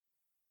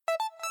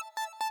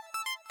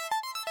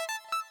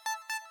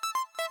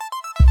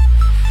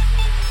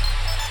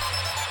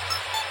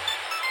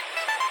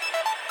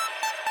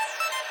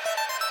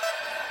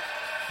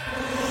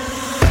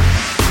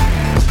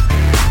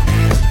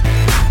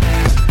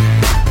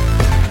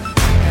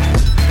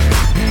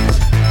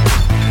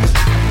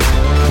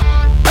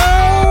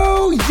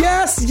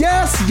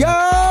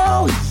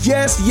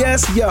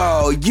Yes,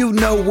 y'all. You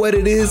know what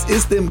it is.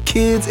 It's them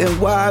kids and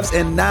wives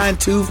and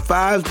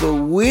 925s, but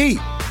we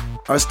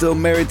are still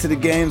married to the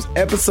games.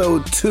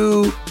 Episode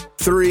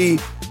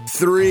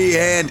 233,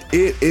 and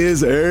it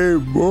is a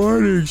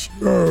morning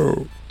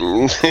show.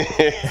 Yes,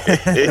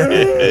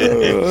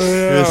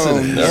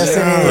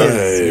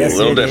 a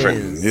little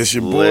different. It's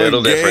your boy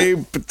Gabe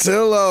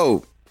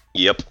Patillo.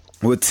 Yep.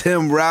 With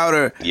Tim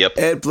Router, Yep.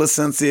 Ed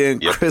Placencia,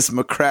 and Chris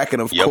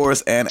McCracken, of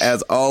course. And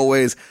as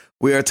always,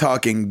 we are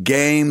talking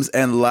games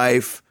and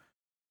life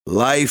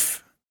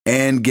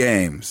and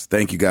games.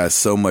 Thank you guys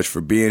so much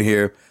for being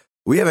here.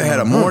 We haven't had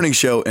a morning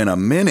show in a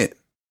minute.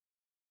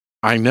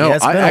 I know. Yeah,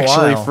 I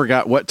actually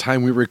forgot what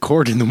time we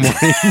record in the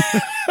morning.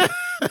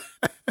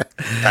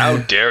 How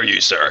dare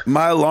you, sir?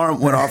 My alarm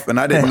went off, and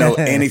I didn't know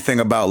anything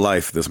about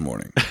life this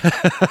morning.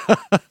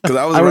 Because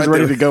I was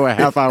ready to go a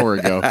half hour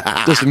ago,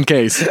 just in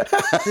case.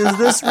 Is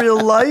this real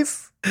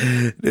life?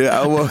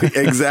 Yeah,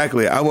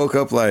 exactly. I woke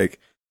up like,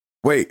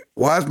 wait,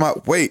 why is my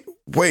wait?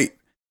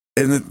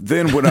 And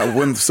then when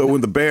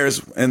the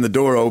Bears and the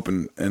door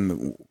open,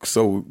 and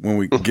so when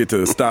we get to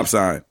the stop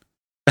sign,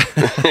 I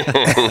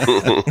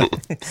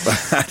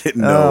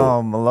didn't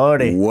know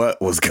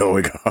what was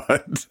going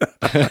on.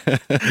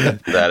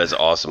 That is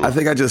awesome. I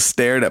think I just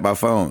stared at my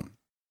phone.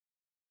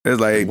 It's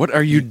like, what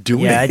are you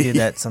doing? Yeah, I do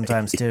that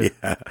sometimes too.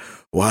 Yeah.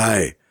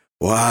 Why?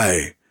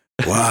 Why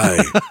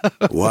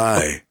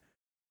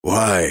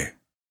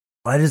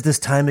does this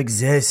time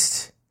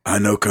exist? I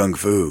know Kung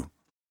Fu.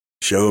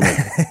 Show me.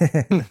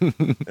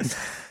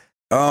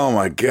 Oh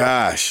my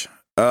gosh.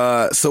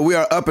 So we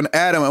are up and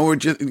at 'em, and we're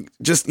just we're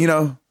just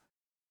gonna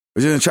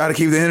try to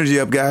keep the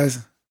energy up, guys.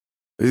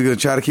 We're just gonna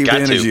try to keep the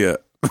energy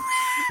up.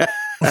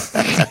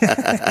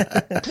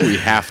 We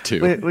have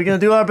to. We're gonna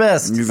do our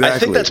best. Exactly. I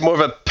think that's more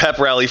of a pep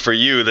rally for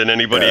you than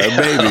anybody else.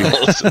 Maybe.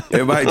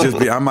 It might just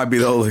be. I might be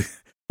the only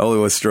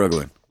one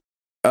struggling.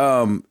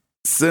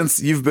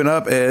 Since you've been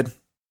up, Ed,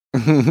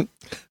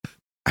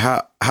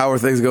 how are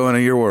things going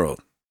in your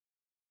world?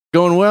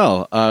 Going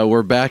well.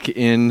 We're back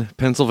in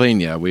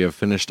Pennsylvania. We have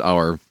finished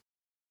our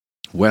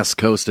West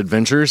Coast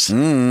adventures.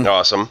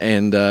 Awesome.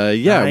 And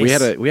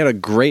nice. we had a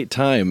great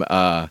time.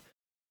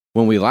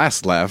 When we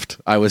last left,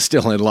 I was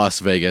still in Las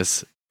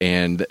Vegas,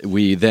 and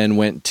we then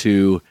went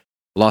to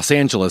Los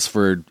Angeles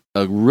for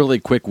a really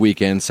quick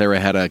weekend. Sarah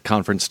had a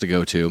conference to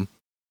go to,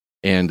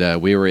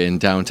 and we were in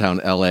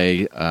downtown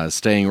LA,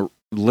 staying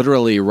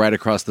literally right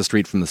across the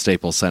street from the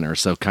Staples Center.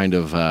 So kind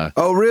of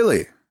oh,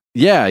 really?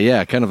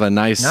 Yeah, kind of a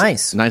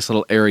nice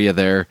little area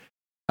there.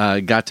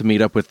 Got to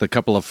meet up with a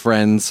couple of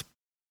friends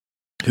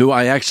who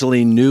I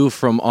actually knew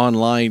from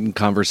online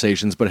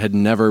conversations, but had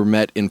never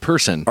met in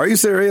person. Are you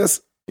serious?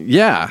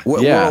 Yeah.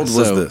 What world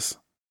was this?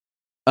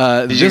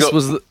 What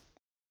was that?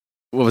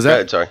 Go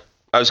ahead, sorry.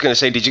 I was going to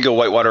say, did you go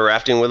whitewater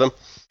rafting with them?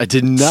 I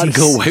did not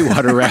go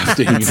whitewater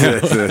rafting.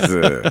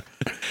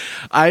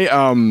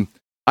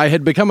 I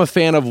had become a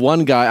fan of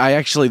one guy. I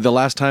actually, the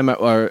last time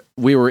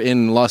we were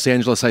in Los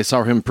Angeles, I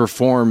saw him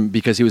perform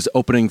because he was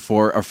opening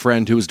for a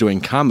friend who was doing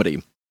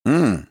comedy.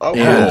 Oh,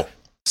 cool.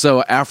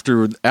 So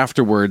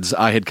afterwards,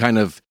 I had kind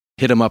of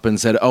hit him up and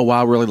said, "Oh,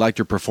 wow, I really liked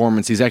your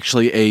performance." He's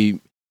actually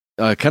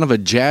a kind of a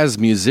jazz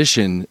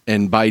musician,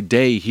 and by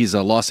day he's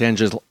a Los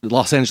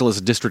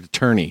Angeles district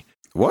attorney.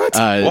 What?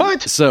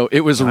 What? So it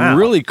was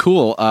really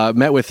cool.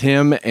 Met with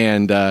him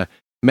and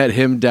met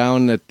him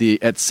down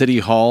at City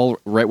Hall,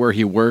 right where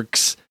he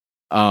works.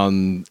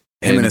 Him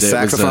and his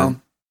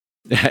saxophone.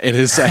 And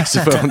his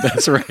saxophone.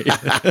 That's right.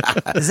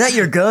 Is that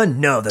your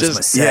gun? No, that's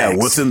my sax. Yeah.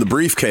 What's in the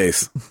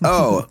briefcase?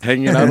 Oh,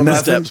 hanging out on the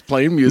steps,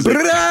 playing music.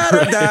 And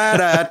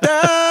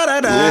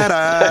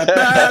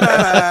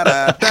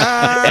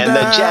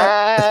the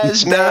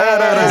jazz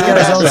man. He's got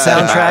his own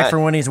soundtrack for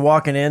when he's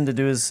walking in to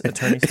do his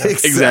attorney stuff.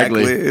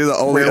 Exactly. He's the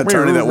only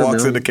attorney that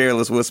walks into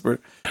Careless Whisper.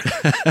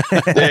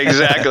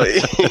 Exactly.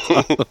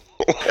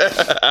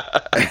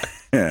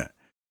 Yeah.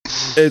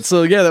 And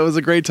so, that was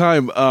a great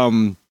time.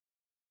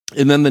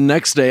 And then the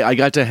next day, I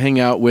got to hang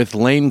out with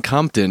Lane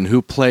Compton,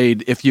 who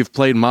played, if you've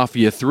played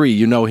Mafia 3,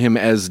 you know him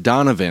as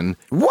Donovan.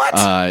 What?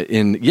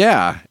 And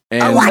I was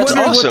That's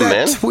awesome, what that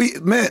man.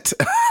 tweet meant.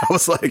 I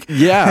was like,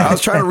 yeah. I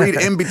was trying to read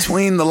in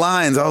between the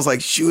lines. I was like,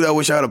 shoot, I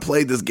wish I would have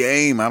played this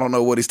game. I don't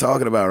know what he's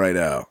talking about right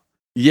now.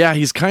 Yeah,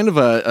 he's kind of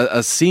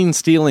a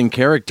scene-stealing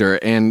character,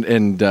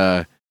 and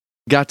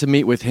got to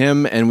meet with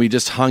him, and we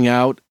just hung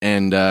out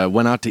and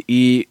went out to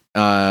eat,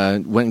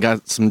 went and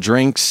got some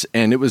drinks,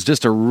 and it was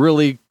just a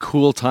really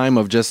cool time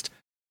of just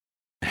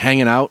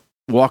hanging out,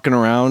 walking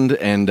around,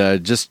 and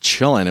just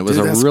chilling. It was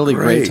a really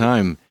great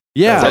time.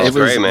 Yeah, it was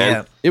great, man.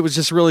 Yeah. It was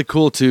just really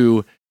cool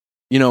to,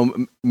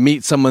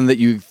 meet someone that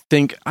you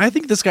think, I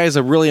think this guy is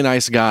a really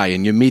nice guy,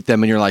 and you meet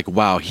them and you're like,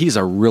 wow, he's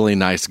a really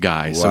nice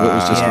guy. Wow. So it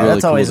was just really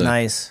that's cool always to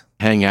nice.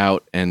 hang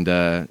out and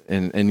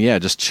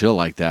just chill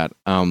like that.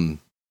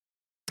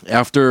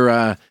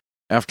 After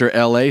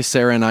LA,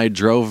 Sarah and I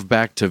drove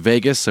back to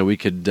Vegas so we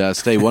could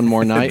stay one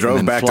more night. Drove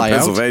and then back to fly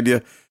Pennsylvania.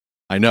 Out.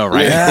 I know,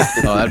 right? Yeah.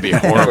 Oh, that'd be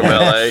From horrible.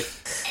 LA.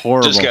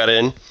 Horrible. Just got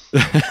in.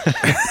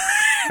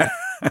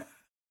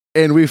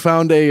 And we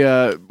found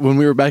when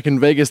we were back in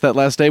Vegas that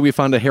last day, we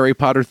found a Harry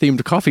Potter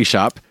themed coffee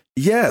shop.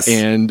 Yes.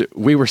 And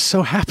we were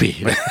so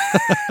happy.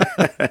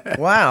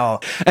 Wow.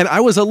 And I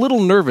was a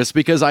little nervous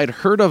because I'd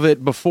heard of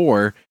it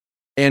before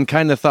and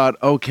kind of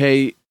thought,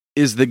 okay,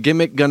 is the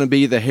gimmick going to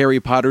be the Harry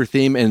Potter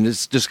theme and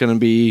it's just going to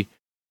be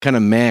kind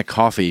of meh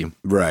coffee?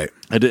 Right.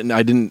 I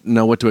didn't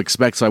know what to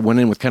expect, so I went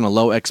in with kind of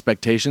low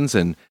expectations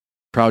and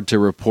proud to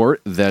report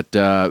that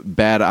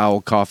Bad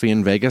Owl Coffee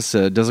in Vegas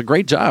does a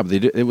great job.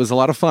 It was a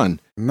lot of fun.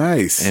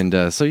 Nice.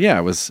 And so yeah,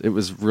 it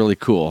was really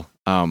cool.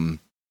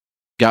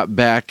 Got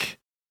back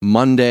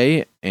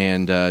Monday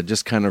and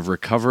just kind of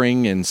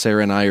recovering, and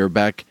Sarah and I are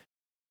back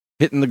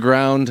hitting the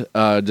ground,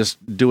 just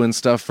doing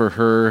stuff for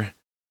her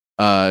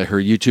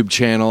YouTube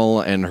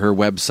channel and her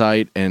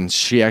website. And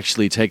she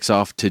actually takes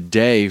off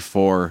today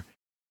for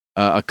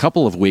a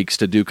couple of weeks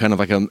to do kind of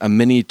like a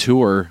mini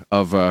tour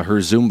of her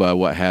Zumba,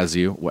 what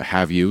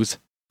have yous.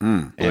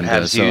 And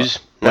nice.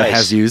 What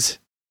has yous.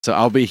 So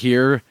I'll be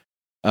here,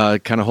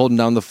 kind of holding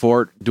down the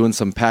fort, doing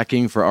some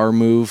packing for our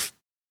move,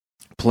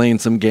 playing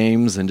some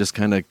games, and just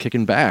kind of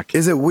kicking back.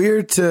 Is it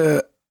weird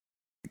to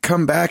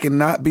come back and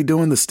not be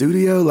doing the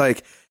studio?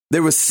 Like,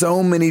 there were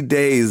so many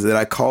days that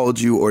I called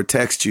you or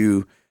text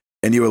you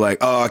and you were like,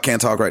 oh, I can't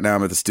talk right now,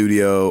 I'm at the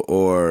studio,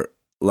 or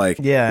like,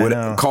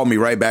 would call me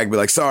right back and be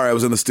like, sorry, I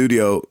was in the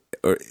studio.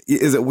 Or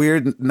is it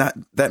weird not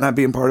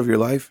being part of your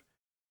life?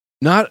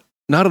 Not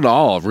at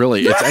all,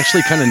 really. It's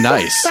actually kind of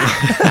nice.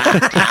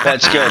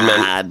 That's good,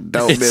 man.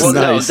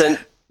 Nice.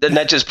 Then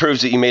that just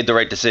proves that you made the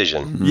right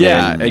decision.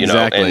 Yeah, and,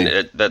 exactly.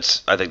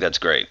 I think that's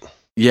great.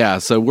 Yeah,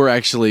 so we're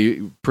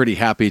actually pretty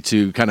happy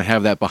to kind of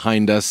have that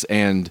behind us,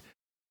 and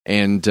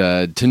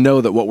to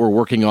know that what we're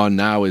working on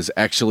now is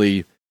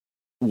actually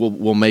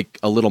we'll make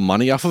a little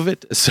money off of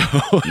it. So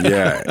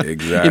yeah,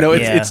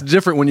 exactly. It's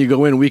different when you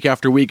go in week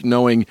after week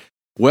knowing,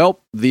 well,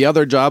 the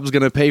other job's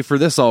going to pay for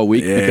this all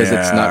week because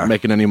it's not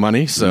making any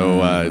money.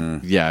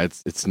 So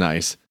it's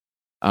nice.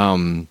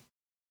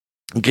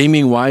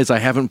 Gaming wise, I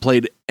haven't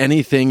played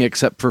anything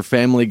except for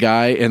Family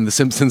Guy and The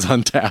Simpsons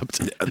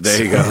Untapped.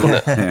 There you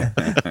go.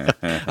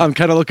 I'm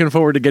kind of looking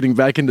forward to getting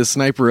back into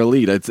Sniper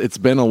Elite. It's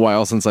been a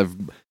while since I've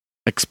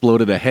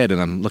exploded ahead,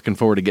 and I'm looking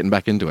forward to getting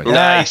back into it.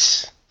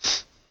 Nice.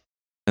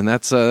 And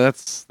that's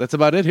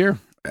about it here.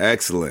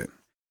 Excellent.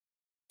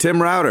 Tim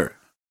Router.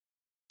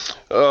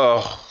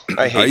 Oh,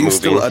 I hate Are you moving.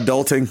 still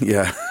adulting?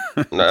 Yeah.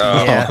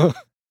 No. Yeah.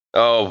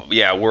 Oh,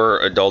 yeah,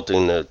 we're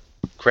adulting the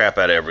crap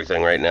out of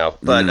everything right now.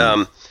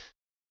 But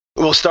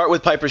we'll start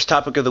with Piper's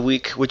topic of the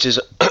week, which is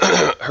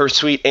her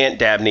sweet Aunt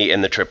Dabney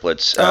and the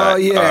triplets.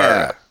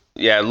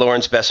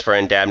 Lauren's best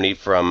friend, Dabney,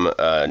 from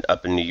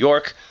up in New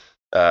York.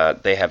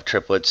 They have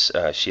triplets,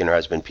 she and her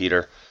husband,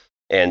 Peter.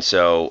 And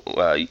so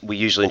we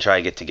usually try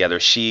to get together.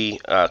 She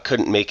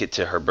couldn't make it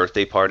to her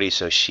birthday party,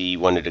 so she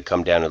wanted to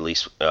come down at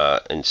least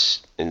and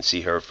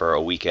see her for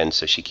a weekend.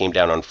 So she came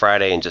down on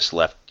Friday and just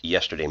left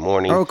yesterday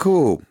morning. Oh,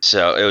 cool.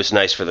 So it was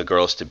nice for the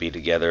girls to be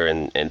together,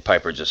 and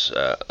Piper just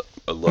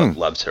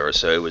loves her.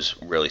 So it was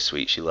really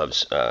sweet. She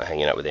loves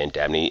hanging out with Aunt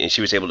Dabney. And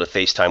she was able to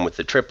FaceTime with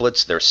the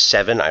triplets. They're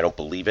 7. I don't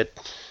believe it.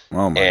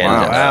 Oh, my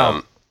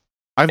wow.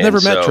 I've never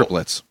met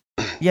triplets.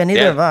 Yeah,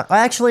 neither have I. I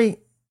actually...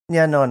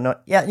 Yeah, no.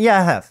 Yeah,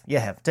 I have. Yeah,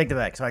 I have. Take it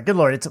back. Sorry. Good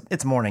Lord,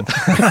 it's morning.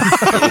 Trying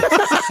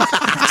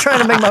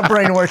to make my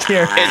brain work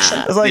here.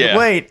 I was like,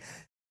 wait,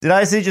 did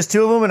I see just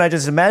 2 of them and I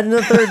just imagined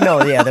a third?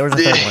 No, yeah, there was a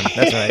third one.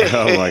 That's right.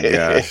 Oh my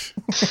gosh.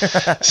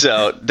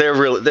 So they're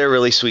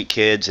really sweet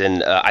kids,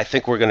 and I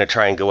think we're going to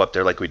try and go up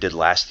there like we did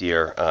last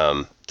year,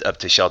 up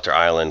to Shelter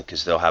Island,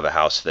 because they'll have a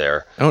house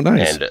there. Oh,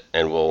 nice.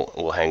 And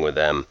we'll hang with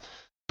them.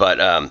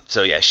 But,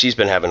 so yeah, she's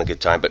been having a good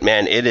time. But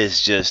man, it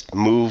is just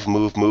move.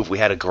 We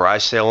had a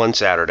garage sale on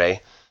Saturday.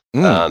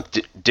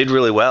 Did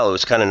really well. It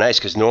was kind of nice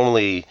because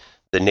normally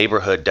the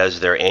neighborhood does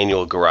their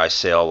annual garage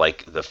sale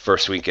like the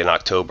first week in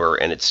October,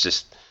 and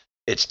it's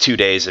 2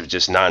 days of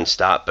just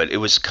nonstop. But it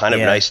was kind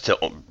of nice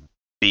to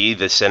be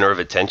the center of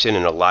attention,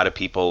 and a lot of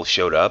people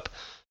showed up.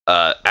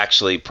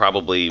 Actually,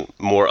 probably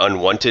more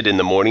unwanted in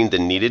the morning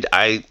than needed.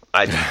 I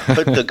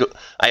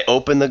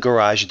opened the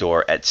garage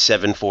door at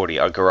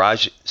 7:40. Our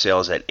garage sale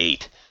is at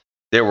 8.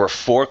 There were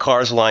 4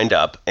 cars lined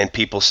up, and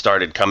people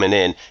started coming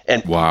in.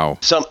 And wow,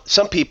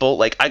 some people,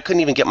 like, I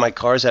couldn't even get my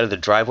cars out of the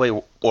driveway.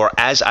 Or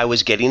as I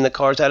was getting the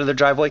cars out of the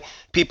driveway,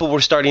 people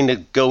were starting to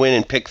go in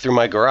and pick through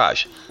my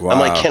garage. Wow. I'm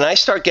like, can I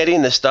start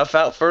getting the stuff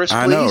out first, please?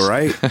 I know,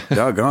 right?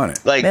 Doggone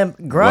it. Like, man,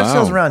 garage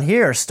sales around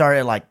here start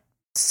at like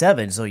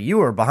 7, so you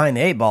were behind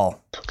the 8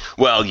 ball.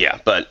 Well, yeah,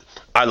 but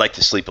I like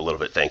to sleep a little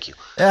bit. Thank you.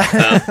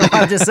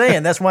 I'm just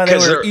saying that's why they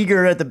were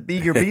eager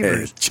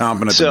beavers,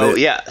 chomping at the bit.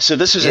 Yeah, so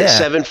this was at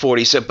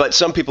 7:40. So, but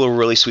some people were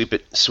really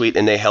sweet,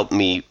 and they helped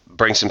me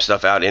bring some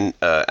stuff out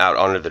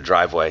onto the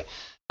driveway.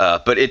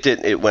 But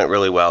it went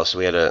really well. So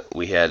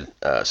we had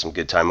some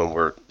good time,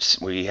 and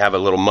we have a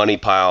little money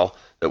pile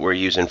that we're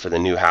using for the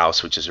new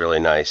house, which is really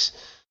nice.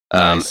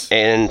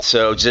 And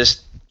so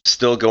just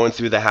still going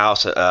through the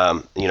house.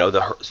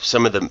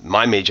 Some of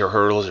my major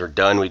hurdles are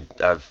done.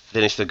 I've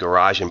finished the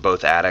garage in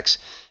both attics,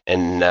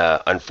 and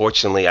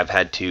unfortunately, I've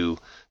had to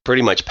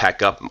pretty much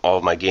pack up all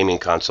of my gaming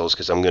consoles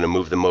because I'm going to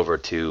move them over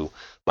to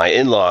my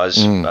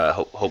in-laws.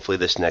 Hopefully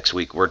this next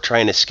week. We're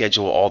trying to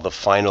schedule all the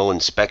final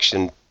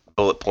inspection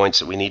bullet points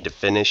that we need to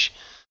finish,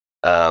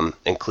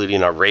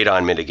 including our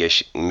radon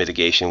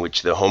mitigation,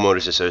 which the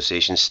Homeowners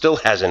Association still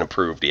hasn't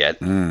approved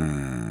yet.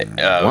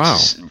 Wow.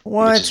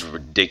 Which is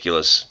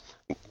ridiculous.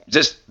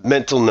 Just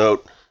mental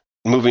note,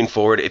 moving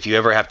forward, if you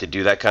ever have to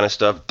do that kind of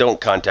stuff,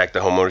 don't contact the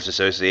Homeowners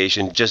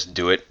Association. Just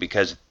do it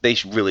because they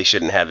really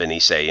shouldn't have any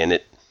say in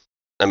it.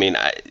 I mean,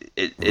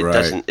 it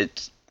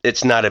doesn't.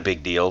 It's not a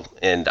big deal,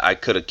 and I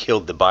could have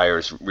killed the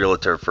buyer's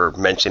realtor for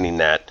mentioning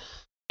that.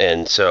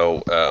 And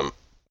so,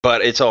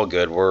 but it's all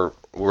good.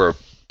 We're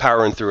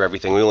powering through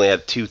everything. We only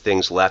have 2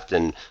 things left,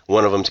 and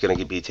one of them's going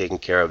to be taken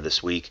care of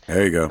this week.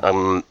 There you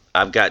go.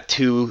 I've got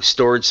 2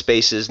 storage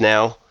spaces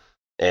now,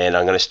 and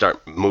I'm going to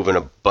start moving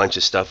a bunch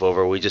of stuff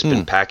over. We've just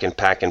been packing,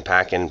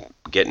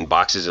 getting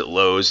boxes at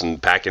Lowe's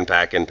and packing.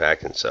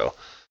 So,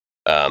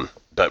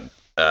 but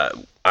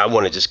I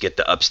want to just get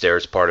the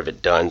upstairs part of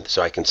it done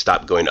so I can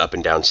stop going up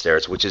and down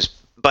stairs, which is,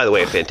 by the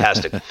way,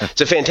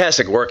 it's a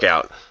fantastic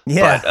workout.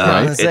 Yeah,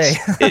 but,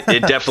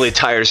 it definitely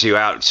tires you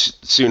out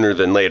sooner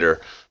than later.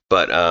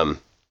 But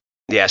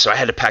yeah, so I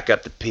had to pack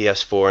up the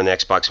PS4 and the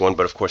Xbox One,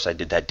 but of course I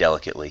did that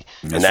delicately,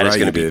 and that is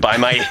going to be by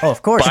my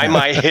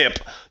hip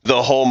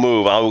the whole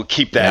move. I will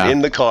keep that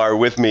in the car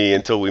with me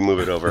until we move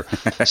it over.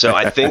 So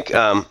I think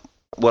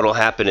what will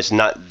happen is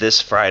not this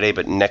Friday,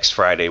 but next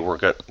Friday we're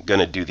going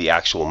to do the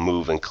actual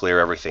move and clear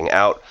everything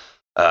out.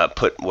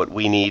 Put what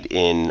we need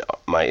in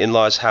my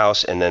in-laws'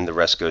 house, and then the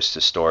rest goes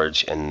to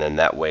storage, and then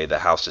that way the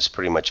house is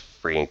pretty much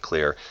free and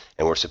clear,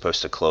 and we're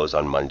supposed to close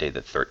on Monday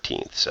the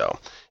 13th. So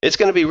it's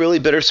going to be really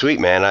bittersweet,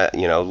 man.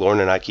 Lauren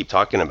and I keep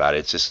talking about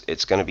it.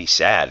 It's going to be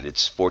sad.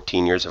 It's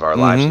 14 years of our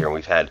lives here, and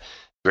we've had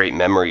great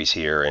memories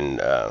here,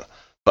 and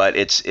but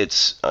it's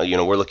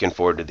we're looking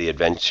forward to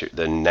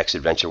the next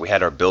adventure. We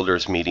had our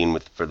builders meeting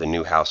for the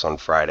new house on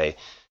Friday,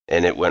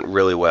 and it went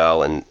really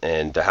well,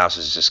 and the house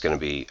is just going to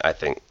be, I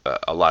think,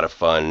 a lot of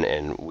fun,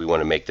 and we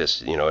want to make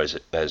this,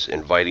 as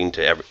inviting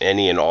to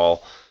any and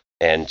all,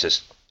 and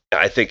just,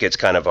 I think it's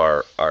kind of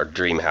our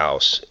dream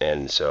house,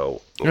 and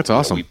so that's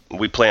awesome.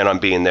 We plan on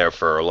being there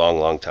for a long,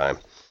 long time.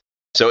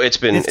 So it's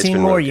been 15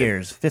 more really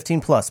years,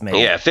 15 plus, maybe.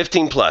 Yeah,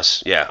 15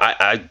 plus. Yeah,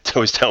 I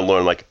always tell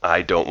Lauren, like,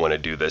 I don't want to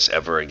do this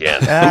ever again.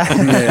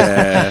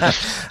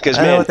 Because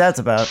I know what that's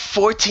about.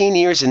 14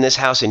 years in this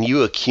house, and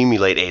you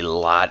accumulate a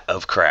lot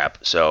of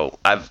crap. So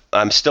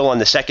I'm still on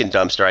the second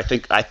dumpster.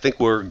 I think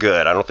we're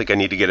good. I don't think I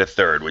need to get a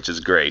third, which is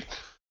great.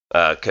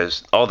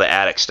 Because all the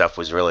attic stuff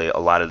was really a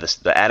lot of this.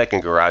 The attic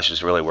and garage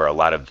was really where a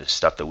lot of the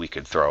stuff that we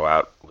could throw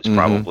out was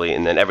probably,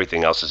 and then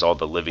everything else is all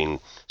the living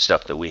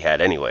stuff that we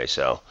had anyway.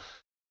 So.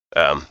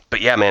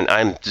 But yeah, man,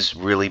 I'm just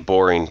really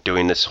boring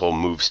doing this whole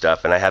move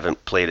stuff, and I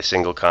haven't played a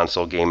single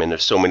console game, and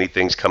there's so many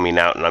things coming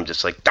out, and I'm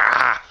just like,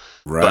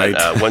 Right.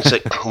 But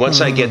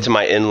once I get to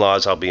my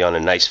in-laws, I'll be on a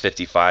nice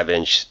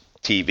 55-inch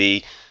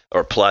TV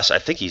or plus. I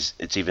think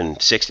it's even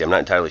 60. I'm not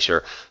entirely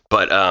sure.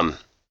 But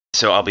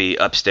so I'll be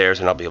upstairs,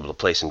 and I'll be able to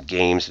play some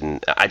games,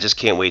 and I just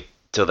can't wait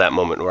till that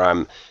moment where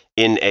I'm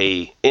in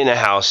a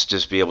house,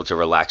 just be able to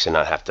relax and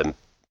not have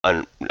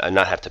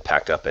to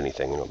pack up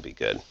anything, and it'll be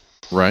good.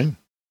 Right.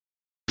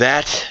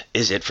 That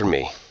is it for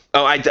me.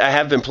 Oh, I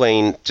have been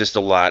playing just a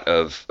lot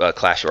of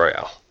Clash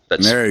Royale.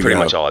 That's pretty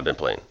much all I've been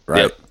playing.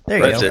 Right. Yep.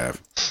 There you go.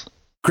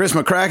 Chris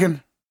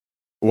McCracken?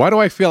 Why do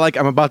I feel like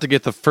I'm about to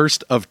get the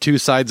first of 2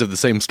 sides of the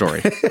same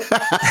story?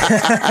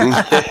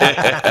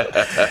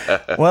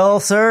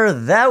 Well, sir,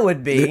 that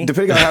would be...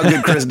 Depending on how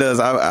good Chris does,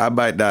 I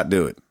might not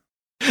do it.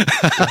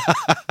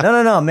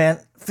 No, man.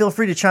 Feel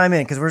free to chime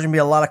in, because there's going to be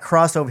a lot of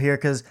crossover here,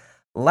 because...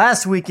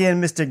 Last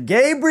weekend, Mr.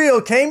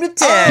 Gabriel came to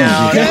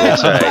town.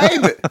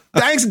 Baby.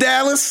 Thanks,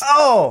 Dallas.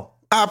 Oh,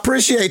 I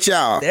appreciate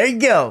y'all. There you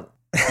go.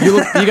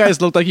 You guys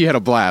looked like you had a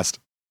blast.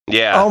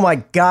 Yeah. Oh my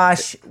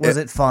gosh, was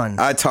it fun?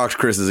 I talked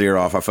Chris's ear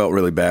off. I felt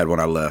really bad when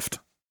I left.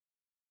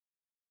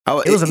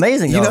 It was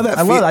amazing. You know that?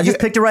 I love it. I just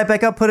picked it right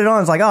back up, put it on.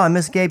 It's like, oh, I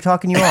miss Gabe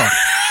talking you off.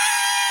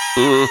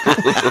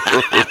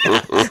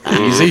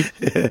 Easy.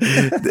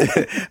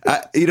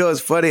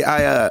 It's funny.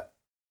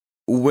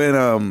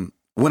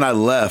 When I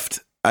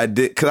left, I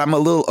did, because I'm a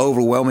little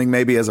overwhelming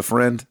maybe as a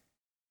friend.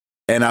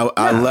 And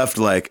I left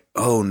like,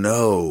 oh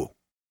no,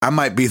 I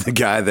might be the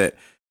guy that,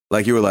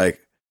 like, you were like,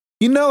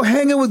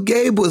 hanging with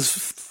Gabe was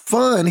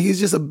fun. He's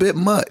just a bit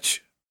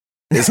much.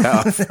 Is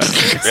how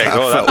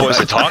that boy's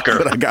a talker.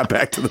 When I got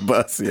back to the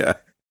bus, yeah.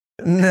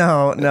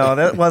 No,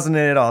 that wasn't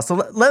it at all. So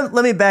let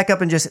me back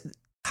up and just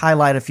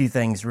highlight a few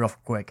things real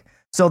quick.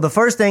 So the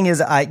first thing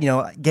is,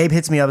 Gabe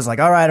hits me up. I was like,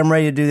 all right, I'm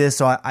ready to do this.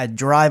 So I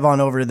drive on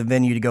over to the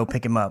venue to go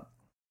pick him up.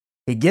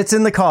 He gets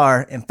in the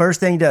car, and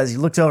first thing he does, he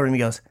looks over and he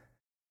goes,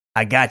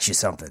 I got you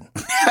something.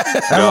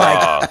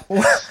 I'm like,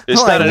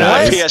 it's not an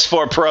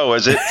PS4 Pro,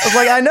 is it? I was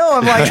like, I know.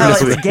 I'm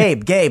like,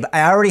 Gabe,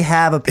 I already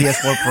have a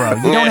PS4 Pro.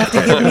 You don't have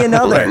to give me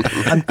another.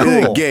 I'm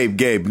cool.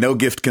 Gabe, no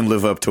gift can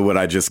live up to what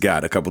I just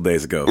got a couple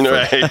days ago.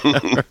 Right.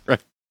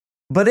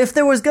 But if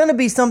there was going to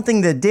be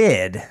something that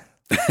did,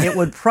 it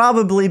would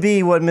probably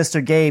be what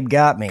Mr. Gabe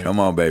got me. Come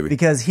on, baby.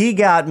 Because he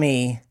got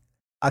me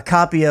a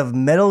copy of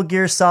Metal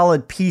Gear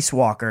Solid Peace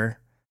Walker,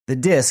 the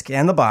disc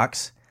and the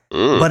box,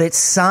 but it's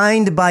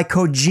signed by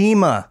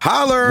Kojima.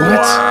 Holler!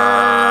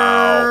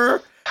 Wow.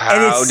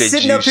 And it's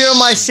sitting up here on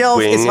my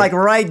shelf. It's like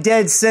right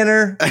dead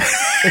center.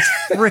 It's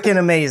freaking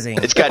amazing.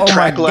 It's got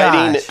track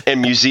lighting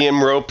and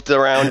museum roped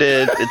around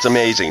it. It's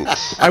amazing.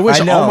 I wish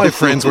all my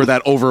friends were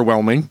that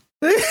overwhelming.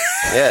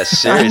 Yeah,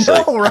 seriously.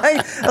 I know,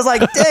 right? I was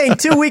like, dang,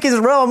 2 weekends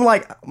in a row. I'm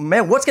like,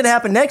 man, what's going to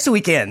happen next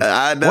weekend?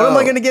 I know. What am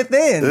I going to get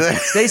then?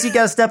 Stacey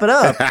got to step it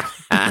up.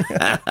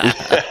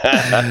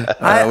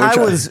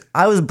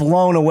 I was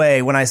blown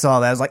away when I saw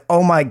that. I was like,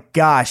 oh my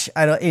gosh.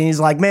 And he's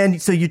like, man,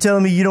 so you're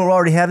telling me you don't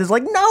already have this?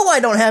 Like, no, I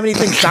don't have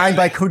anything signed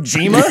by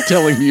Kojima. You're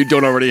telling me you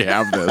don't already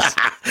have this.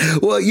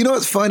 Well, you know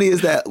what's funny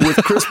is that with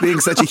Chris being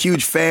such a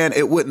huge fan,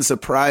 it wouldn't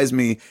surprise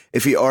me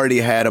if he already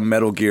had a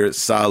Metal Gear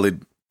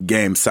Solid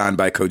game signed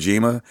by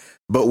Kojima.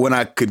 But when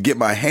I could get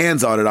my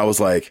hands on it, I was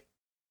like,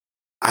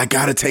 I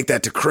got to take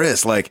that to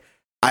Chris. Like,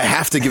 I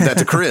have to give that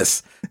to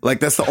Chris. Like,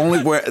 that's the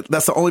only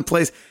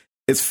place.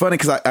 It's funny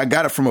because I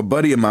got it from a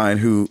buddy of mine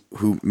who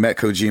met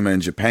Kojima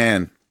in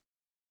Japan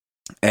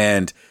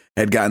and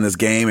had gotten this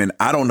game. And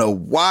I don't know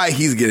why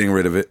he's getting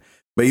rid of it,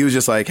 but he was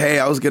just like, hey,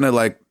 I was going to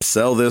like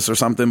sell this or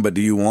something, but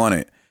do you want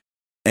it?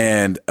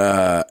 And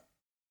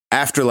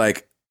after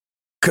like,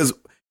 because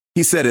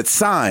he said it's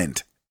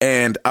signed.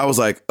 And I was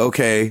like,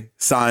 okay,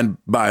 signed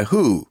by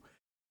who?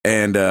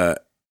 And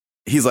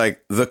he's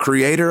like, the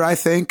creator, I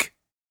think.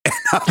 And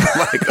I'm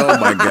like, oh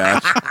my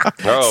gosh.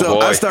 So boy.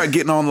 I started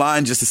getting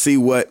online just to see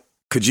what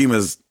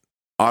Kojima's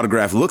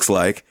autograph looks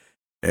like.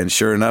 And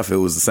sure enough, it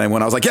was the same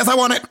one. I was like, yes, I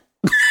want it.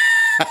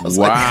 I was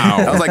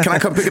like, can I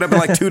come pick it up in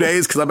like 2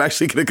 days? Because I'm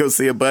actually going to go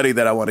see a buddy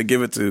that I want to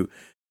give it to.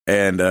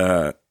 And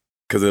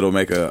because it'll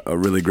make a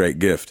really great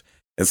gift.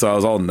 And so I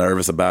was all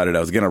nervous about it. I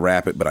was going to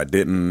wrap it, but I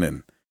didn't.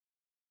 And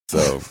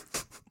so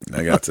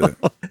I got to.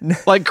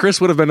 Like Chris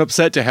would have been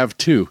upset to have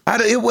two. I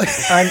know,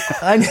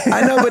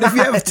 but if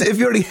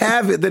you already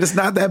have it, then it's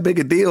not that big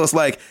a deal. It's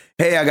like,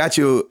 hey, I got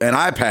you an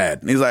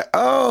iPad. And he's like,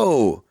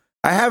 oh,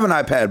 I have an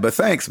iPad, but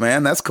thanks,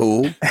 man. That's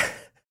cool.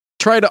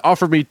 Try to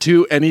offer me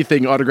two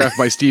anything autographed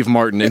by Steve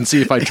Martin and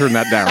see if I turn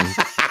that down.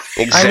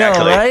 Exactly. I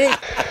know, right?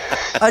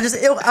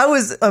 I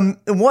was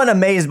one,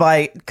 amazed by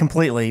it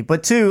completely,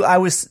 but two, I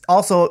was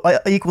also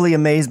equally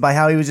amazed by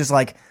how he was just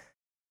like,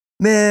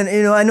 man,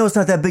 I know it's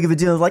not that big of a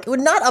deal. Like, well,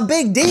 not a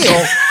big deal.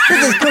 This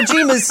is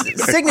Kojima's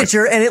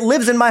signature, and it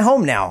lives in my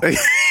home now.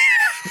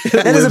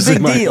 That is a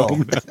big deal.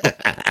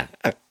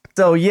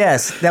 So,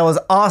 yes, that was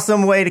an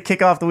awesome way to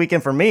kick off the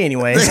weekend for me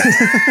anyways. I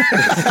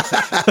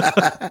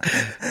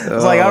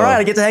was like, all right,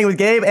 I get to hang with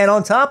Gabe, and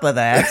on top of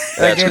that,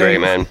 that's great,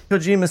 man.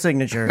 Kojima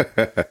signature.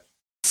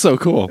 So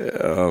cool.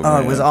 Oh,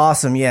 it was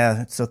awesome,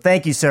 yeah. So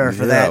thank you, sir,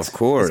 for that. Of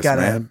course, it's got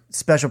a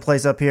special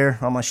place up here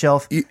on my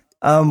shelf.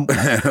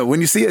 When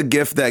you see a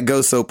gift that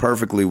goes so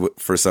perfectly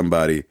for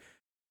somebody,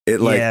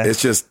 it's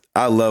just,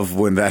 I love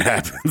when that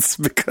happens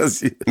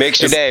because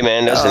makes your day,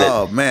 man, doesn't it?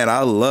 Oh man,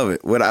 I love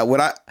it.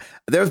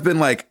 There's been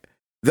like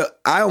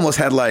I almost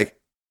had like,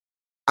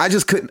 I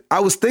just couldn't.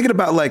 I was thinking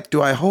about like,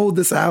 do I hold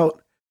this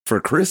out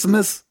for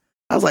Christmas?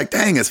 I was like,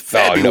 dang, it's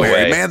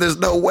February, man. There's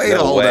no way to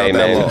hold out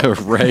that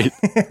long. Right.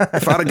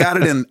 If I'd have got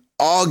it in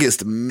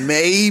August,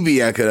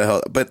 maybe I could have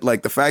held. But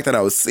like the fact that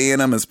I was seeing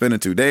him and spending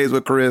 2 days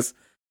with Chris,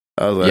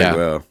 I was like,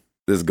 well,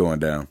 this is going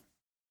down.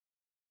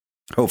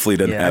 Hopefully he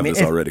doesn't have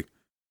this already.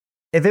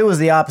 If it was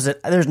the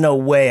opposite, there's no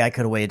way I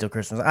could have waited till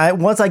Christmas.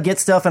 Once I get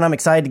stuff and I'm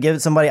excited to give it to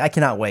somebody, I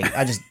cannot wait.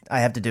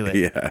 I have to do it.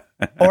 Yeah.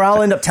 Or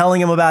I'll end up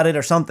telling them about it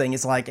or something.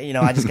 It's like,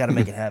 I just got to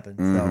make it happen.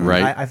 So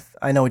right.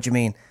 I know what you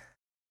mean.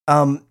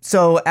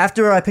 So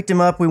after I picked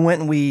him up, we went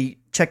and we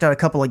checked out a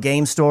couple of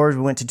game stores.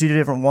 We went to 2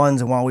 different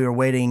ones, and while we were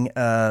waiting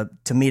to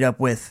meet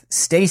up with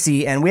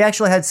Stacy, and we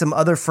actually had some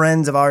other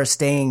friends of ours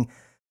staying.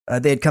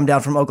 They had come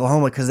down from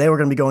Oklahoma because they were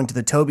going to be going to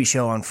the Toby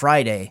show on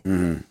Friday.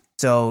 Mm-hmm.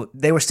 So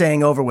they were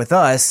staying over with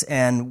us,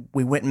 and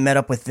we went and met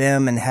up with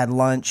them and had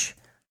lunch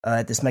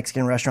at this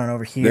Mexican restaurant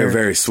over here. They're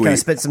very sweet. Kind of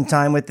spent some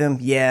time with them.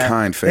 Yeah.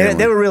 Kind family.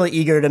 They were really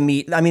eager to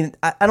meet. I mean,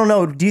 I don't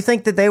know. Do you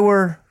think that they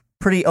were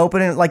pretty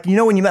open? And like,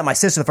 when you met my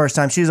sister the first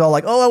time, she was all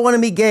like, oh, I want to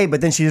meet Gabe, but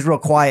then she was real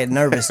quiet and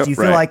nervous. Do you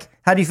feel like,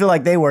 how do you feel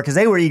like they were? Because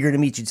they were eager to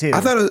meet you too. I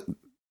thought,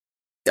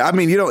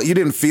 you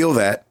didn't feel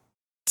that.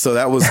 So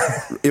that was,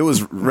 it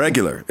was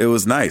regular. It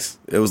was nice.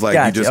 It was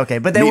like, you just, okay.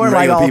 But they weren't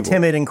like all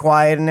timid and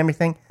quiet and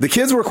everything. The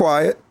kids were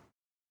quiet.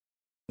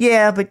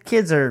 Yeah, but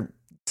kids are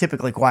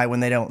typically quiet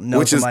when they don't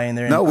know somebody in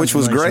their which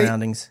was great.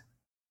 Surroundings.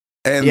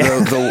 And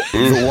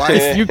the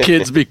wife, you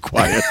kids be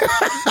quiet.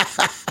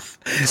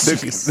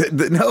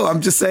 No,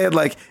 I'm just saying,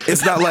 like,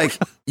 it's not like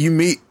you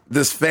meet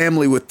this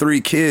family with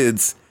 3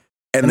 kids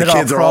and the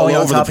kids are all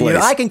over the place.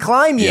 I can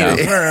climb you.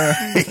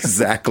 Yeah.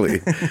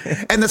 Exactly.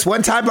 And this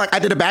one time, like, I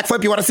did a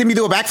backflip. You want to see me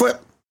do a backflip?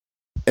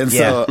 And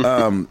so,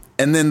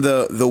 and then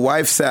the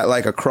wife sat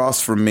like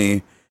across from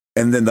me,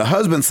 and then the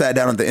husband sat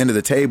down at the end of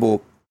the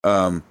table.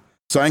 So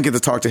I didn't get to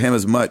talk to him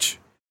as much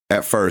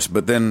at first,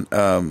 but then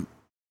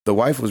the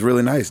wife was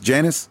really nice.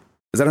 Janice,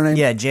 Is that her name?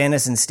 Yeah,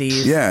 Janice and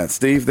Steve. Yeah,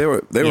 Steve. They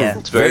were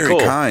It's very cool.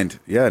 kind.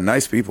 Yeah,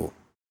 nice people.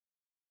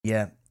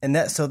 Yeah. And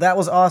that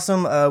was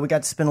awesome. We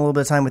got to spend a little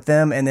bit of time with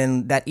them. And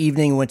then that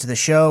evening, went to the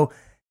show.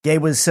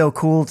 Gabe was so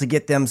cool to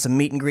get them some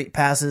meet and greet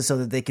passes so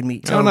that they could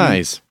meet Toby. Oh,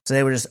 nice. So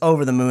they were just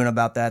over the moon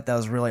about that. That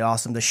was really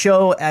awesome. The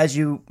show, as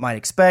you might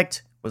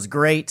expect, was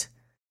great.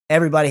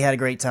 Everybody had a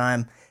great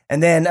time.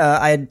 And then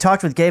I had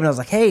talked with Gabe and I was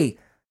like, hey,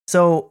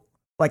 so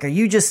like, are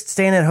you just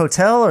staying at a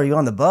hotel or are you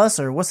on the bus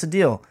or what's the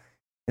deal?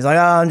 He's like,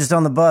 oh, I'm just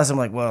on the bus. I'm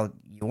like, well,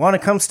 you want to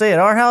come stay at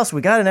our house?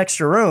 We got an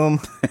extra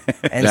room.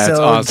 And That's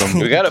awesome.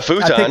 We got a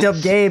futon. I picked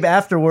up Gabe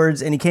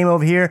afterwards and he came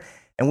over here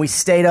and we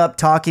stayed up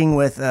talking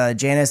with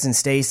Janice and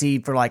Stacy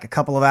for like a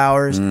couple of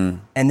hours. And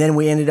then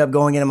we ended up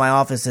going into my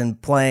office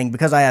and playing,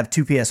 because I have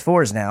 2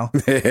 PS4s now.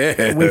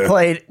 we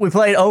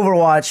played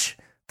Overwatch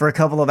for a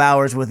couple of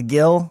hours with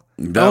Gil.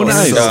 That was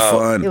nice. so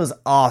fun. It was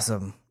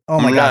awesome. Oh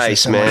my gosh, it was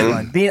Nice, so much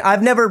man. fun.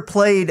 I've never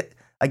played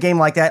a game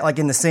like that, like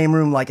in the same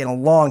room, like in a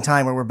long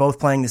time, where we're both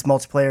playing this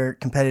multiplayer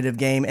competitive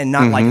game and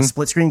not like a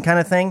split screen kind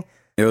of thing.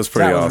 It was So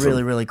pretty that was awesome.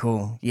 really, really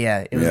cool.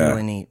 Yeah, it was Yeah.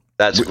 really neat.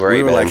 That's we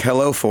great, were man. like,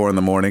 hello, 4 in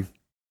the morning.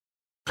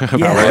 Yeah,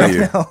 are I you?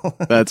 know.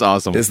 That's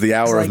awesome. It's the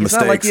hour It's of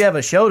not like mistakes. you have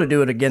a show to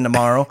do it again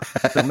tomorrow.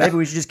 So maybe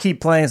we should just keep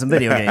playing some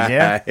video games,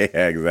 yeah?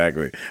 Yeah,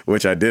 exactly.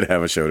 Which I did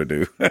have a show to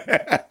do.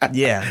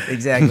 Yeah,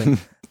 exactly.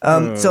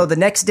 So the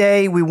next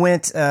day we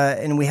went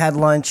and we had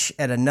lunch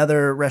at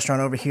another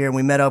restaurant over here, and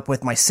we met up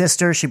with my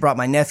sister. She brought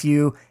my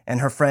nephew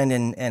and her friend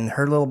and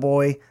her little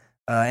boy.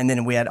 And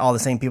then we had all the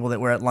same people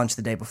that were at lunch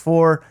the day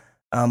before.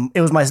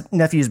 It was my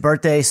nephew's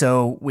birthday,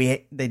 so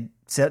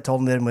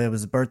told him it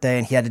was his birthday,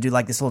 and he had to do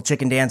like this little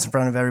chicken dance in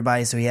front of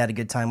everybody, so he had a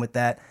good time with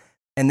that.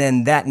 And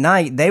then that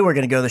night, they were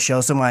going to go to the show,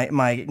 so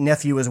my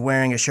nephew was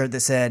wearing a shirt that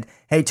said,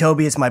 hey,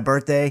 Toby, it's my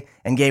birthday,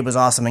 and Gabe was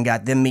awesome and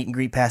got them meet and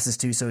greet passes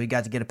too, so he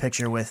got to get a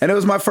picture with... And it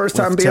was my first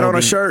time being on a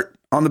Toby. shirt.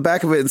 On the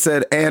back of it, it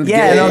said, and Yeah,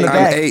 gay, and on the I'm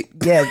back.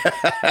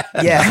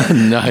 8. Yeah.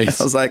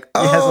 Nice. I was like,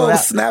 Yeah, so oh,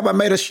 that- snap, I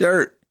made a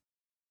shirt.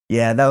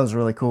 Yeah, that was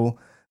really cool.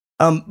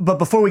 But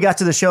before we got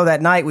to the show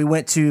that night, we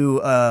went to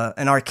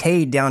an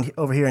arcade down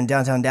over here in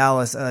downtown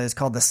Dallas. It's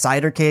called the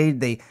Cidercade.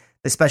 They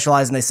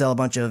specialize and they sell a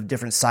bunch of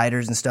different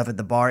ciders and stuff at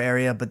the bar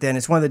area. But then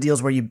it's one of the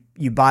deals where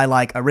you buy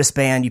like a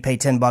wristband, you pay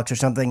 $10 or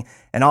something,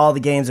 and all the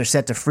games are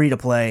set to free to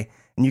play,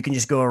 and you can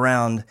just go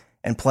around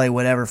and play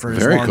whatever for as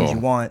Very long as cool. you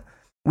want.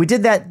 We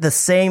did that the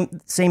same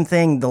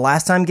thing the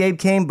last time Gabe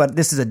came, but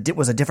this was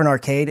a different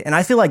arcade, and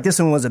I feel like this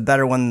one was a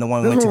better one than the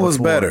one we This went one to was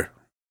before. better.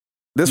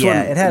 This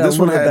Yeah, one, it had a this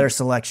little one bit had better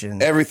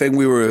selection. everything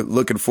we were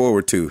looking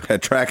forward to.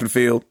 Had track and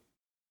field,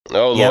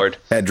 Oh, Yep. Lord.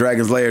 had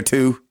Dragon's Lair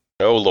 2,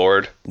 Oh,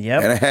 Lord.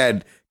 Yep. and it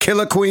had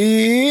Killer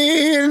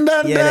Queen.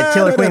 Yeah, the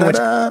Killer Queen, which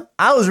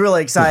I was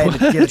really excited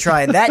to give a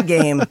try. And that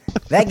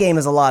game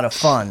is a lot of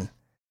fun.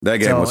 That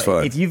game was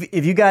fun. If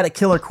you got a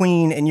Killer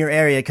Queen in your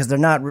area, because they're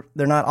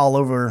not all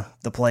over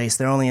the place,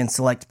 they're only in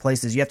select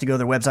places. You have to go to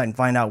their website and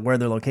find out where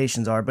their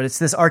locations are. But it's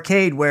this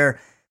arcade where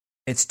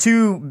it's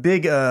two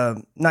big are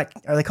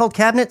they called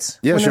cabinets?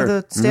 Yeah, when sure.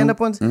 They're the stand up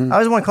ones. I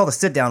always want to call the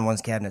sit down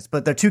ones cabinets,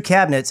 but they're two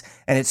cabinets,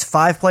 and it's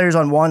 5 players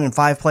on one and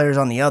 5 players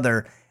on the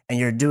other, and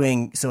you're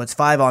doing so it's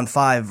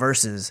 5-on-5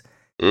 versus,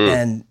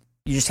 and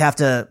you just have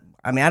to.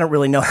 I mean, I don't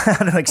really know how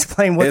to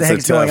explain what It's the a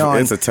heck's going tough- on.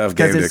 it's a tough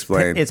 'cause game to it's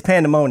explain. It's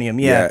pandemonium,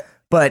 yeah. Yeah.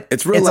 But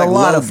It's real like a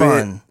lot low of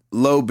fun.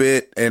 low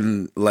bit,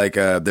 and like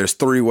there's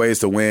 3 ways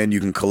to win. You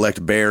can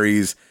collect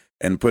berries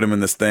and put them in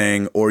this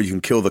thing, or you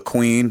can kill the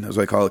queen, as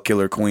I call it,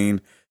 Killer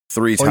Queen,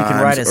 3 Or you times,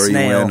 can ride a or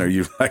snail. you win, or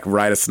you like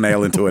ride a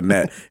snail into a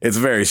net. It's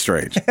very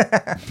strange.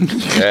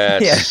 Yeah,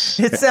 That's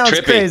it sounds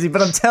trippy. crazy,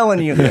 but I'm telling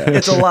you,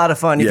 it's a lot of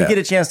fun. If Yeah. you get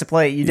a chance to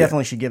play it, you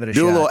definitely should give it a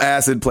Do shot. a little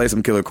acid, play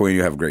some Killer Queen,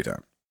 you have a great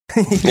time.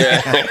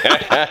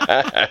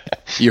 Yeah.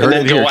 You And heard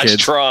then it go here, watch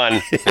kids.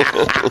 Tron.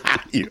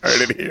 You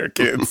heard it here,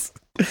 kids.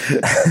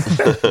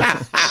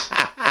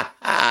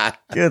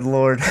 Good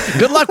Lord.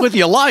 Good luck with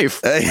your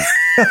life.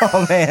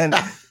 Oh, man.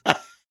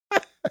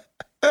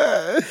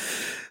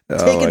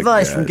 Take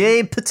advice from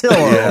Gabe Patillo.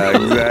 Yeah,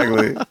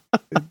 exactly.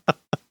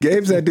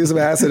 Gabe said do some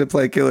acid and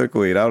play Killer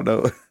Queen. I don't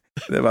know.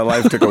 Then my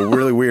life took a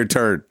really weird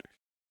turn.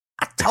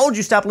 I told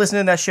you stop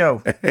listening to that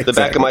show. The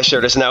back of my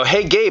shirt is now,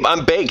 hey, Gabe,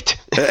 I'm baked.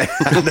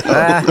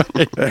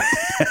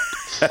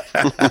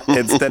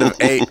 Instead of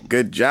 8.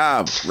 Good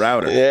job,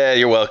 Router. Yeah,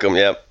 you're welcome.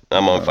 Yep.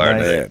 I'm on fire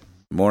nice. today. Man.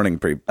 Morning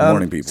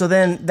people. So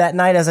then that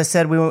night, as I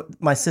said,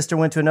 my sister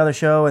went to another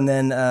show, and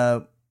then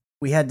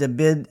we had to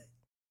bid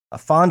a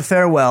fond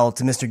farewell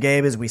to Mr.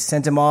 Gabe as we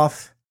sent him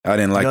off I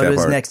didn't like to go to that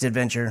his part. next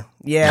adventure.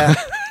 Yeah,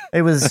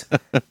 it was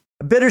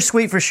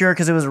bittersweet for sure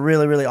because it was a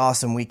really, really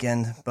awesome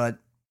weekend. But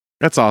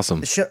That's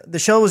awesome. the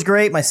show was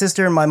great. My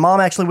sister and my mom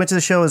actually went to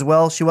the show as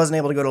well. She wasn't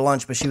able to go to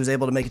lunch, but she was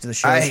able to make it to the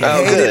show. I So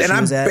hated good. it, and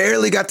she was I at-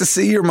 barely got to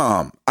see your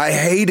mom. I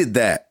hated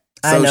that.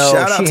 So I know,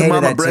 shout out she to hated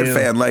Mama that Bread too.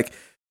 fan. Like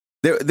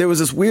there was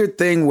this weird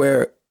thing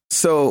where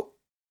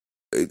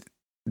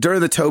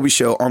during the Toby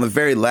show, on the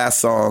very last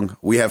song,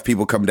 we have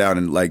people come down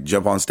and like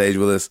jump on stage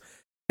with us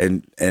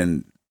and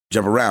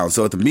jump around.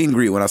 So at the meet and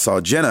greet, when I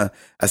saw Jenna,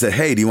 I said,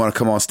 "Hey, do you want to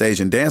come on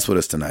stage and dance with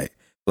us tonight?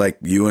 Like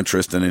you and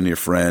Tristan and your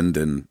friend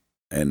and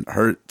and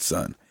her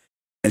son.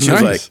 And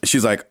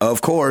she's like,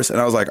 of course. And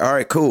I was like, all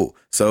right, cool.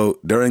 So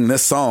during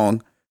this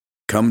song,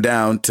 come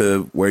down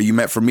to where you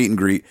met for meet and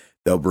greet.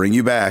 They'll bring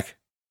you back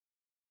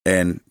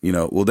and,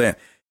 we'll dance.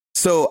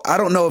 So I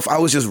don't know if I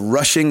was just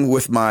rushing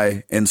with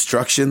my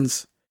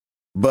instructions,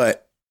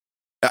 but,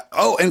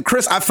 and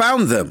Chris, I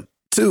found them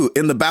too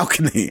in the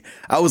balcony.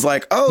 I was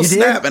like, oh,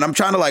 snap. And I'm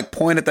trying to like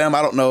point at them.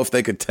 I don't know if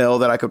they could tell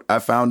that I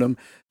found them,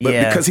 but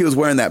because he was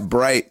wearing that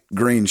bright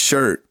green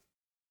shirt,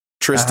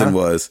 Tristan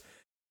was,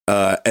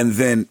 and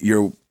then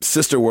your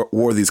sister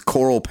wore these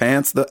coral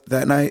pants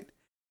that night.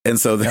 And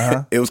so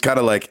it was kind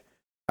of like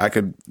I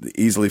could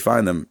easily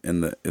find them in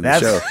the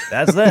show.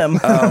 That's them.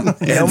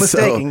 No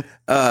mistaking.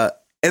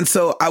 And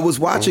so I was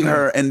watching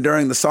her, and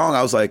during the song,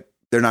 I was like,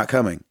 they're not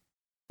coming.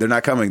 They're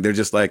not coming. They're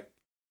just like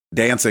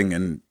dancing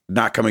and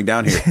not coming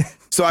down here.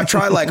 So I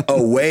try like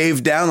a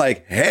wave down,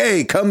 like,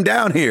 hey, come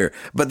down here.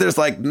 But there's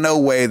like no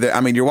way that,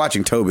 I mean, you're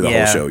watching Toby the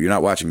whole show. You're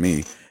not watching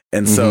me.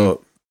 And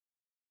so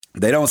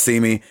they don't see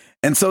me.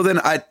 And so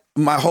then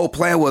my whole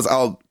plan was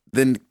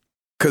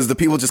because the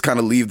people just kind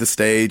of leave the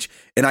stage,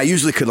 and I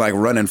usually could like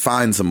run and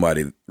find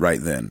somebody right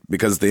then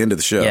because it's the end of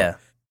the show. Yeah.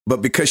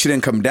 But because she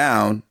didn't come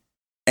down,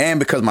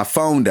 and because my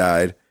phone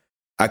died,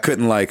 I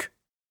couldn't like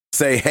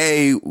say,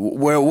 hey,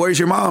 where's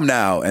your mom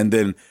now? And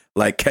then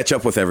like catch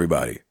up with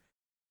everybody.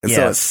 And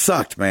so it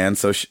sucked, man.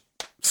 So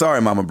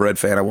sorry, Mama Bread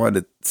fan. I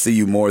wanted to see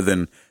you more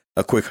than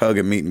a quick hug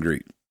and meet and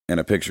greet and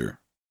a picture.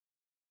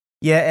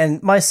 Yeah,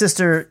 and my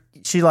sister,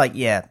 she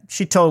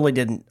totally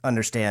didn't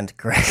understand,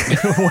 Greg,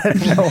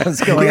 what was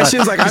going on. She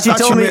was like, I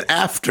thought you meant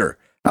after.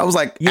 I was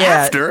like,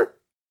 after?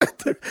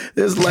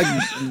 There's like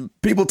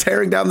people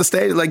tearing down the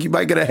stage, like you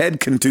might get a head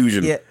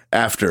contusion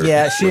after.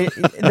 Yeah,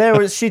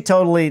 she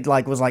totally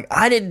like was like,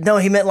 I didn't know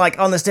he meant like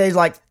on the stage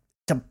like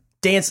to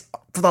dance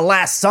for the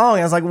last song.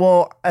 I was like,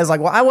 well,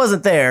 I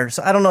wasn't there,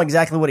 so I don't know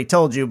exactly what he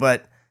told you,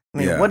 but I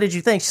mean, what did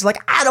you think? She's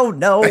like, I don't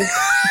know.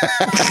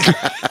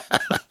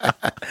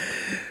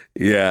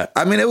 Yeah,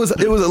 I mean, it was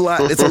a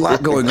lot. It's a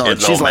lot going on.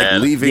 She's like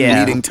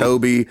leaving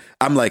Toby.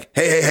 I'm like,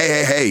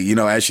 hey,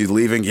 as she's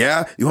leaving.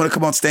 Yeah, you want to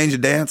come on stage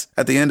and dance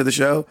at the end of the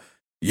show?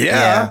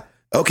 Yeah.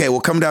 Okay,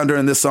 well, come down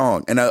during this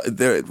song. And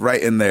right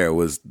in there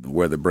was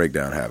where the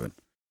breakdown happened.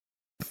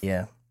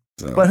 Yeah.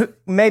 So. But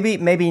maybe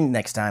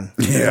next time.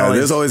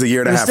 There's always a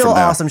year and a half. It's still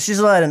awesome. She's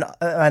had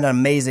an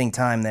amazing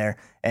time there,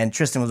 and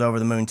Tristan was over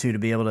the moon too to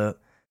be able to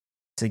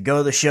go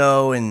to the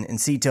show and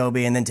see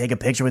Toby and then take a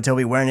picture with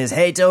Toby wearing his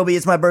 "Hey Toby,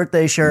 it's my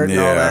birthday" shirt and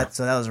all that.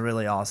 So that was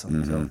really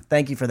awesome. So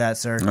thank you for that,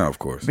 sir. Oh, of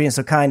course. For being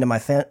so kind to my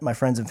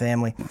friends and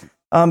family.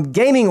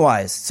 Gaming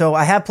wise, so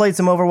I have played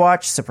some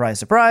Overwatch. Surprise,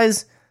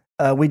 surprise.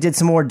 We did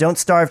some more Don't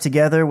Starve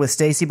Together with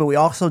Stacy, but we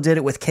also did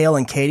it with Kale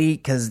and Katie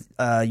because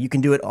you can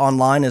do it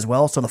online as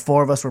well. So the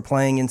four of us were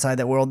playing inside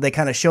that world. They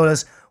kind of showed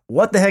us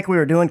what the heck we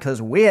were doing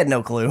because we had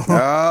no clue.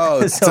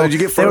 Oh, so did you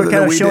get further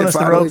than we did? Us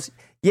the ropes.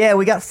 Yeah,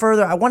 we got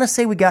further. I want to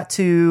say we got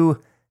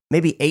to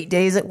maybe 8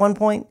 days at one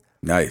point.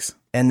 Nice.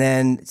 And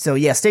then, so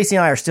yeah, Stacy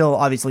and I are still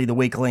obviously the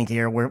weak link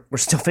here. We're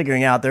still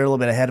figuring out. They're a little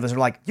bit ahead of us. We're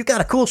like, you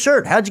got a cool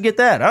shirt. How'd you get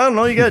that? I don't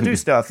know. You got to do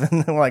stuff.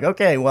 And we're like,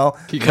 okay, well,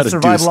 you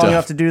survived long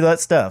enough to do that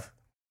stuff.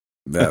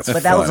 But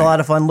that was a lot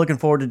of fun. Looking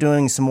forward to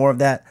doing some more of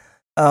that.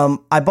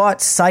 I bought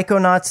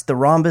Psychonauts: The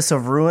Rhombus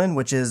of Ruin,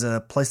 which is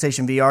a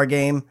PlayStation VR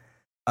game.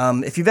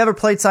 If you've ever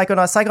played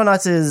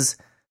Psychonauts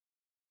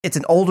it's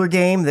an older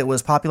game that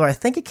was popular. I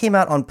think it came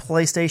out on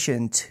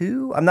PlayStation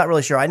 2. I'm not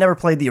really sure. I never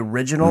played the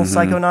original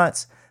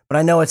Psychonauts, but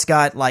I know it's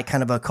got like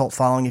kind of a cult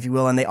following, if you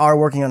will, and they are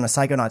working on a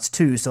Psychonauts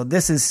 2. So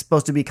this is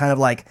supposed to be kind of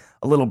like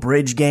a little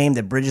bridge game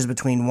that bridges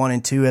between 1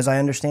 and 2, as I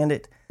understand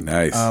it.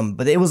 Nice.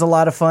 But it was a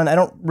lot of fun.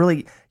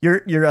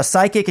 You're a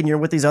psychic and you're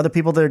with these other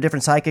people that are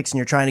different psychics and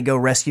you're trying to go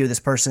rescue this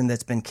person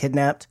that's been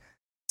kidnapped.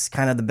 It's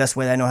kind of the best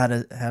way that I know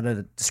how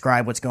to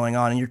describe what's going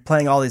on. And you're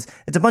playing all these,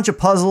 it's a bunch of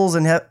puzzles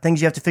and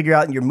things you have to figure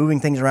out, and you're moving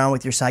things around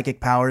with your psychic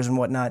powers and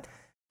whatnot.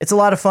 It's a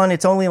lot of fun.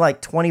 It's only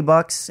like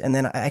 $20. And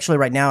then actually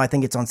right now, I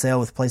think it's on sale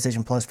with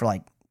PlayStation Plus for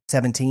like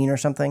 17 or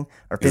something,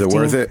 or 15. Is it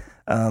worth it?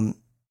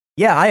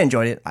 Yeah, I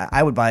enjoyed it.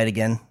 I would buy it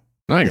again.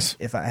 Nice.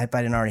 If I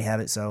didn't already have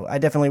it. So I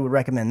definitely would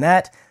recommend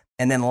that.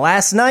 And then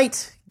last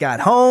night, got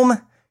home,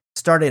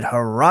 started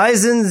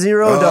Horizon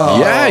Zero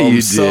Dawn. Yeah, you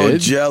did. So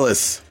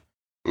jealous.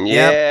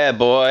 Yeah,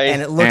 boy.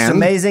 And it looks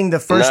amazing. The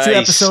first 2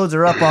 episodes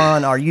are up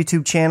on our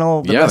YouTube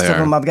channel. The rest of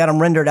them, I've got them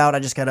rendered out. I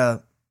just got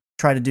to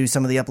try to do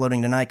some of the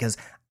uploading tonight because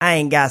I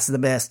ain't got the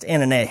best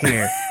internet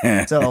here.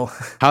 So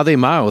how they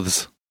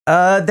mouths?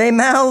 They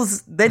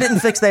didn't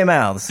fix their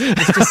mouths.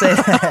 Let's just say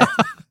that.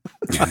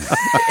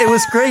 It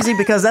was crazy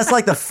because that's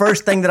like the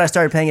first thing that I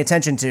started paying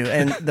attention to,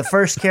 and the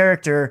first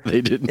character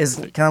is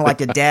kind of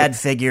like a dad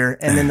figure,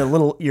 and then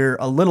you're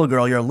a little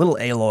girl, you're a little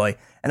Aloy,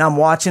 and I'm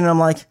watching, and I'm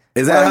like,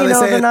 is that how they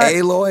say it?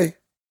 Aloy?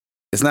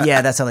 It's not.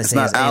 Yeah, that's how they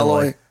say it. It's not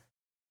Aloy.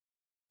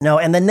 No,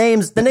 and the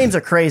names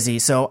are crazy,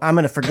 so I'm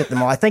gonna forget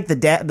them all. I think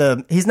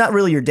he's not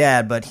really your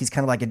dad, but he's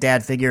kind of like a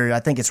dad figure. I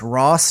think it's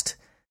Rost.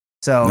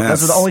 So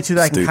those are the only 2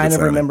 that I can kind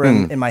of remember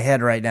in my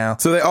head right now.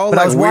 So they all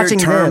like weird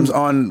terms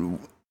on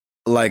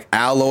like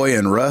alloy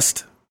and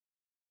rust.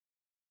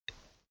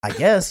 I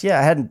guess, yeah.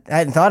 I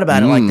hadn't thought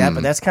about it like that,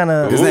 but that's kind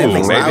of His name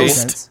is makes Rost?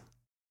 sense.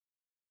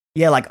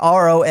 Yeah, like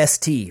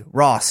Rost.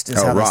 Rost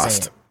is how they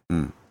Rost. say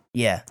it.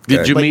 Yeah.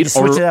 Did you But meet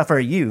switch it out for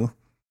a U.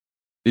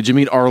 Did you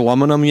meet our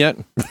aluminum yet?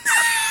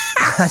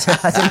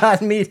 I did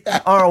not meet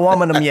our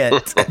woman yet.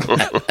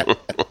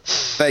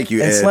 Thank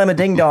you, And Ed. Slam a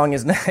Ding Dong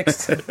is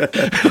next.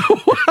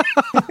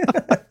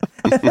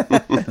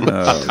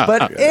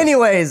 But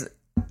anyways,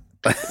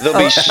 There'll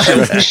be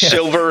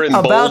silver and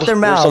about bold their or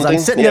mouths, I'm something.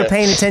 sitting there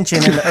paying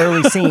attention in the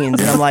early scenes,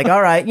 and I'm like,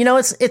 all right,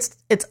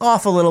 it's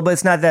off a little, but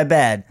it's not that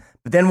bad.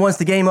 But then once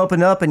the game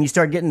opened up and you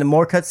start getting to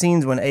more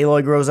cutscenes when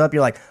Aloy grows up,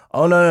 you're like,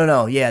 oh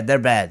no, yeah, they're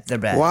bad.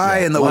 Why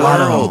Yeah. in the A lot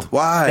of them. world?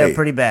 Why? They're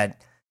pretty bad.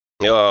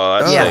 Oh,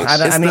 that Yeah,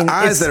 stinks. It's I mean, the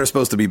eyes it's- that are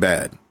supposed to be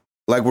bad.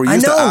 Like we're I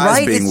used know, to eyes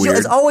right? being It's, weird.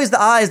 it's always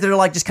the eyes that are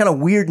like just kind of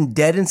weird and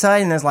dead inside,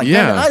 and it's like,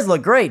 Yeah. man, the eyes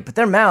look great, but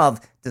their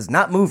mouth does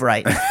not move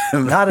right,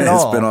 not at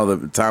all. Spend all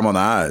the time on the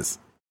eyes.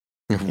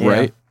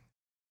 Right.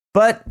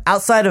 But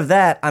outside of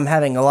that, I'm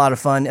having a lot of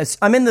fun.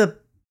 I'm in the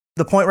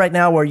point right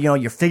now where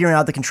you're figuring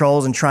out the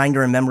controls and trying to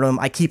remember them.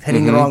 I keep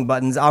hitting the wrong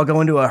buttons. I'll go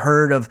into a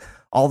herd of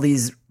all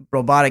these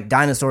robotic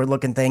dinosaur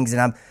looking things,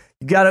 and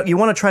you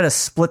want to try to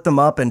split them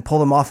up and pull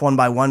them off one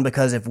by one,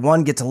 because if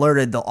one gets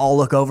alerted, they'll all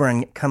look over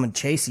and come and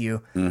chase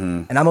you.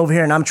 And I'm over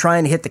here and I'm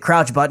trying to hit the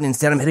crouch button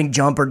instead. I'm hitting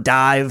jump or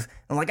dive.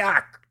 I'm like,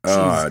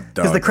 because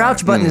the doggone.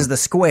 crouch button is the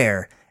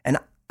square, and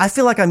I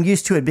feel like I'm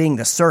used to it being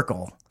the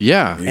circle.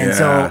 Yeah. And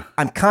so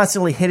I'm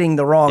constantly hitting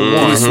the wrong Can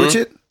one. you switch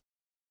it?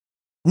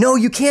 No,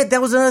 you can't.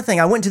 That was another thing.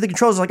 I went to the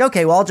controls, like,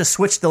 okay, well, I'll just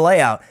switch the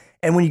layout.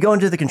 And when you go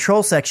into the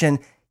control section,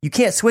 you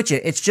can't switch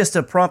it. It's just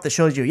a prompt that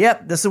shows you,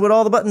 yep, this is what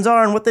all the buttons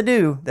are and what they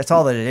do. That's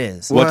all that it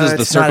is. What does What?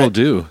 the It's not circle a-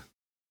 do?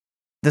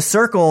 The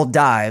circle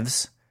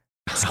dives,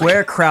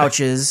 square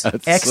crouches,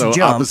 That's X so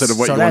jumps. opposite of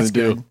what so you wanna that's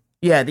do. good.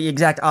 Yeah, the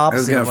exact I was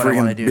opposite gonna of what I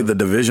want to freaking do. be the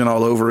Division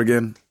all over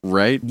again.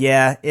 Right?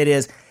 Yeah, it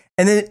is.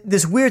 And then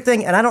this weird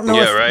thing, and I don't know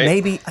Yeah, if right.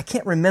 maybe, I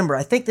can't remember.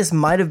 I think this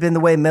might have been the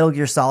way Metal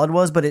Gear Solid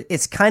was, but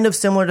it's kind of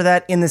similar to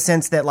that in the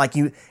sense that, like,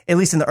 you, at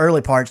least in the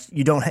early parts,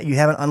 you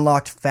haven't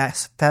unlocked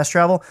fast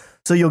travel.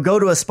 So you'll go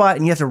to a spot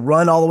and you have to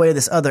run all the way to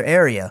this other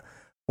area.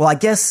 Well, I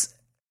guess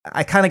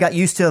I kind of got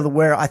used to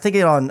where I think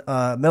on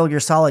Metal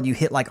Gear Solid you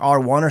hit like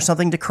R1 or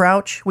something to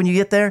crouch when you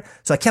get there.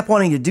 So I kept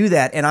wanting to do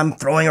that, and I'm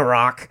throwing a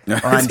rock or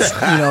I'm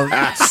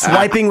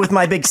swiping with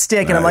my big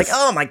stick, and I'm like,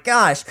 oh my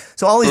gosh!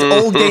 So all these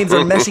old games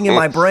are meshing in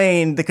my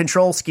brain, the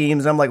control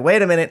schemes, and I'm like,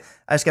 wait a minute,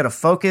 I just got to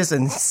focus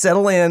and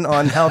settle in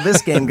on how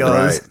this game goes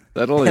Right.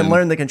 Settle and in.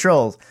 learn the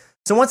controls.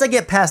 So once I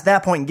get past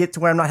that point and get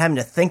to where I'm not having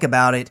to think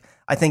about it,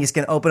 I think it's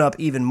going to open up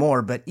even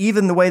more. But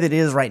even the way that it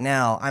is right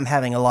now, I'm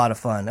having a lot of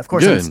fun. Of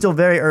course, I'm Good. still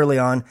very early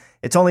on.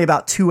 It's only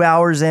about 2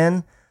 hours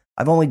in.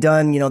 I've only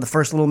done, the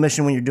first little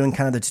mission when you're doing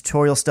kind of the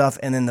tutorial stuff,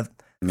 and then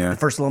the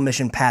first little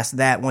mission past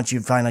that once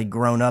you've finally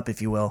grown up,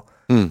 if you will.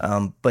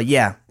 But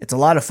yeah, it's a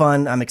lot of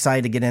fun. I'm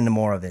excited to get into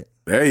more of it.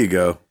 There you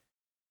go.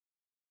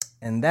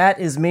 And that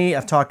is me.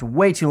 I've talked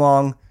way too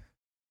long.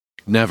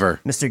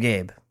 Never. Mr.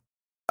 Gabe.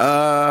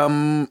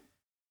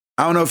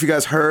 I don't know if you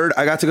guys heard.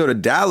 I got to go to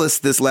Dallas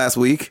this last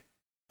week.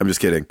 I'm just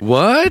kidding.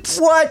 What?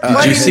 What? Did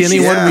Why you didn't see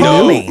anyone we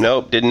call knew? me?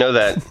 Nope, didn't know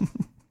that.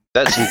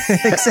 That's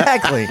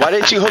Exactly. why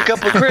didn't you hook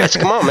up with Chris?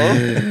 Come on,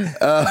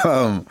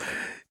 man.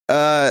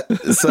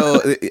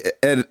 So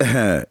and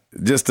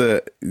just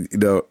to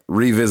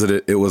revisit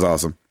it, it was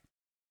awesome.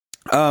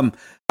 I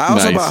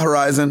also Nice. bought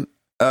Horizon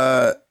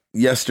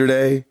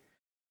yesterday,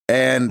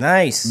 and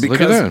Nice. Look at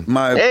because that.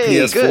 my Hey,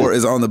 PS4 good.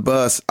 is on the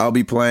bus, I'll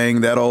be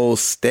playing that old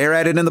Stare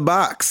at It in the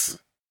Box.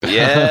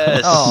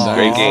 Yes, Aw.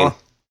 great game.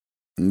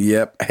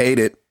 Yep, hate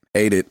it.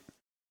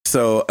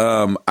 So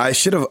I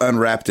should have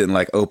unwrapped it and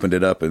like opened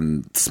it up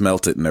and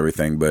smelt it and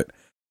everything, but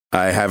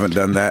I haven't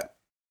done that.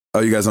 Oh,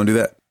 you guys don't do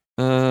that?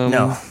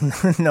 No,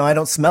 no, I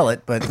don't smell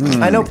it, but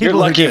I know people You're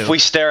lucky who do. if we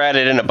stare at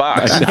it in a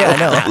box.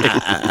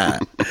 Yeah,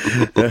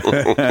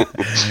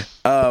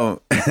 I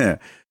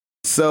know.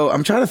 So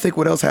I'm trying to think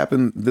what else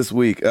happened this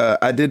week.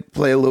 I did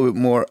play a little bit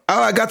more.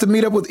 Oh, I got to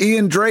meet up with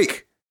Ian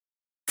Drake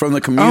from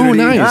the Community. Oh,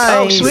 nice.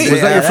 Oh, sweet.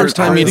 Was that your first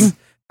time meeting?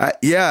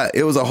 Yeah,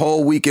 it was a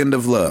whole weekend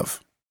of love.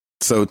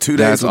 So 2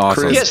 days That's with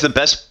awesome. Chris. He has the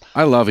best.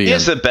 I love Ian. He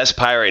has the best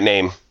pirate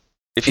name.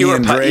 If you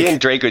Ian were Drake. Ian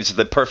Drake, is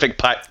the perfect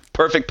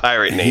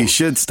pirate He name.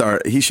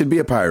 should be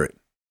a pirate.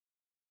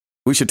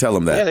 We should tell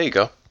him that. Yeah, there you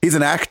go. He's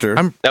an actor,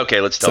 Okay,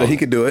 let's tell so him. he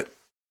could do it.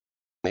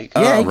 There you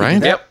go. Yeah, he can right? do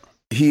that.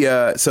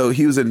 Yep. So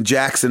he was in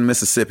Jackson,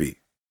 Mississippi.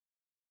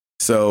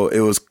 So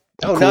it was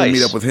Oh, cool nice. to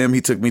meet up with him. He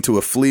took me to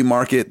a flea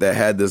market that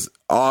had this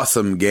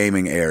awesome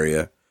gaming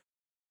area.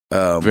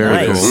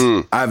 Very Nice.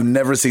 cool. Mm. I've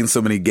never seen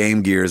so many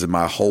Game Gears in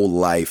my whole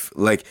life.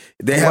 Like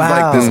they have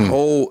Wow. like this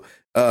whole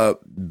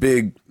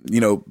big,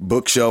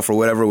 bookshelf or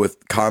whatever with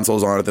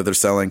consoles on it that they're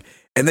selling.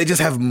 And they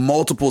just have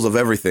multiples of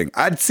everything.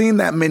 I'd seen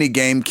that many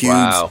GameCubes.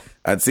 Wow.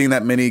 I'd seen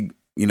that many,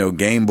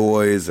 Game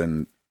Boys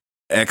and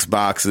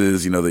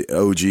Xboxes, the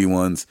OG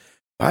ones.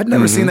 I'd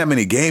never seen that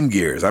many Game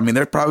Gears. I mean,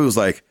 there probably was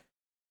like,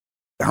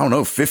 I don't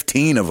know,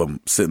 15 of them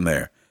sitting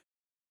there.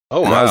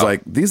 Oh, And wow. I was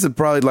like, these are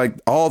probably like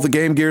all the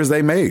Game Gears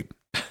they made.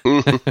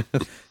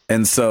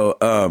 And so,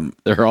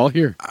 they're all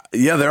here.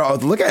 Yeah, they're all.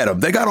 Look at them.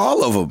 They got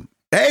all of them.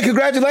 Hey,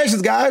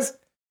 congratulations, guys!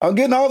 I'm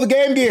getting all the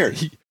Game Gear.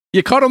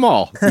 You caught them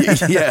all.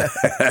 Yeah,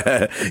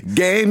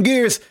 Game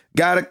Gears.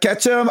 Gotta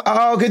catch them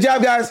all. Good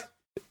job, guys.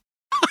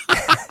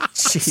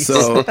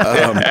 So,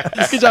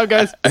 good job,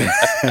 guys.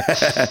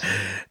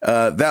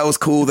 That was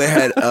cool. They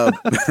had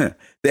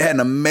they had an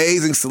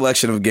amazing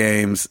selection of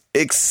games,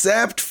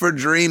 except for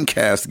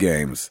Dreamcast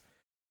games,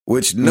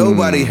 which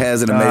nobody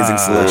has an amazing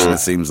selection. It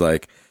seems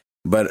like,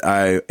 but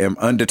I am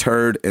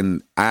undeterred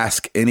and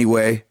ask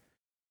anyway.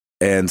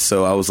 And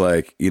so I was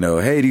like,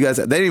 hey, do you guys?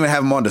 They didn't even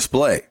have them on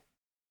display.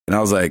 And I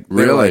was like,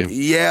 really? Like,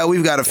 yeah,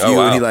 we've got a few.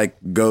 And he like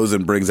goes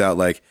and brings out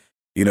like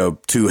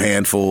 2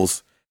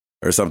 handfuls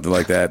or something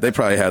like that. They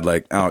probably had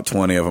like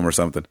 20 of them or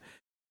something.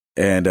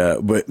 And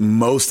but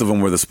most of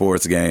them were the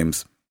sports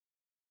games.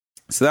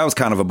 So that was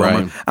kind of a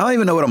bummer. Right. I don't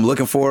even know what I'm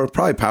looking for.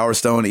 Probably Power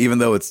Stone, even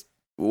though it's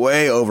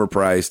way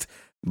overpriced.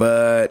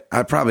 But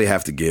I probably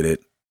have to get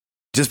it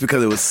just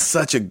because it was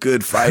such a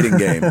good fighting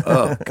game.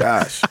 Oh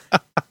gosh.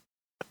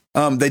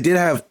 They did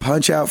have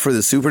Punch Out for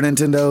the Super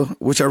Nintendo,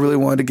 which I really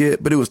wanted to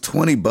get, but it was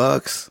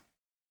 $20,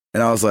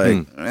 and I was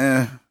like,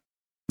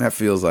 that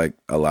feels like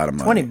a lot of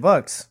money.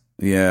 $20,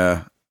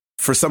 yeah,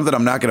 for something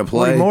I'm not going to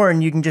play. More,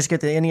 and you can just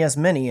get the NES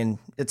Mini, and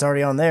it's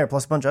already on there,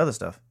 plus a bunch of other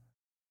stuff.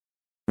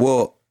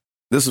 Well,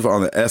 this was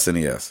on the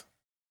SNES.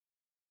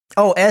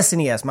 Oh,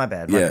 SNES, my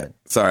bad. Bad.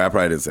 Sorry, I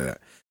probably didn't say that.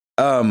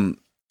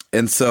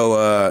 And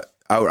so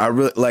I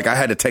really I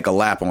had to take a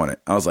lap on it.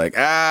 I was like,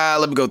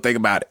 let me go think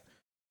about it.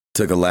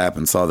 Took a lap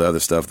and saw the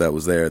other stuff that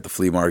was there at the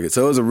flea market.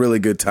 So it was a really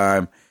good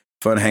time.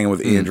 Fun hanging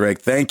with Ian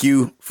Drake. Thank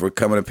you for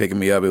coming and picking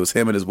me up. It was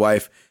him and his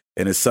wife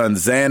and his son,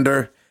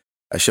 Xander.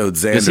 I showed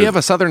Xander. Does he have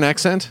a Southern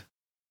accent?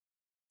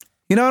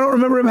 I don't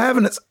remember him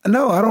having it.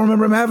 No, I don't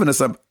remember him having a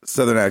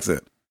Southern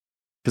accent.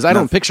 Because I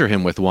don't picture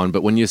him with one,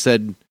 but when you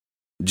said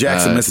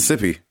Jackson,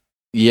 Mississippi.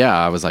 Yeah,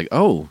 I was like,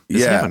 does he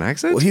have an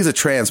accent? Well, he's a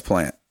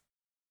transplant.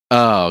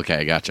 Oh,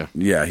 okay, gotcha.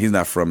 Yeah, he's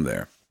not from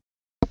there.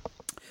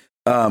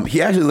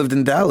 He actually lived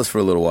in Dallas for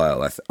a little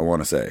while, I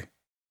want to say.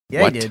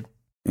 Yeah, he did.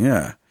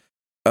 Yeah.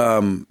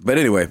 But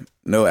anyway,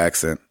 no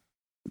accent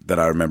that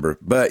I remember.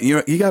 But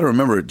you got to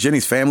remember,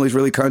 Jenny's family's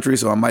really country,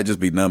 so I might just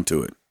be numb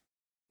to it.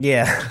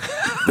 Yeah.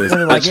 If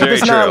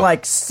it's not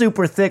like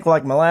super thick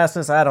like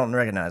molasses, I don't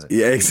recognize it.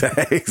 Yeah,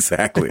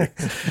 exactly.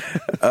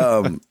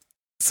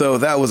 So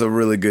that was a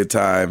really good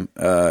time.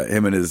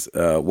 Him and his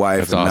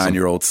wife and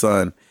 9-year-old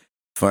son.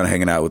 Fun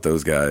hanging out with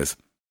those guys.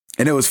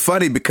 And it was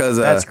funny because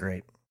that's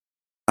great.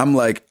 I'm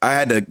like, I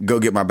had to go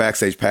get my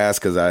backstage pass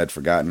because I had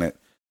forgotten it.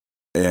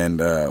 And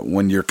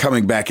when you're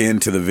coming back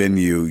into the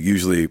venue,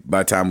 usually by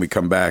the time we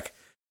come back,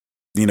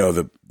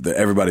 the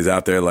everybody's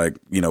out there, like,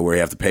 where you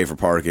have to pay for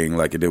parking,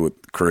 like you did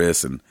with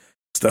Chris and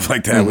stuff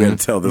like that. Mm-hmm. We had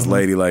to tell this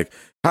lady, like,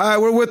 hi,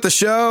 we're with the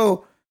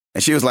show.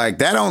 And she was like,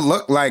 that don't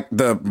look like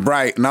the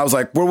Bright. And I was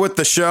like, we're with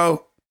the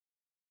show.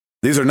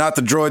 These are not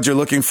the droids you're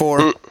looking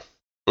for.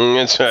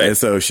 That's right. And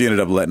so she ended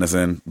up letting us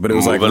in. But it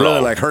was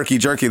really like herky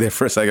jerky there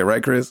for a second,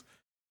 right, Chris?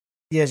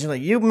 Yeah, she's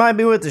like, you might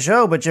be with the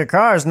show, but your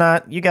car's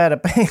not. You got to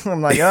pay.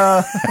 I'm like,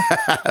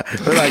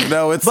 We're like,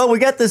 no, it's. But we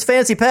got this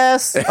fancy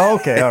pass.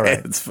 Okay, all right.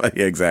 It's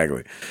funny,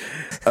 exactly.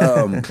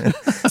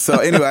 So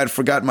anyway, I'd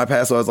forgotten my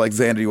pass. So I was like,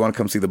 Xander, you want to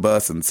come see the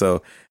bus? And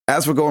so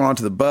as we're going on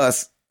to the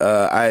bus,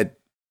 I had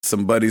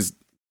some buddies,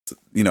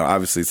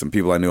 obviously some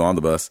people I knew on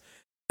the bus.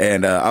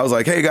 And I was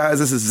like, hey, guys,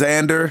 this is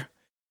Xander.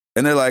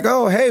 And they're like,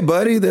 oh, hey,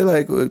 buddy. They're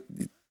like,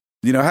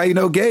 how you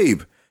know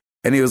Gabe?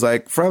 And he was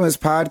like, from his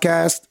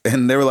podcast.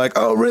 And they were like,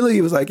 oh, really?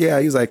 He was like, yeah.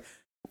 He was like,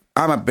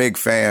 I'm a big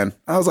fan.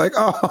 I was like,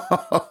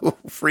 oh,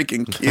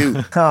 freaking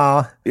cute.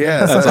 Aw.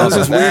 Yeah. So it was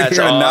just weird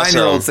hearing a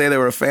 9-year-old say they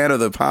were a fan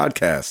of the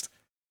podcast.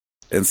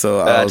 And so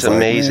I was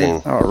amazing.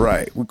 Like, all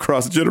right. We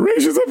crossed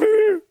generations up in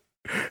here.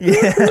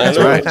 Yeah. That's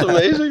right. It's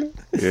amazing.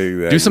 Yeah,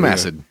 exactly. Do some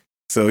acid.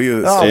 So he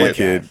was a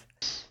kid.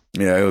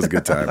 Yeah, it was a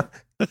good time.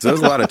 So there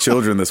was a lot of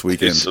children this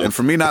weekend. And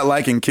for me not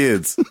liking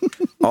kids,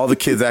 all the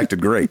kids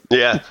acted great.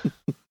 Yeah.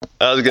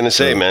 I was going to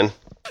say, man.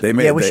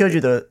 We showed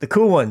you the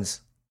cool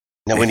ones.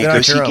 Now, when you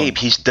go see Gabe,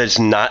 he does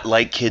not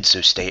like kids,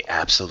 so stay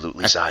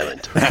absolutely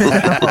silent.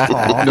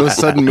 No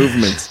sudden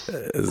movements.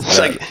 It's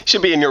like,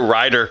 should be in your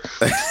rider.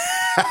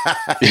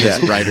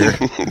 Yeah, rider.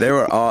 They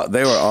were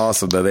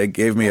awesome, though. They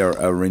gave me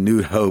a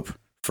renewed hope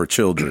for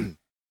children.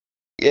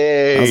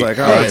 Yay. I was like,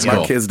 all right,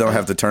 my kids don't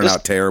have to turn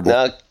out terrible.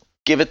 No,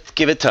 give it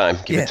time.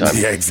 Give it time.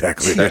 Yeah,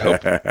 exactly.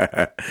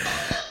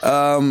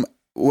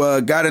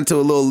 Well, got into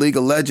a little League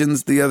of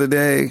Legends the other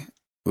day.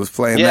 Was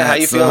playing that. Yeah, how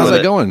you feeling? How's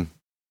that going?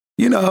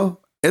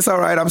 It's all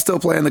right. I'm still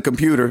playing the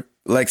computer.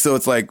 So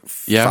it's like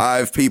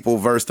 5 people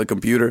versus the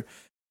computer.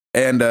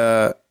 And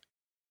I'm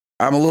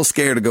a little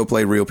scared to go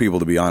play real people,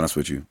 to be honest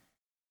with you.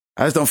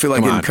 I just don't feel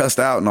like getting cussed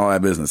out and all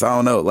that business. I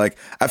don't know. Like,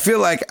 I feel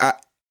like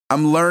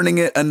I'm learning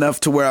it enough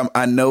to where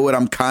I know what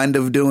I'm kind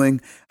of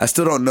doing. I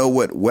still don't know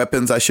what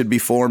weapons I should be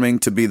forming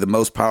to be the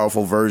most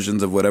powerful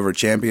versions of whatever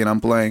champion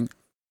I'm playing.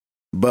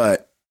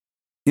 But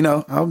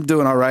I'm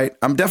doing all right.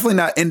 I'm definitely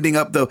not ending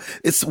up, though.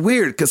 It's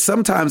weird because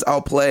sometimes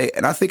I'll play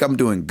and I think I'm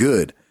doing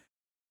good.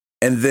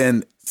 and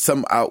then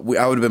I would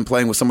have been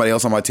playing with somebody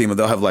else on my team, and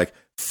they'll have like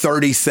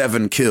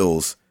 37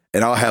 kills,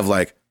 and I'll have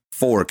like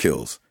 4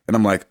 kills, and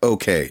I'm like,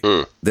 okay,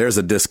 there's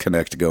a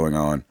disconnect going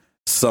on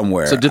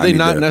somewhere. So did they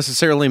not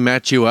necessarily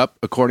match you up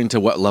according to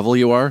what level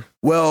you are?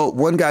 Well,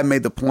 one guy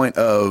made the point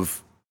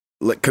of,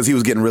 because he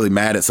was getting really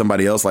mad at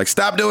somebody else, like,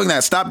 stop doing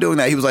that.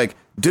 He was like,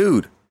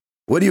 dude,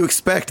 what do you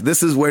expect?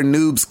 This is where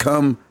noobs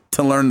come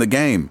to learn the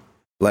game.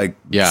 Like,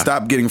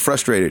 stop getting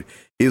frustrated.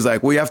 He's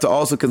like, well, you have to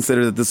also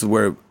consider that this is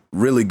where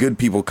really good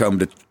people come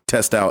to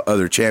test out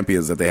other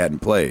champions that they hadn't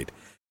played.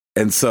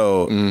 And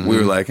so we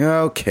were like,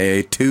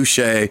 okay, touche.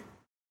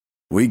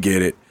 We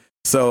get it.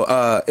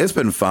 So it's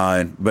been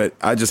fine, but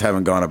I just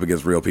haven't gone up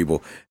against real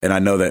people. And I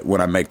know that when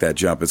I make that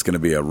jump, it's going to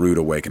be a rude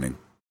awakening.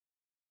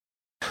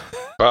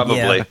 Probably.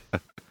 Yeah.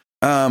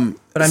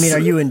 But I mean, are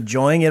you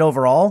enjoying it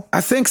overall?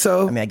 I think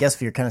so. I mean, I guess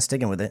if you're kind of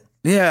sticking with it.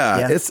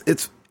 Yeah.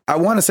 It's. I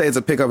want to say it's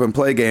a pick up and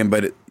play game,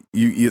 but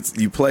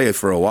you play it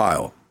for a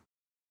while.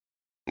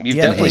 You've Do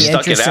you have definitely any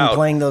stuck it interest in out.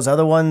 playing those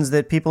other ones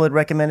that people had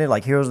recommended,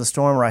 like Heroes of the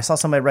Storm, or I saw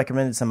somebody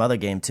recommended some other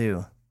game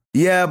too?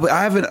 Yeah, but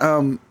I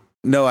haven't.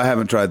 No, I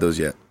haven't tried those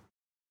yet.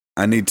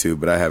 I need to,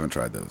 but I haven't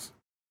tried those.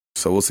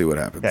 So we'll see what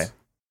happens. Okay.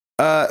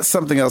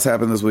 Something else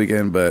happened this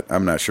weekend, but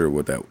I'm not sure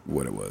what it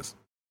was.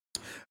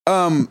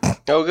 Oh,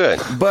 good.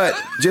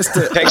 But just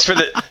to Thanks for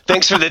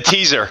the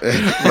teaser.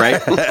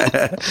 Right?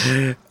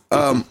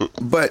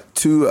 but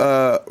to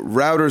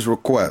Router's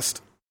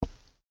request.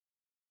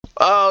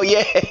 Oh,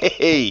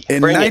 yay!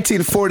 In Bring it.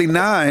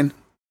 1949,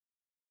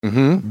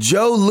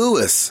 Joe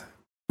Louis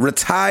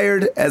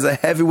retired as a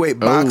heavyweight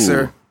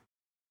boxer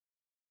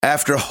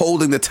after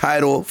holding the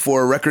title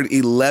for a record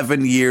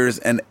 11 years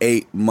and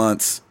 8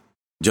 months.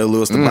 Joe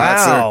Louis, the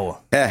boxer.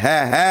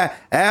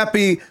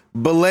 Happy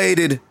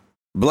belated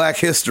Black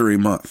History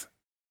Month.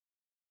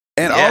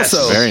 And Yes.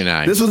 also, Very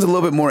nice. this one's a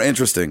little bit more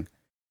interesting.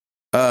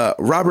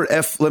 Robert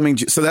F. Fleming,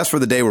 so that's for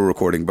the day we're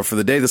recording, but for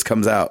the day this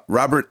comes out,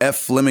 Robert F.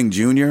 Fleming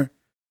Jr.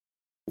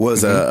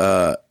 was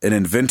an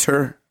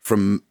inventor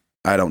from,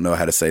 I don't know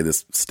how to say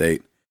this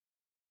state.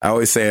 I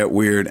always say it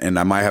weird, and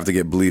I might have to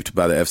get bleeped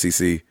by the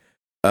FCC.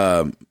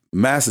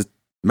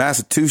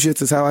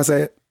 Massachusetts is how I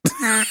say it.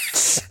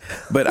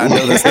 But I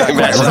know that's not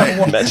quite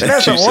right.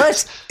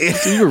 Massachusetts.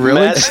 Do you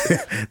really?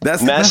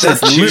 That's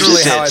Massachusetts.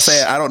 literally how I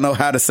say it. I don't know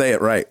how to say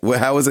it right.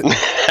 How is it?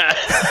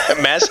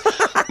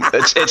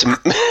 It's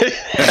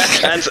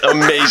that's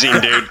amazing,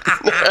 dude.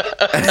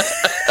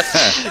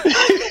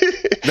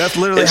 That's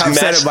literally how I've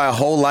said it my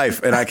whole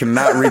life, and I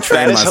cannot retrain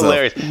That is myself.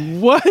 hilarious.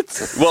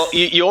 What? Well,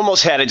 you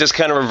almost had it. Just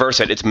kind of reverse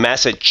it. It's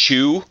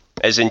Massachew,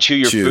 as in chew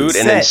your food,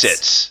 and then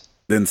sits.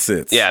 Then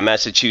sits. Yeah,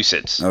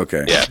 Massachusetts.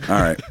 Okay. Yeah.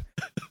 All right.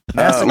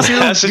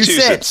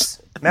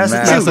 Massachusetts. Massachusetts.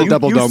 Massa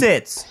double You dump.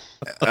 sits.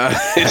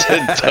 It's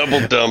a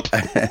double dump.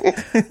 All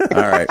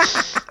right.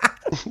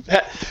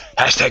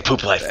 Hashtag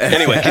poop life.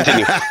 Anyway,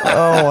 continue.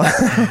 Oh,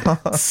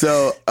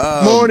 So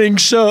Morning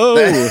show.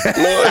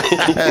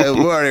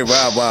 morning.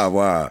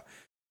 Wow.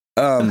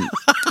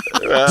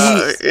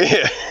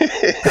 Yeah.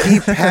 He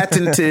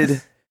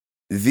patented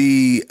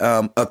the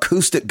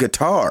acoustic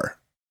guitar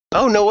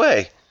Oh, no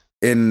way.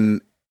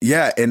 in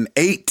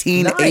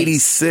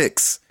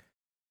 1886.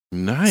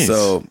 Nice.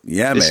 So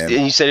yeah, man.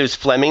 You said it was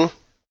Fleming?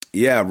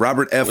 Yeah,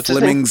 Robert F. What's his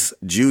Flemings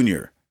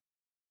Jr.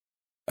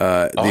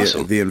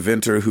 Awesome. The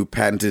inventor who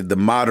patented the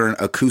modern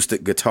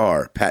acoustic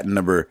guitar, patent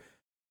number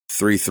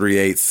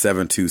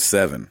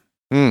 338727.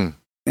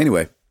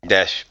 Anyway,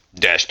 Dash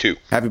 2.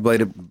 happy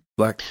belated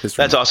Black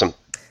History That's Month. awesome.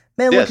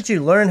 man, Yes. look at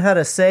you learn how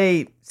to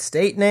say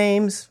state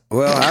names.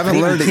 Well, I haven't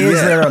Meeting learned it kids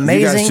yet. that are You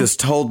amazing. guys just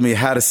told me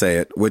how to say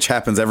it, which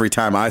happens every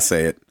time I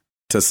say it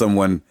to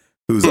someone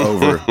who's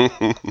over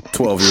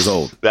 12 years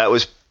old. That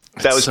was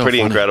so pretty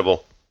funny.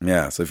 incredible.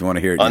 Yeah, so if you want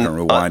to hear it, you On- can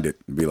rewind it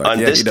and be like, On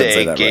yeah, this he doesn't say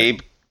day, that Gabe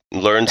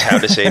learns how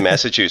to say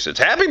Massachusetts.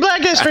 Happy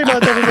Black History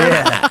Month, everybody.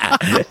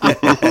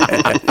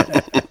 right.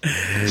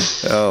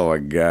 Oh, my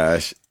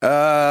gosh.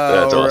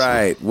 That's All awesome.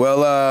 right.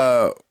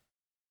 Well,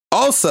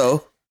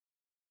 also,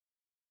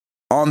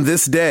 on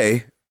this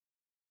day,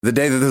 the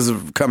day that this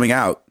is coming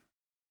out,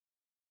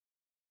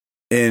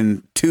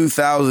 in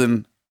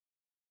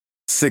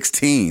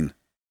 2016,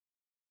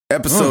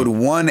 episode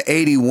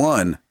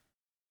 181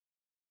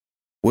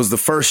 was the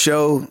first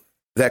show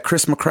that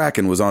Chris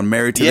McCracken was on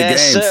Married to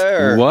Yes, the Games.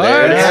 sir. What?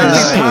 There it is.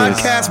 Happy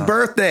Nice. podcast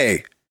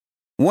birthday.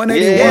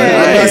 181.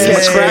 Yeah, Chris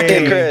Chris McCracken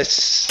McCracken,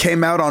 Chris.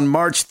 came out on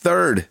March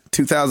 3rd,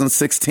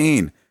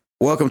 2016.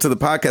 Welcome to the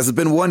podcast. It's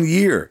been 1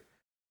 year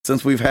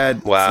since we've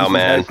had, Wow,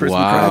 man. Chris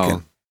Wow.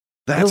 McCracken.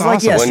 That's Feels like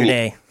awesome.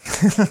 yesterday.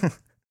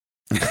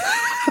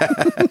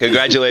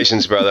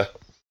 Congratulations, brother.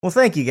 Well,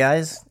 thank you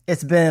guys.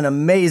 It's been an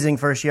amazing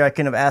first year. I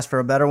couldn't have asked for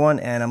a better one,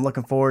 and I'm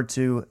looking forward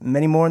to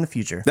many more in the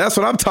future. That's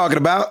what I'm talking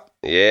about.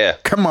 Yeah.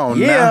 Come on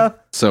Yeah. now.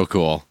 So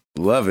cool.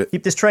 Love it.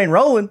 Keep this train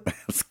rolling.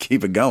 Let's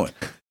keep it going.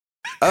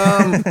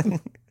 All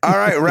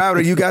right,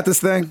 Router, you got this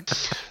thing?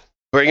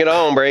 Bring it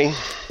on, Bray.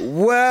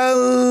 Well,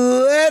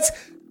 let's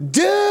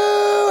do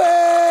it.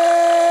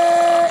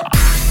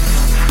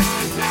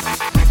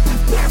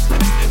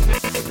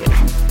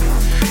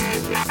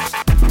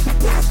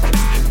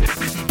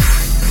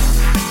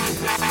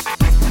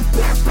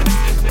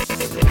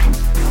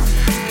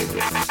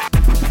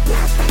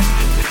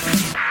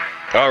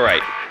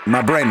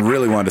 my brain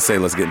really wanted to say,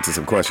 let's get into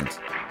some questions.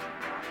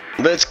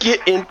 Let's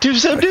get into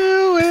some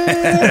doing.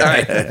 All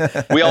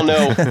right. We all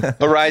know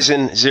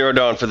Horizon Zero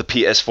Dawn for the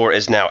PS4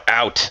 is now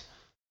out.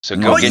 So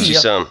go get you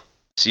some.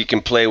 So you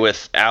can play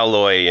with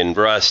Alloy and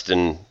Rust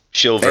and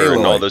Silver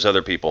and all those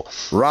other people.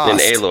 Rost. And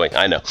Aloy.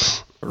 I know.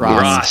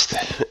 Rost.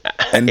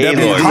 And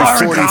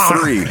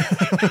WD-43.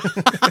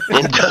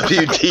 And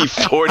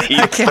WD-43.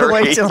 I can't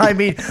wait till I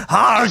meet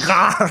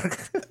Hargar.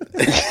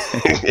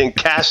 And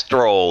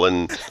Castrol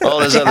and all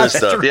this other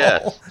stuff.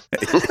 Yeah.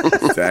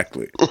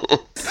 Exactly.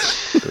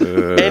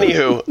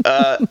 Anywho,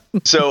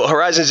 so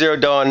Horizon Zero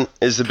Dawn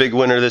is the big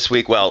winner this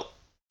week. Well,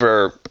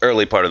 for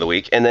early part of the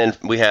week. And then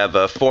we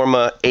have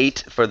Forma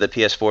 8 for the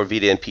PS4,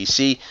 Vita, and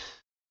PC.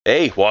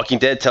 Hey, Walking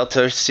Dead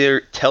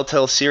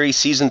Telltale Series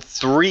Season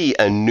 3,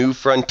 A New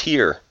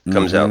Frontier,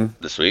 comes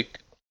out this week.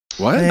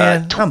 What?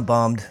 Man, I'm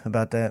bummed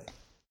about that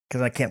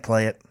because I can't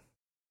play it.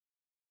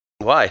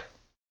 Why?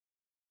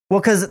 Well,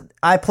 because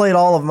I played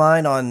all of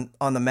mine on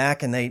the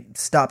Mac, and they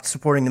stopped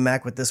supporting the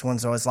Mac with this one,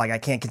 so it's like I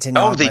can't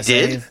continue. Oh, they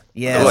did? Save.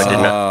 Yeah. Oh, I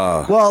did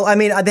not. Well, I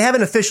mean, they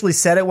haven't officially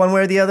said it one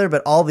way or the other,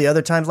 but all the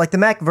other times, like the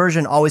Mac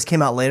version always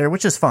came out later,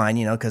 which is fine,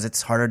 because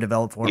it's harder to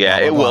develop for. Yeah, blah,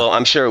 blah, it blah. will.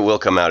 I'm sure it will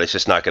come out. It's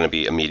just not going to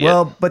be immediate.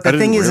 Well, but the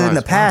thing is, in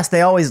the past,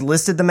 they always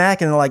listed the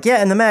Mac, and they're like, yeah,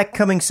 and the Mac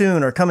coming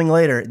soon or coming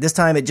later. This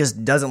time, it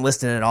just doesn't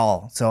list it at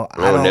all. So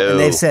and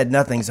they've said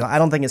nothing, so I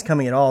don't think it's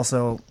coming at all.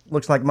 So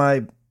looks like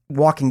my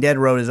Walking Dead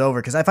road is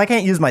over, because if I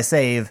can't use my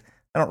save,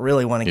 I don't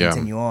really want to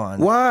continue on.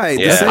 Why?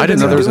 Yeah. I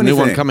didn't know there was a new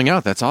one coming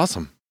out. That's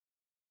awesome.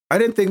 I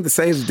didn't think the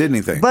saves did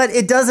anything. But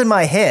it does in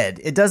my head.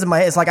 It's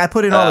like I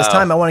put in all this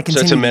time. I want to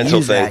continue so it's a mental to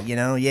use thing.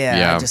 that,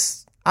 Yeah.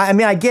 I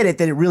mean, I get it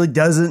that it really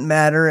doesn't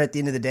matter at the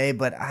end of the day,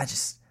 but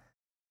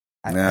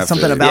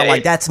something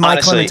about that's my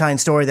honestly, Clementine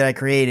story that I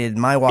created,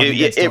 my Walking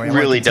Dead story. It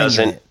really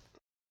doesn't.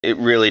 It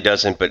really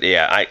doesn't, but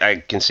yeah,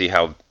 I can see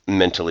how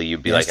mentally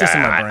you'd be like,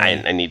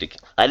 I need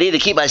to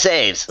keep my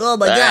saves. Oh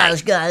my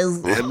gosh,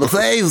 guys.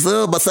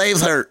 My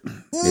saves hurt.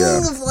 Yeah.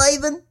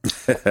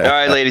 All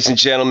right, ladies and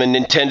gentlemen,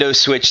 Nintendo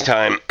Switch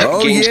time.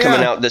 Games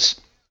coming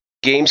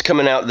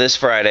out this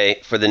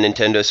Friday for the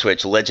Nintendo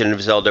Switch. Legend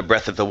of Zelda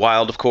Breath of the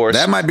Wild, of course.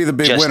 That might be the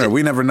big winner.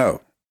 We never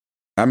know.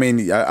 I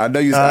mean, I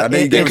know you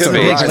gave us some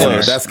Horizon,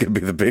 but that's going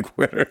to be the big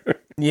winner.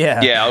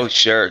 Yeah. Yeah, oh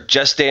sure.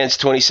 Just Dance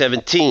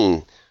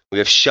 2017. We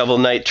have Shovel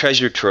Knight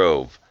Treasure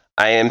Trove,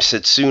 I Am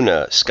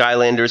Setsuna,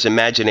 Skylanders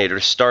Imaginator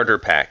Starter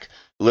Pack,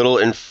 Little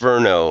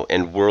Inferno,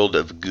 and World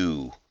of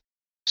Goo.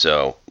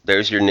 So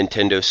there's your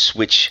Nintendo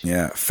Switch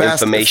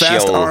Fast information.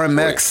 Fast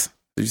RMX.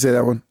 Did you say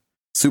that one?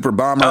 Super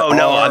Bomber. Oh,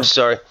 no, I'm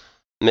sorry.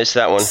 Missed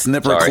that one.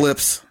 Snipper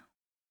Clips.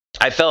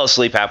 I fell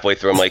asleep halfway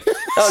through. I'm like,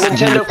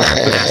 Nintendo.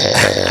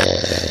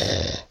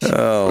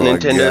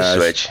 Nintendo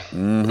Switch.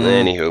 Mm-hmm.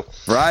 Anywho.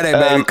 Friday,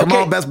 baby. Come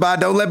on, Best Buy.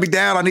 Don't let me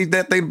down. I need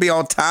that thing to be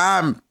on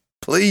time.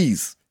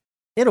 Please.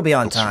 It'll be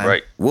on time.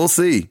 Right. We'll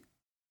see.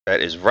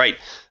 That is right.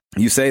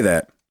 You say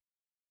that.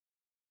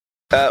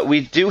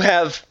 We do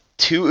have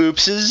two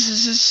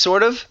oopses,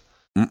 sort of.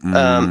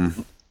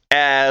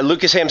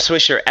 Lucas Ham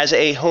Swisher, as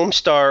a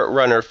Homestar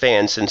Runner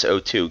fan since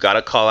 2002, got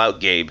to call out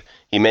Gabe.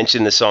 He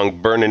mentioned the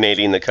song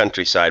Burninating the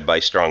Countryside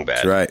by Strong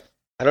Bad. That's right.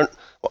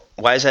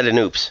 Why is that an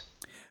oops?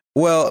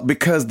 Well,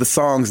 because the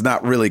song's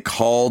not really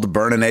called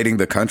Burninating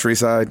the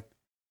Countryside.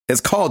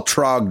 It's called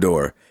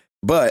Trogdor.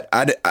 But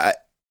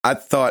I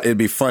thought it'd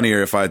be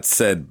funnier if I'd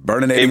said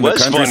Burninating the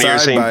Countryside. It was funnier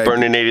saying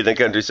Burninating the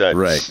Countryside.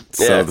 Right.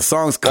 Yeah. So the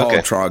song's called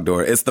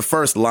Trogdor. It's the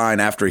first line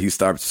after he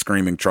starts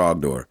screaming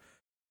Trogdor.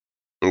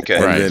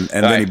 Okay. And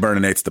then he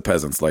burninates the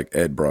peasants, like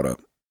Ed brought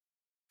up.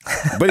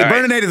 But he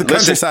burninated the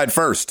countryside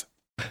first.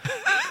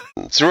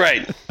 That's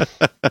right.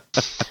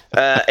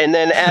 And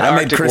then at I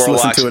Arctic made Chris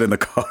Warlocks, listen to it in the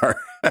car.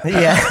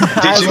 Yeah.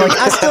 I was like,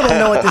 I still don't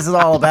know what this is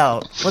all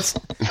about. And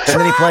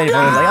then he played it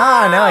and he was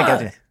like, now I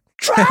got it.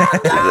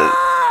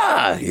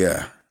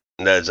 Yeah.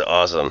 That's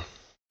awesome.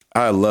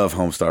 I love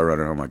Homestar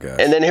Runner. Oh my gosh.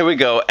 And then here we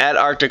go. At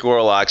Arctic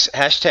Warlocks,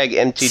 hashtag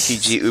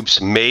MTTG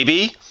oops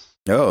maybe.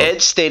 Oh.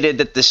 Ed stated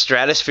that the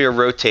stratosphere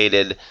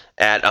rotated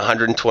at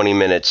 120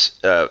 minutes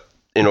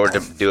in order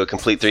to do a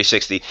complete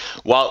 360.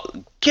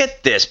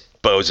 Get this,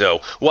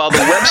 bozo. While the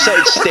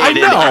website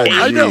stated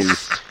I know.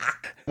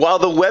 While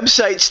the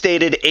website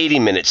stated 80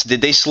 minutes,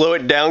 did they slow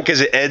it down because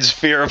of Ed's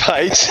fear of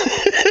heights?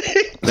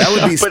 That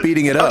would be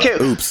speeding it up.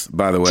 Okay. Oops,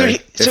 by the way.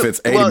 If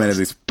it's 80 minutes,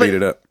 they speed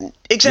it up.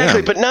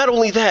 Exactly, but not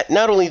only that,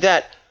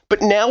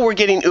 but now we're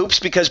getting oops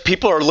because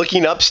people are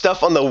looking up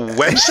stuff on the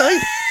website?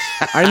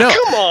 I know.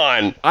 Come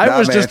on. I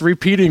was just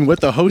repeating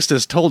what the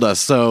hostess told us,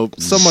 so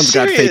someone's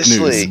got fake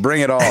news.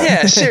 Bring it on.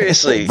 Yeah,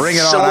 seriously. Bring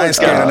it on. I ain't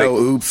scared to know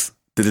oops.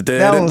 Listen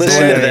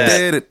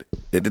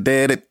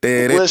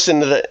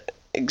to that.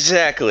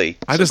 Exactly.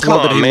 I just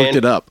love that he looked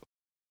it up.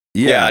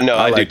 Yeah, no,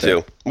 I do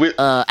too.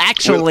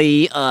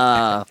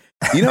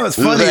 You know, what's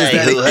funny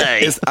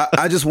is that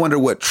I just wonder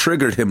what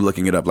triggered him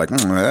looking it up. Like,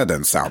 that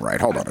doesn't sound right.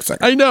 Hold on a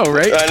second. I know,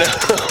 right? I know.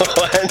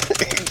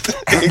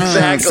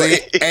 Exactly.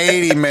 See,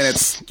 80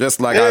 minutes, just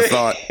like I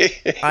thought.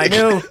 I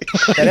knew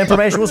that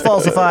information was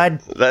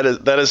falsified. That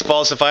is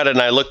falsified,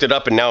 and I looked it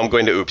up, and now I'm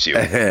going to oops you.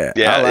 Yeah,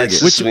 I like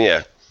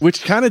it.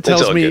 Which kind of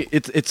tells me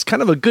it's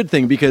kind of a good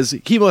thing, because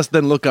he must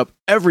then look up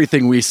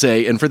everything we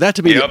say, and for that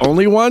to be the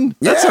only one,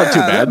 that's not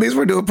too bad. That means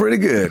we're doing pretty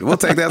good. We'll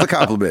take that as a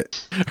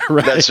compliment.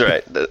 Right. That's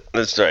right.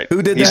 That's right.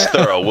 Who did He's that?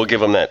 thorough. We'll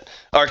give him that.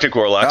 Arctic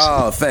Warlocks.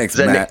 Oh, thanks,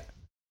 Matt.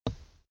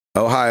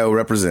 Ohio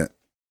represent.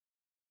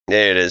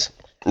 There it is.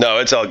 No,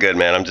 it's all good,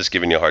 man. I'm just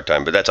giving you a hard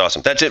time, but that's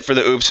awesome. That's it for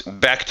the oops.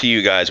 Back to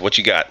you guys. What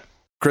you got?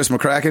 Chris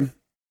McCracken.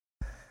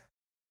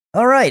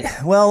 All right.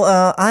 Well,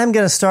 I'm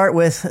going to start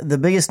with the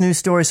biggest news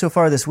story so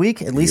far this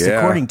week, at least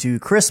according to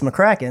Chris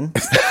McCracken.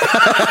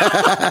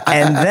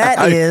 And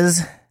that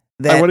is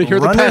that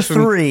Runner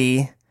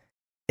 3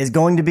 is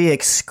going to be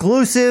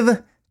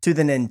exclusive to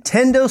the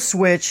Nintendo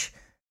Switch,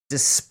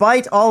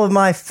 despite all of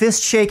my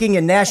fist shaking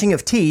and gnashing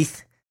of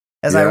teeth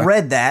as I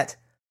read that.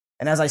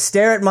 And as I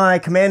stare at my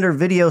Commander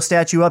video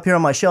statue up here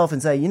on my shelf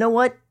and say, you know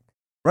what?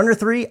 Runner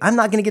 3, I'm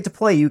not going to get to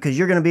play you because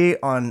you're going to be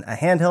on a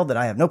handheld that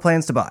I have no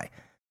plans to buy.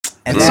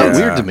 And it's so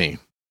weird to me.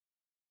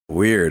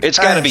 Weird. It's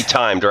got to be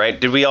timed, right?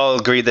 Did we all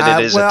agree that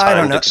it is a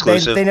timed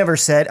exclusive? They never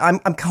said. I'm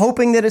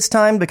hoping that it's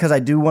timed because I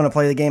do want to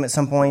play the game at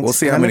some point. We'll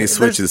see how many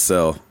Switches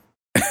sell.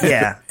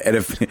 Yeah. And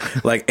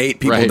if like 8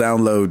 people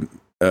download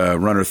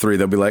Runner 3,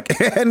 they'll be like,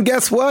 and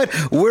guess what?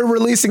 We're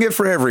releasing it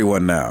for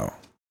everyone now.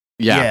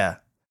 Yeah.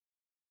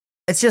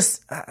 It's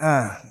just,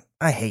 I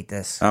hate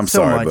this. I'm so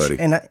sorry, much. buddy.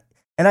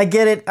 And I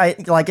get it.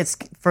 It's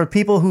for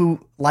people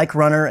who like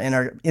Runner and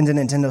are into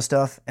Nintendo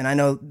stuff. And I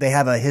know they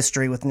have a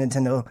history with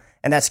Nintendo,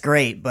 and that's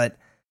great. But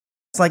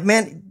it's like,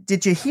 man,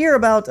 did you hear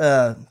about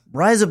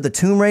Rise of the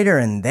Tomb Raider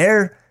and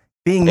their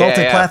being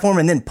multi-platform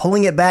and then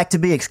pulling it back to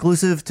be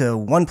exclusive to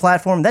one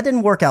platform? That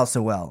didn't work out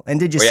so well. And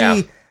did you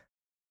see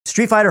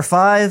Street Fighter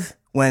V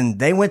when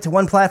they went to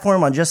one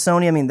platform on just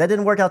Sony? I mean, that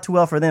didn't work out too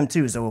well for them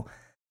too. So,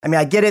 I mean,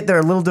 I get it. They're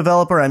a little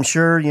developer. I'm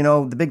sure, you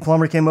know, the big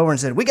plumber came over and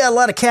said, we got a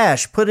lot of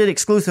cash. Put it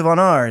exclusive on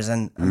ours.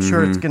 And I'm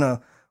sure it's going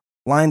to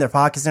line their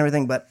pockets and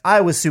everything. But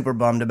I was super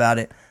bummed about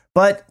it.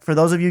 But for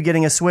those of you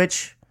getting a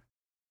Switch,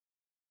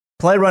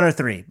 play Runner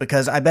 3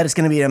 because I bet it's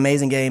going to be an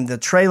amazing game. The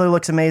trailer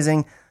looks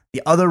amazing.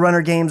 The other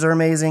Runner games are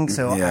amazing.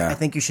 So I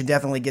think you should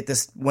definitely get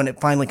this when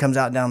it finally comes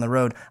out down the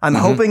road. I'm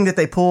hoping that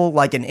they pull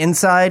like an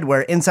Inside,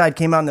 where Inside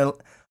came out and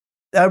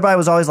everybody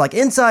was always like,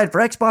 Inside for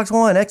Xbox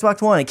One.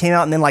 It came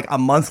out, and then like a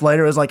month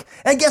later, it was like,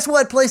 and guess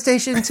what?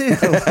 PlayStation 2.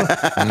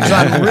 So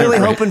I'm really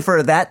hoping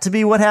for that to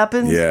be what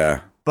happened.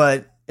 Yeah.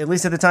 But at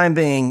least at the time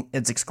being,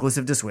 it's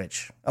exclusive to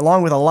Switch,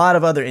 along with a lot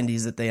of other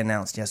indies that they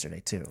announced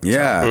yesterday, too.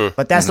 Yeah. So,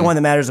 but that's the one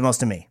that matters the most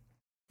to me.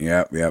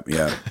 Yep.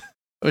 It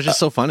was just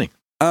so funny.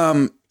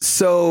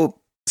 So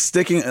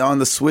sticking on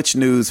the Switch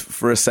news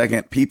for a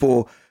second,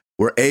 people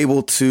were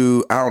able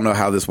to, I don't know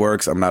how this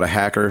works. I'm not a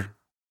hacker.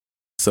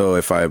 So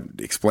if I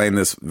explain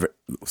this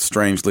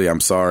strangely, I'm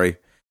sorry.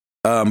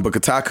 But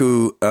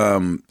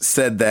Kotaku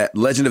said that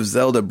Legend of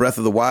Zelda Breath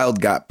of the Wild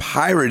got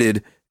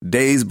pirated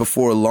days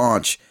before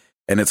launch,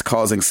 and it's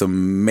causing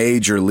some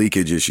major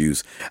leakage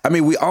issues. I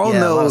mean, we all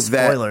know a lot of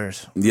that.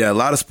 Spoilers. Yeah, a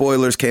lot of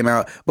spoilers came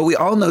out, but we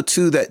all know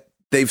too that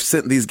they've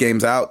sent these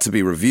games out to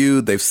be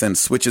reviewed. They've sent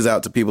Switches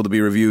out to people to be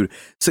reviewed.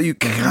 So you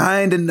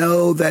kind of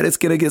know that it's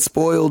going to get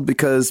spoiled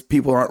because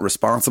people aren't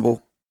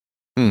responsible.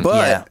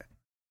 But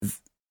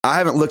I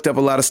haven't looked up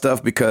a lot of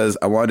stuff because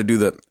I wanted to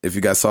do if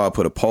you guys saw, I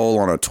put a poll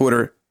on our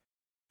Twitter.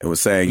 It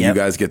was saying you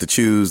guys get to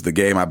choose the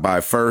game I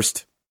buy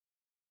first.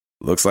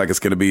 Looks like it's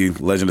going to be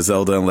Legend of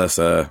Zelda unless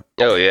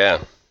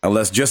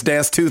Just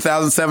Dance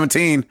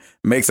 2017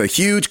 makes a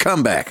huge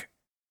comeback.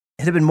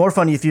 It'd have been more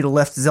funny if you'd have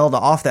left Zelda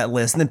off that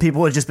list, and then people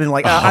would have just been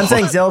like, I'm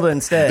saying Zelda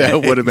instead.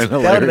 That would have been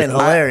hilarious. That would have been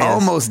hilarious. I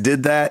almost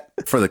did that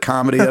for the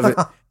comedy of it,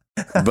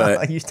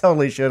 but you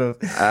totally should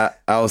have.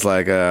 I was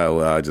like,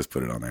 well, I'll just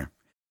put it on there.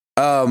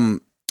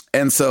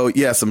 And so,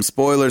 some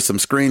spoilers, some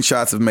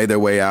screenshots have made their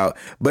way out,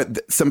 but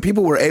some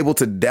people were able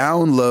to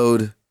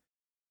download.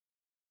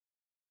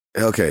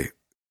 Okay.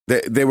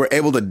 They were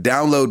able to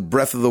download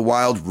Breath of the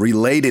Wild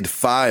related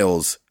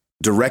files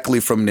directly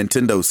from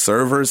Nintendo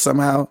servers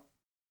somehow.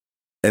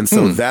 And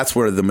so that's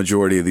where the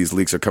majority of these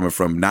leaks are coming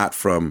from, not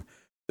from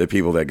the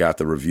people that got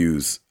the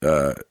reviews,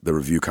 the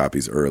review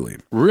copies early.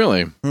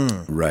 Really?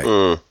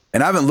 Right.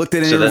 And I haven't looked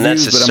at any reviews. So then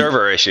that's a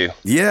server issue.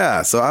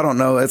 Yeah. So I don't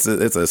know. It's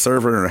a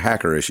server and a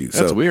hacker issue.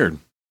 That's weird.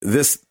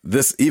 This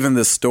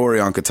story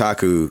on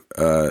Kotaku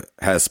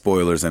has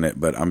spoilers in it,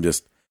 but I'm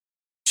just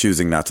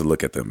choosing not to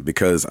look at them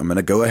because I'm going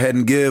to go ahead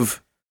and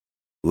give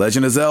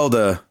Legend of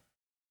Zelda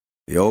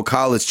the old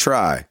college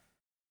try,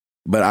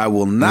 but I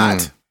will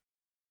not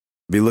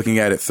be looking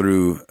at it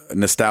through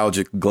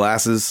nostalgic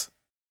glasses.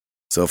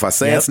 So if I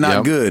say it's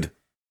not good,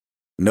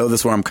 know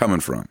this where I'm coming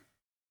from.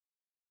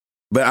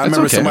 But I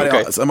remember somebody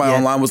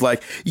online was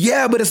like,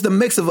 yeah, but it's the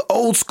mix of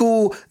old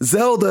school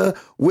Zelda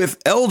with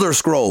Elder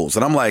Scrolls.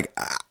 And I'm like,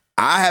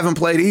 I haven't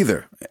played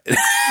either.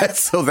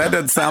 So that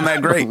doesn't sound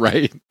that great.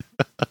 Right.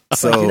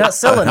 So You're not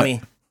selling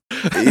me.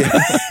 yeah,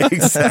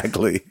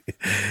 exactly.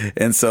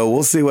 And so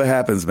we'll see what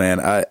happens, man.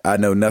 I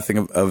know nothing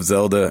of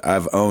Zelda.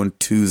 I've owned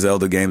 2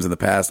 Zelda games in the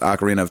past,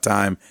 Ocarina of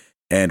Time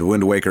and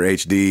Wind Waker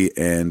HD,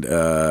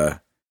 and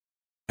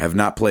have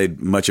not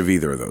played much of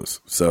either of those.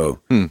 So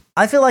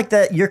I feel like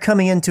that you're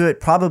coming into it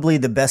probably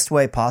the best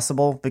way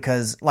possible,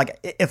 because like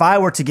if I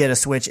were to get a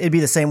Switch, it'd be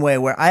the same way,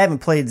 where I haven't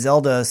played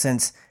Zelda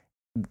since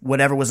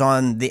whatever was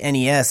on the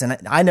NES, and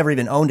I never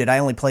even owned it. I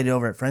only played it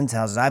over at friends'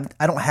 houses.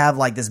 I don't have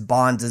like this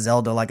bond to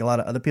Zelda like a lot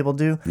of other people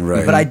do.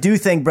 Right. But I do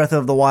think Breath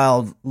of the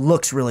Wild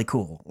looks really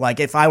cool. Like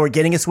if I were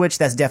getting a Switch,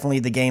 that's definitely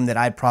the game that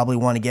I'd probably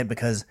want to get,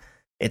 because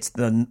it's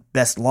the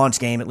best launch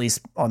game, at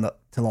least to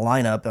the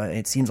lineup.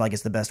 It seems like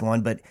it's the best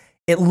one, but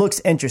it looks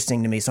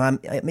interesting to me. So I'm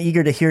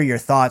eager to hear your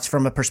thoughts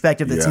from a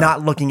perspective that's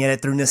not looking at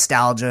it through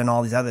nostalgia and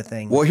all these other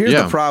things. Well, here's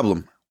the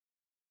problem.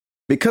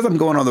 Because I'm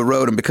going on the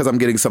road and because I'm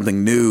getting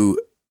something new,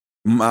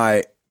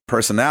 my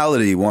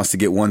personality wants to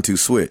get 1-2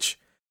 Switch,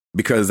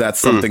 because that's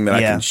something that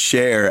I can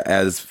share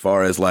as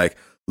far as like,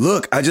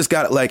 look, I just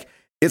got it. Like,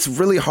 it's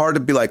really hard to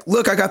be like,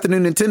 look, I got the new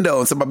Nintendo,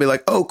 and somebody be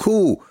like, oh,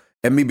 cool.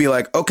 And me be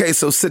like, okay,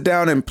 so sit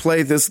down and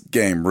play this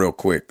game real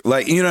quick.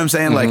 Like, you know what I'm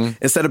saying? Like,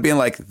 instead of being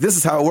like, this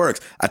is how it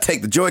works. I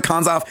take the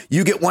Joy-Cons off.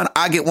 You get one.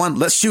 I get one.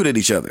 Let's shoot at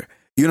each other.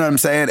 You know what I'm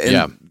saying?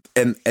 And,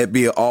 and it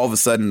be all of a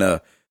sudden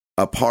a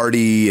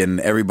party, and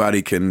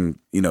everybody can,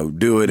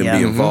 do it and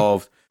be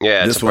involved.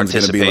 Yeah, this one's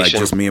going to be like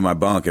just me and my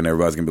bunk, and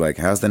everybody's going to be like,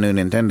 how's the new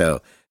Nintendo?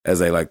 As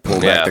they like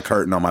pull back the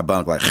curtain on my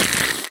bunk, like,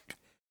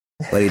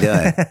 what are you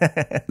doing?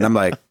 And I'm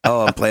like,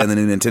 oh, I'm playing the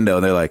new Nintendo.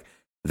 And they're like,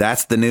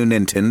 that's the new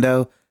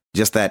Nintendo?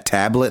 Just that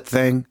tablet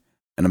thing?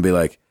 And I'll be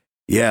like,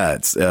 yeah,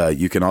 it's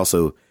you can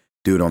also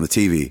do it on the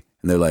TV.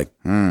 And they're like,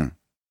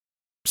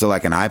 so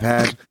like an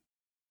iPad?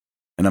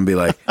 And I'll be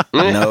like,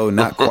 no,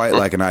 not quite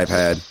like an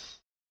iPad.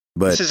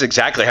 But this is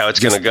exactly how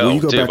it's going to go. Will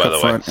you go too, back by up the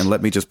front way, and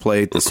let me just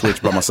play the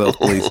Switch by myself,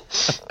 please?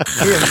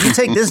 Here, you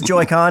take this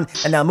Joy-Con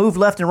and now move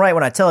left and right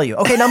when I tell you.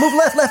 Okay, now move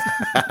left.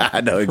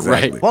 I know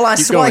exactly. Right. Well, I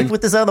Keep swipe going.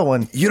 with this other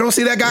one. You don't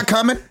see that guy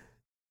coming?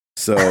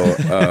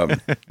 So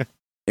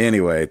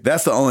anyway,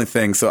 that's the only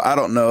thing. So I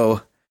don't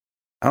know.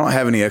 I don't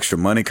have any extra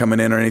money coming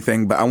in or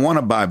anything, but I want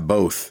to buy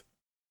both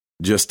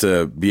just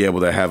to be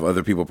able to have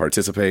other people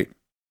participate.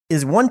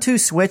 Is 1-2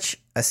 Switch,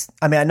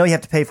 I mean, I know you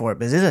have to pay for it,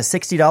 but is it a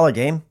 $60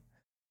 game?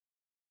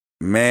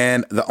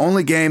 Man, the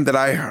only game that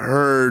I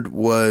heard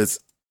was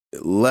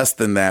less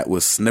than that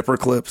was Snipper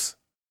Clips,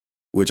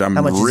 which I'm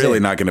really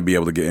not going to be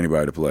able to get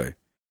anybody to play.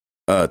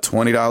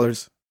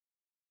 $20.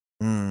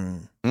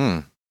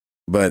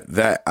 But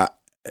that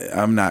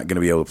I'm not going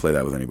to be able to play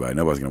that with anybody.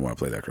 Nobody's going to want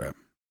to play that crap.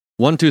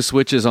 1-2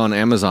 Switch is on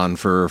Amazon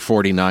for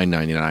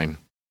 $49.99.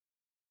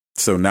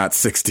 So not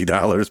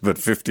 $60, but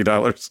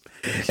 $50.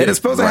 And it's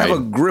supposed to have a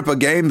grip of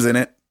games in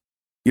it.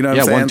 You know what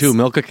I'm saying? 1-2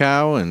 Milk a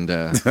Cow and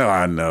Oh,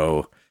 I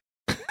know.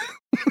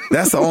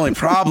 That's the only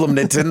problem,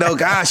 Nintendo.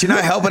 Gosh, you're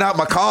not helping out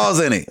my cause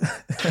any.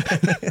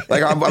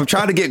 Like I'm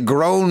trying to get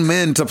grown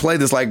men to play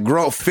this, like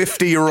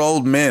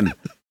 50-year-old men.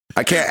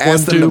 I can't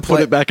ask them to play.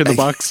 Put it back in the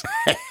box.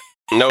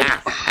 Nope.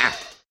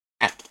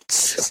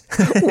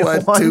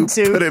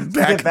 1-2, put it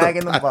back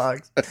in the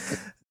box.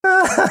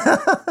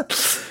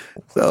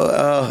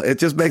 So it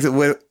just makes it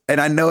weird. And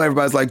I know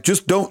everybody's like,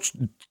 just don't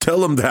tell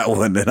them that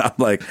one. And I'm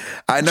like,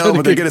 I know,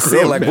 but they're going to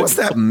say, like, what's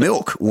that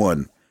milk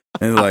one?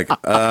 And they're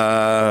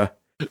like,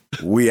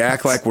 we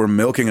act like we're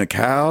milking a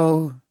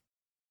cow.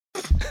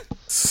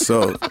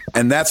 So,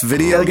 and that's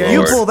video games.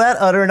 You pull that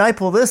udder and I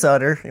pull this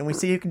udder, and we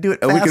see who can do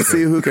it faster. And we can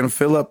see who can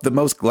fill up the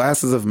most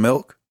glasses of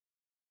milk.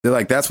 They're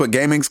like, that's what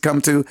gaming's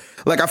come to.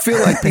 Like, I feel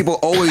like people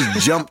always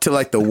jump to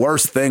like the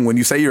worst thing when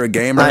you say you're a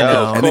gamer,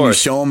 and then you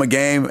show them a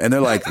game, and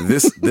they're like,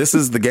 this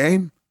is the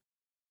game?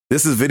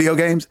 This is video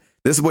games?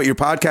 This is what your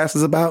podcast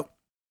is about?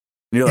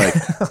 And you're like,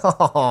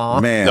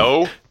 man,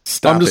 no.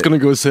 Stop I'm just it. going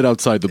to go sit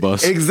outside the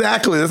bus.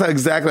 Exactly. That's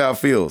exactly how it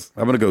feels.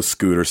 I'm going to go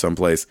scooter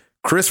someplace.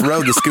 Chris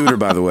rode the scooter,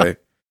 by the way.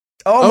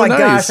 Oh my nice.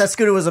 gosh, that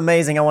scooter was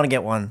amazing. I want to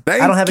get one.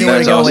 Thank I don't have you.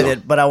 anywhere to That's go awesome. with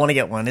it, but I want to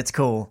get one. It's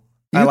cool.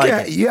 I You like can,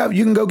 it. yeah,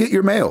 you can go get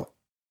your mail.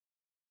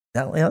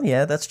 Well,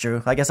 yeah, that's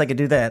true. I guess I could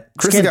do that.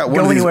 Chris Just has got can't one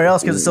go of these anywhere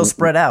else because it's so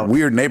spread out.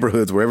 Weird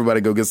neighborhoods where everybody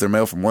go gets their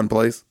mail from one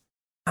place.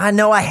 I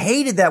know. I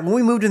hated that. When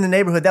we moved in the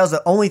neighborhood, that was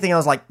the only thing I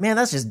was like, man,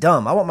 that's just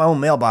dumb. I want my own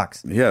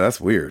mailbox. Yeah,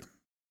 that's weird.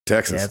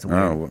 Texas. Yeah, it's weird.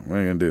 Oh, what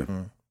are you going to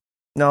do?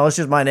 No, it's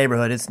just my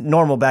neighborhood. It's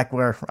normal back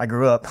where I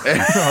grew up on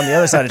the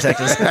other side of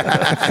Texas.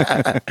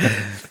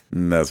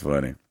 That's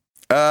funny.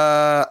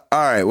 All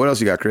right. What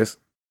else you got, Chris?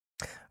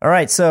 All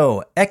right.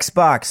 So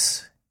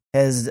Xbox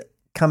has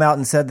come out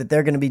and said that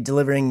they're going to be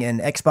delivering an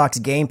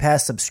Xbox Game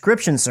Pass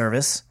subscription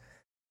service.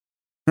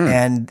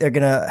 And they're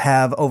going to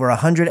have over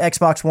 100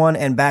 Xbox One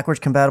and backwards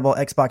compatible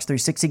Xbox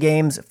 360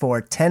 games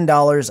for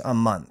 $10 a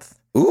month.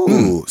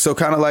 Ooh. So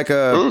kind of like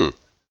the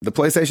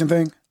PlayStation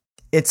thing?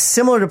 It's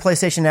similar to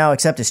PlayStation Now,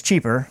 except it's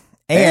cheaper.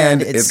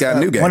 And it's got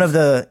new games. One of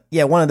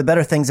the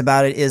better things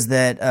about it is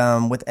that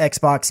with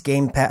Xbox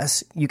Game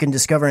Pass, you can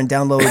discover and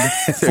download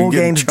full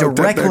games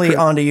directly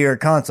onto your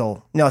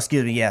console. No,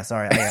 excuse me. Yeah,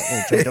 sorry.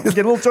 I got a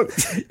little choked.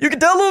 You can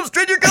download them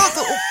straight to your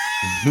console.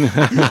 You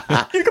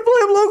can play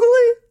them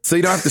locally. So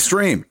you don't have to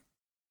stream.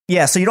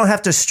 Yeah, so you don't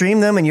have to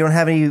stream them, and you don't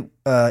have any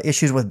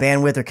issues with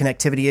bandwidth or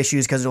connectivity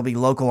issues because it'll be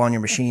local on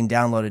your machine,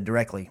 downloaded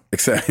directly.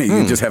 Except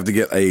you just have to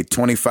get a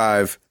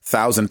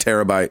 25,000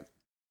 terabyte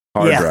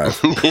hard drive.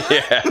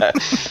 Yeah.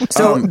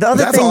 So the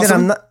other thing awesome. that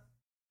I'm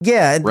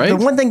not, Right? the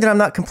one thing that I'm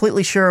not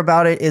completely sure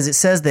about it is it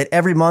says that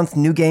every month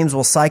new games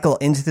will cycle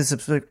into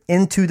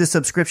the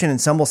subscription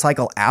and some will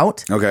cycle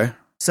out. Okay.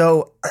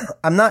 So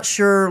I'm not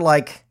sure.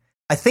 Like,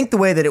 I think the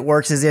way that it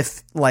works is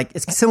if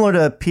it's similar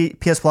to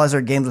PS Plus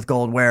or Games with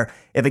Gold, where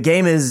if a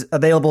game is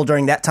available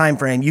during that time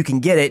frame, you can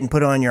get it and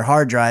put it on your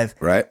hard drive.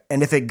 Right.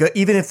 And if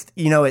even if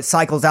it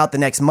cycles out the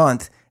next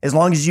month, as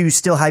long as you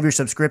still have your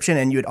subscription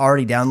and you had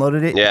already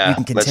downloaded it, Yeah, you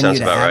can that continue sounds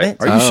to about have right.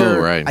 it. Are you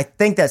sure? Right. I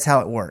think that's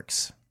how it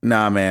works.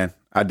 Nah, man.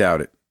 I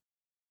doubt it.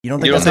 You don't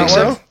think You don't that's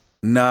think how it so? works?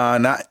 Nah,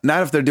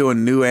 not if they're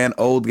doing new and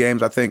old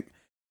games. I think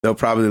they'll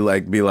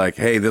probably be like,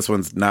 hey, this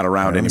one's not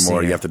around Let me see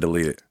anymore. You here. have to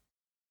delete it.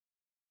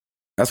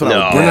 That's what No.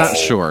 I would We're guess. not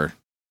sure.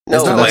 No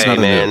It's not way, like- not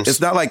a man. news.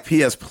 It's not like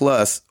PS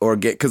Plus or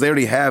because they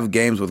already have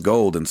games with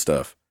gold and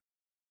stuff.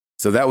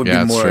 So that would Yeah,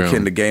 be it's more true.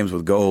 akin to games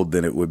with gold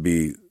than it would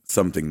be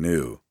something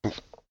new.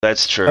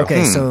 That's true.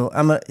 Okay, so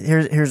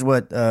here's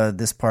what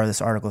this part of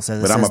this article says.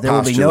 It But I'm says a there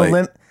will be no postulate.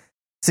 limit.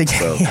 So,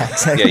 So- yeah,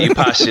 exactly. Yeah, you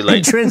postulate.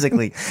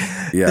 Intrinsically,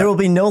 Yeah. there will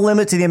be no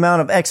limit to the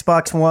amount of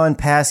Xbox One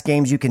Pass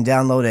games you can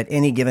download at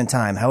any given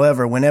time.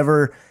 However,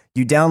 whenever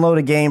you download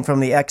a game from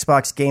the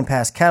Xbox Game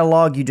Pass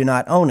catalog, you do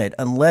not own it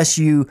unless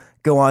you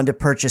go on to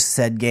purchase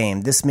said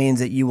game. This means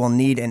that you will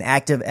need an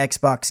active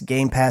Xbox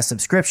Game Pass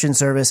subscription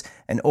service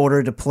in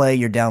order to play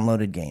your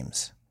downloaded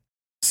games.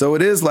 So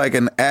it is like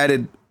an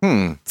added.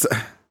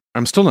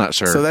 I'm still not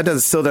sure. So that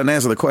still doesn't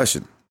answer the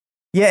question.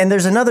 Yeah, and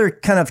there's another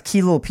kind of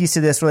key little piece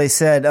of this where they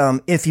said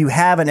if you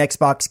have an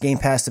Xbox Game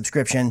Pass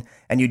subscription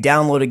and you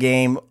download a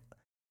game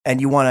and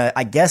you want to,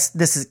 I guess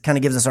this is kind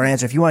of gives us our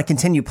answer. If you want to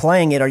continue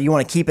playing it or you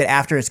want to keep it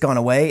after it's gone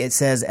away, it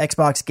says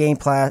Xbox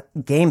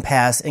Game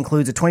Pass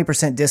includes a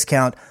 20%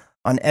 discount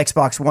on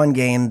Xbox One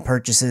game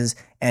purchases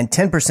and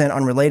 10%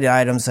 on related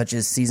items such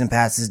as season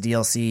passes,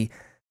 DLC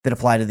that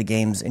apply to the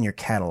games in your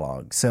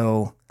catalog.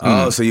 So,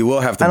 So you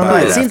will have to I don't know.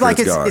 buy it. It seems after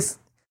like gone.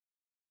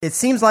 it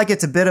seems like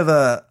it's a bit of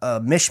a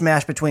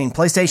mishmash between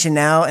PlayStation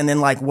Now and then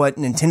like what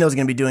Nintendo's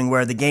going to be doing,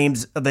 where the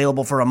game's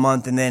available for a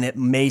month and then it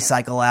may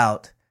cycle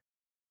out.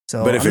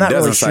 So, But if I'm it not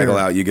doesn't really cycle sure,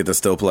 out, you get to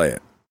still play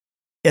it.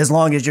 as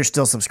long as you're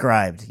still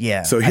subscribed.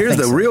 Yeah. So I here's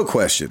think the so. real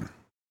question: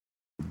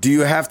 do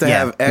you have to Yeah.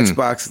 have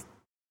Xbox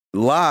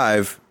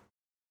Live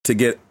to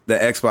get the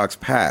Xbox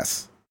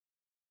Pass?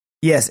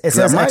 Yes, it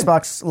says might-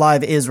 Xbox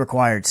Live is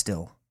required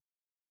still.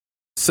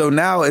 So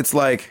now it's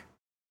like.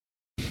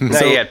 Now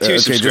So, you have two okay,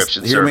 just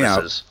subscription hear me out.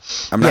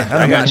 services. I'm not, Yeah,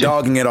 I I'm not got you.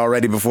 dogging it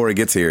already before it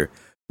gets here,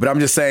 but I'm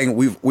just saying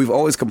we've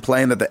always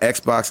complained that the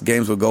Xbox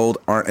games with gold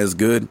aren't as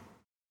good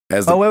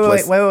as the Oh,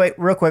 wait, Play-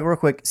 real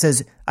quick. It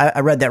says,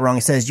 I read that wrong.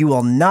 It says you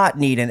will not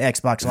need an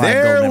Xbox Live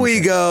There Gold we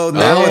membership. go.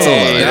 Now Oh, it's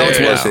there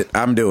you worth go. it.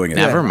 I'm doing it.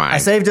 Never mind. I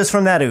saved us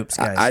from that oops,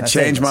 guys. I saved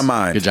changed my us.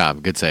 mind Good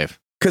job. Good save.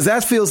 because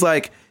that feels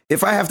like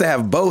if I have to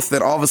have both,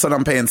 then all of a sudden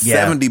I'm paying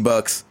Yeah.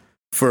 $70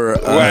 for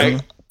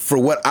Right. for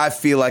what I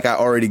feel like I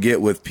already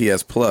get with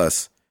PS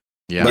Plus.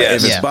 Yeah. But Yes.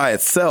 if it's Yeah. by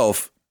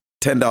itself,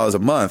 $10 a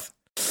month,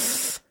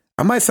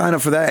 I might sign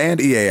up for that and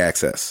EA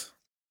Access.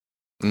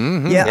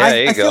 Mhm. Yeah, Yeah,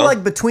 there you I feel go.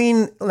 like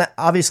between,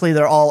 obviously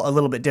they're all a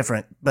little bit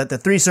different, but the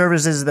three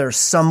services that are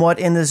somewhat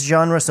in this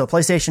genre, so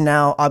PlayStation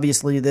Now,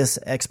 obviously this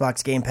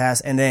Xbox Game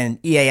Pass, and then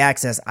EA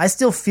Access, I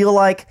still feel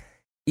like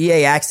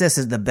EA Access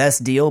is the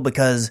best deal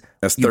because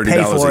That's you pay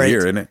 $30 for a it. year,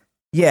 isn't it?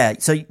 Yeah,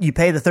 so you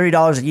pay the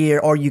 $30 a year,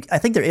 or I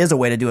think there is a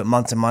way to do it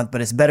month to month,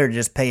 but it's better to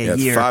just pay Yeah, a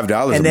it's year.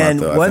 $5 and a then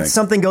month, though, I once think.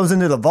 something goes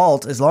into the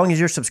vault, as long as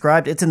you're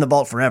subscribed, it's in the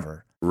vault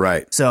forever.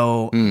 Right.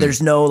 So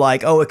there's no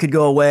like, oh, it could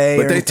go away.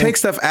 But or they anything. take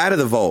stuff out of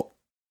the vault.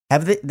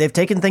 They've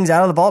taken things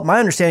out of the vault? My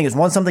understanding is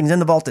once something's in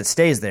the vault, it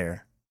stays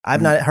there.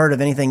 I've not heard of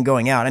anything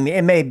going out. I mean,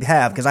 it may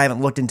have because I haven't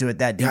looked into it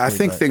that deeply. Yeah, I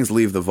think but- things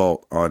leave the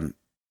vault on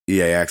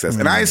EA Access.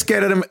 And I ain't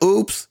scared of them.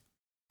 Oops.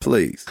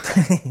 Please.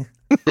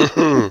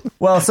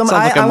 Well, Sounds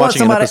like I'm I want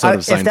watching an somebody. episode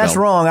of If that's Seinfeld.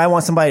 wrong, I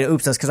want somebody to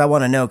oops us because I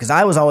want to know. Because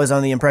I was always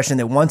on the impression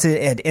that once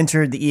it had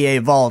entered the EA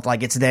vault,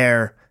 like it's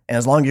there, and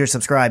as long as you're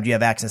subscribed, you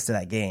have access to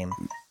that game.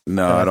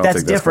 No, So I if don't that's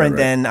think that's different,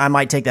 quite right. then I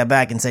might take that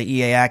back and say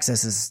EA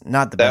Access is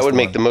not the best. That would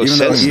make one. the most Even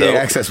though sense, EA though.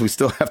 Access, we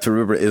still have to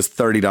remember, is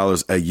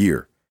 $30 a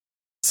year.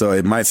 So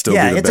it might still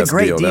Yeah, be the it's a best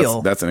great deal.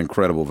 deal. That's an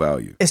incredible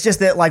value. It's just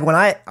that like when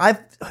I've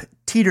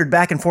teetered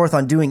back and forth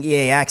on doing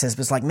EA Access,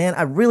 but it's like, man,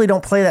 I really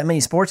don't play that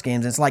many sports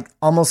games. It's like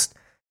almost,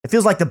 it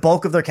feels like the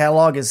bulk of their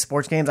catalog is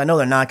sports games. I know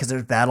they're not because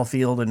there's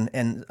Battlefield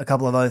and a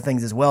couple of other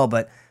things as well.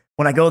 But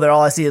when I go there,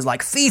 all I see is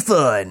like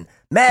FIFA and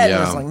Madden.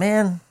 Yeah. It's like,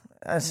 man,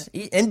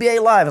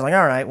 NBA Live. I was like,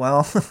 all right,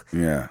 well,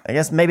 Yeah. I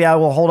guess maybe I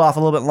will hold off a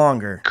little bit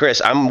longer.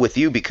 Chris, I'm with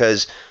you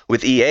because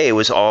with EA it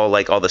was all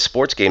the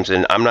sports games,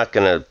 and I'm not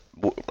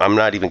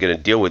even gonna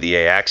deal with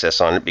EA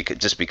Access on it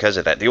because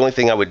of that. The only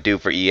thing I would do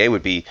for EA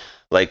would be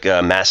like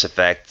Mass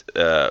Effect,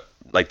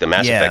 like the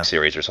Mass Effect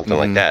series or something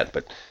like that.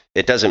 But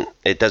it doesn't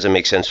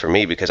make sense for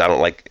me because I don't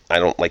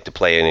like to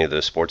play any of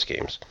those sports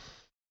games.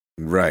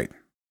 Right.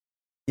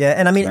 Yeah,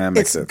 and I mean,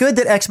 it's sense. good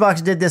that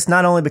Xbox did this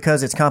not only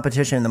because it's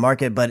competition in the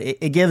market, but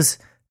it gives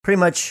pretty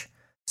much.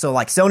 So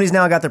like Sony's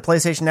now got their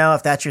PlayStation Now,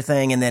 if that's your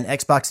thing, and then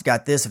Xbox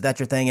got this, if that's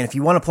your thing, and if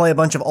you want to play a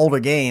bunch of older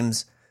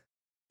games,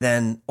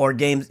 or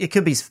games, it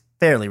could be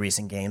fairly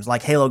recent games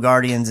like Halo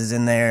Guardians is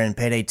in there, and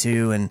Payday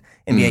 2, and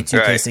NBA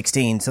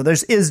 2K16. Right. So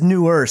is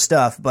newer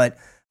stuff, but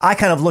I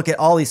kind of look at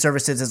all these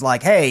services as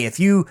like, hey, if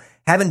you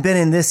haven't been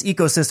in this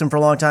ecosystem for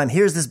a long time,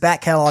 here's this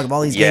back catalog of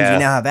all these games you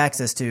now have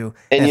access to.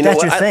 And if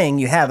that's your thing,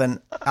 you have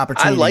an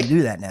opportunity to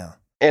do that now.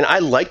 And I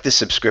like the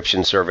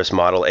subscription service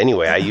model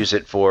anyway. I use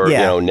it for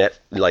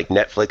like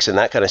Netflix and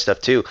that kind of stuff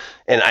too.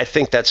 And I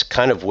think that's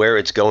kind of where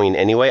it's going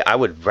anyway. I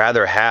would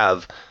rather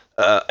have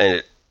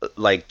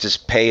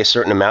just pay a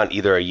certain amount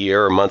either a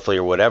year or monthly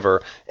or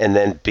whatever, and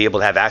then be able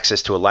to have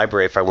access to a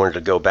library if I wanted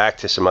to go back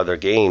to some other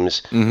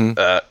games.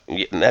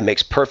 That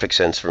makes perfect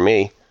sense for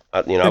me.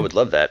 I would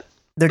love that.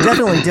 They're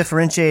definitely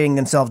differentiating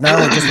themselves, not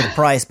only just with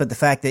price, but the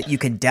fact that you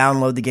could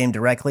download the game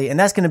directly. And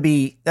that's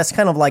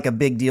kind of like a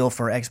big deal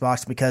for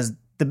Xbox, because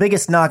the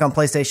biggest knock on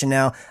PlayStation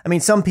Now, I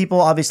mean, some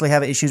people obviously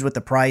have issues with the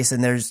price,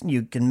 and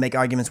you can make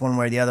arguments one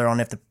way or the other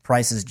on if the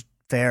price is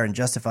fair and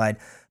justified.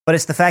 But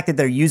it's the fact that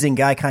they're using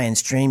Gaikai and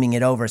streaming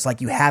it over. It's like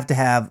you have to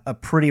have a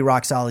pretty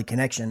rock solid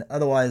connection.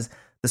 Otherwise,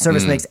 the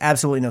service makes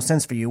absolutely no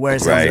sense for you.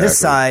 Whereas on this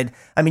side,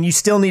 I mean, you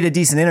still need a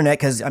decent internet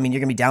because, I mean, you're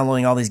going to be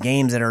downloading all these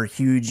games that are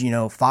huge,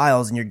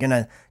 files, and you're going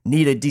to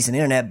need a decent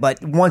internet.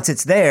 But once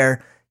it's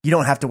there, you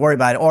don't have to worry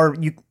about it. Or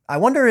I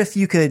wonder if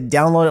you could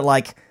download it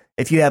like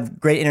if you have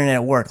great internet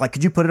at work. Like,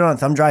 could you put it on a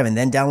thumb drive and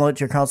then download it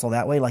to your console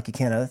that way like you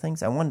can other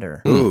things? I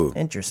wonder. Ooh.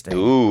 Interesting.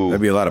 Ooh.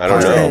 That'd be a lot of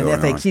There's pirating an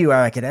going FAQ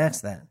where I could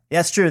ask that. Yeah,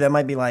 that's true. That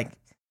might be like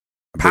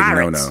a big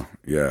pirates. no-no.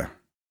 Yeah.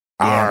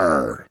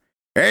 Arr.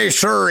 Hey,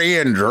 Sir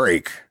Ian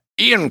Drake.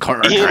 Ian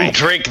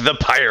Drake the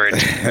pirate.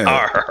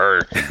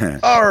 Arr.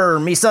 Arr,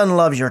 me son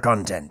loves your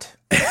content.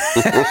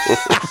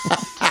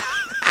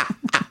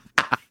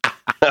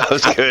 That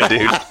was good,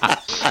 dude.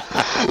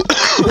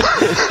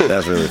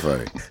 That's really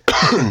funny.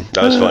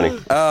 That was funny.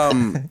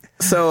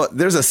 So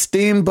there's a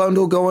Steam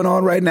bundle going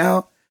on right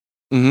now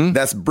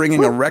that's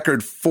bringing a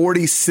record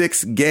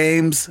 46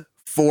 games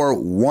for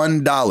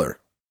 $1.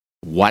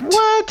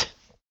 What?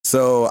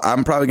 So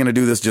I'm probably going to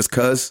do this just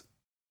because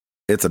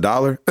it's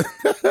 $1.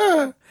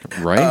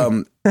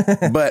 Right.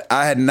 But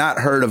I had not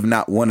heard of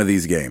not one of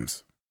these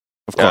games.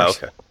 Of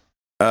course. Oh,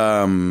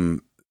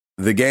 okay.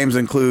 The games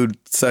include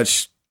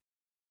such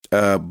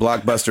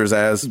blockbusters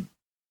as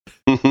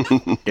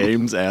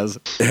Games as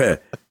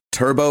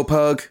Turbo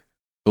Pug.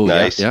 Ooh,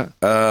 Nice.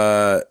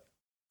 Yeah.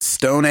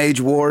 Stone Age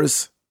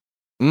Wars.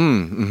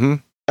 Mm-hmm.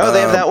 Oh,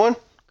 they have that one?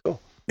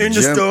 Cool. In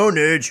the Stone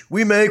Age,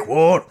 we make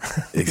war.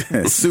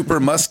 Super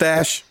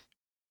Mustache.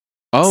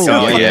 Oh,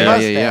 Oh, yeah. yeah.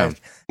 Yeah.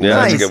 Yeah,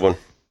 Nice. that's a good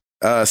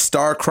one.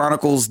 Star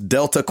Chronicles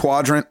Delta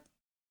Quadrant.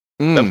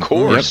 Mm, Of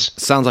course. Yep.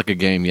 Sounds like a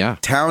game, yeah.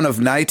 Town of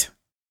Night.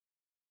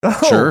 Oh,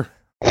 Sure.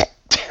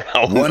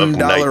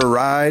 $1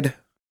 ride.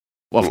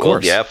 Well, of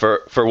course. Yeah,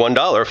 for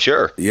 $1,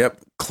 sure. Yep.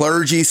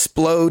 Clergy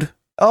Splode.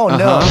 Oh,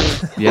 no.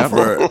 Uh-huh. Yep.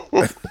 For,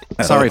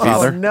 Sorry, Oh,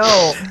 Father.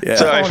 no. yeah.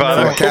 Sorry, Oh,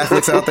 Father. no.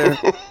 Catholics out there.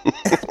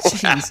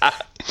 Jeez.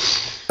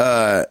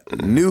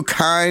 New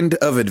Kind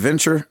of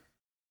Adventure.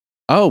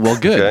 Oh, well,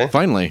 good. Okay.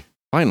 Finally.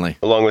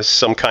 Along with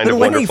some kind Been of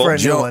waiting wonderful. for a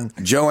new one.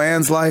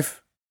 Joanne's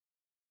Life.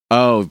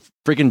 Oh,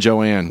 freaking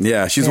Joanne.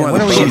 Yeah, she's Yeah, one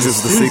when of are the we things.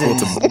 Is the sequel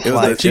to. It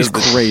was the, She's it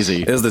was the,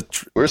 crazy. It was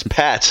Where's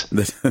Pat?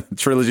 the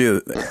trilogy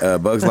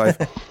of Bug's Life.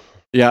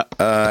 Yeah.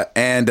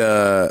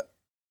 And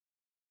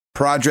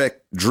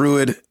Project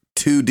Druid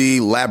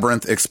 2D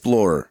Labyrinth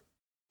Explorer.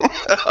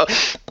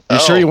 You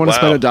sure you want to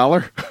wow. spend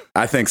 $1?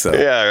 I think so.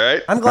 Yeah,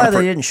 right? I'm glad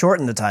they didn't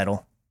shorten the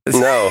title.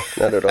 No,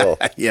 not at all.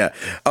 Yeah.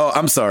 Oh,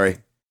 I'm sorry.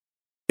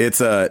 It's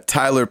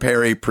Tyler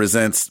Perry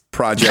presents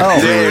Project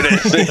Oh. There Druid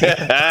it is.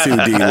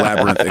 2D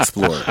Labyrinth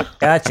Explorer.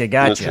 Gotcha.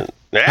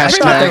 Hashtag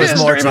thought there was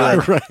more to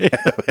history.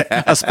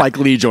 Right. A Spike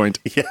Lee joint.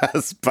 Yeah,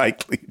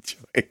 Spike Lee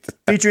joint.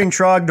 Featuring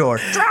Trogdor.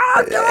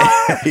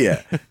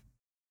 Yeah.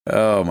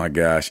 Oh my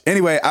gosh.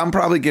 Anyway, I'm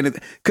probably getting,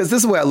 because this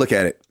is the way I look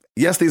at it.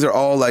 Yes, these are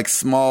all like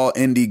small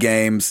indie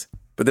games,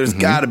 but there's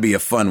got to be a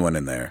fun one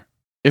in there.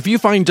 If you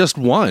find just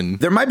one,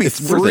 There might be It's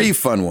worth 3 it.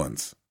 fun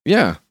ones,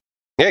 Yeah,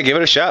 give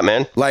it a shot,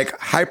 man. like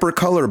Hyper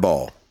Color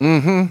Ball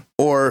mm-hmm.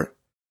 or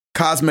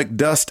Cosmic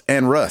Dust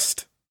and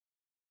Rust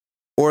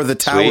or the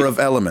Tower Sweet. of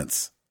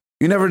Elements.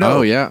 You never know.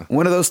 Oh, yeah.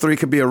 One of those 3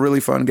 could be a really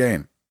fun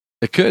game.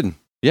 It could.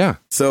 Yeah.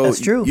 So That's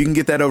true. You can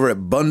get that over at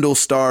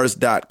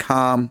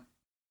bundlestars.com.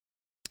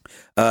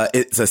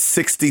 It's a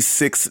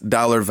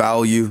 $66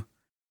 value.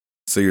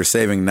 So you're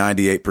saving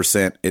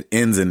 98%. It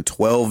ends in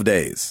 12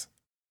 days.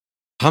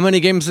 How many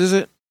games is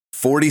it?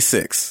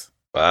 46.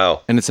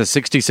 Wow. And it's a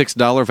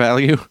 $66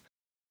 value.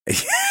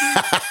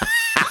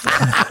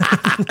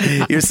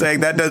 You're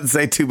saying that doesn't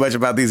say too much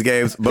about these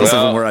games. Most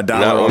of them were $1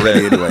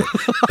 already anyway,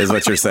 is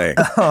what you're saying.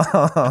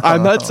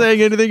 I'm not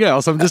saying anything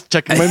else. I'm just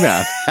checking my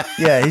math.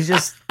 Yeah, he's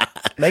just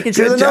making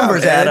sure Good the job,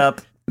 numbers Ed. add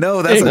up.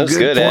 No, that's a That's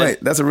good good, point. Ed.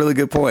 That's a really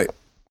good point.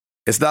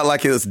 It's not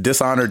like it was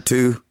Dishonored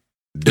 2,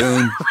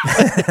 Doom,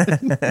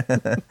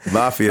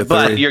 Mafia 3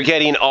 But you're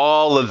getting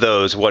all of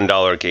those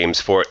 $1 games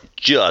for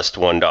just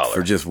 $1.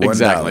 for just $1.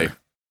 Exactly.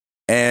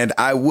 And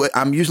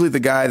I'm usually the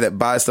guy that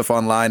buys stuff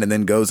online and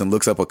then goes and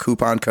looks up a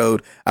coupon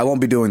code. I won't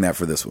be doing that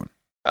for this one.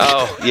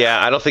 Oh,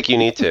 yeah, I don't think you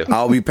need to.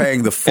 I'll be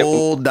paying the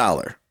full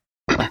 $1.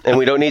 And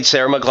we don't need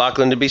Sarah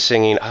McLachlan to be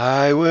singing,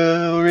 I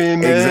will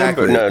remember.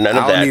 Exactly. No, none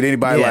of I that. don't need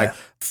anybody Yeah. like,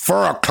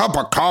 for a cup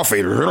of coffee.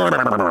 You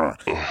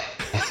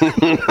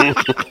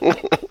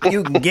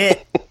can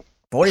get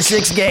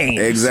 46 games.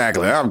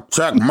 Exactly. I'll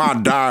check my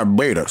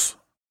diabetes.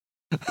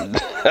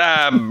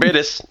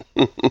 British.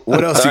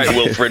 What else All you right, got?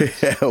 Wilfred.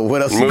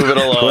 What else? Move it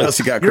along. What else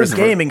you got, Your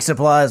Christopher? gaming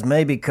supplies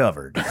may be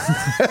covered.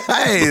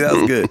 Hey, that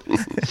was good.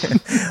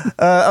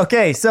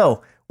 Okay,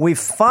 so we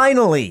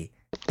finally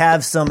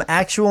have some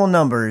actual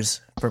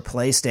numbers for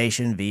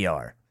PlayStation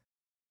VR.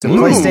 So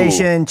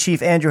PlayStation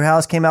chief Andrew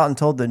House came out and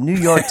told the New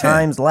York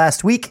Times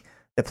last week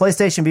that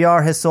PlayStation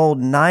VR has sold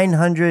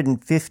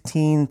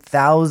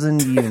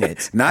 915,000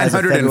 units. as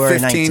of February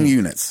 915 19th.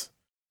 units.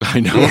 I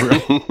know,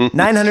 right?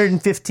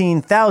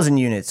 915,000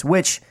 units,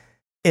 which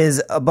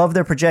is above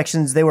their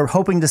projections. They were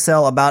hoping to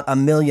sell about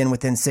 1 million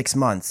within 6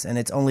 months, and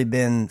it's only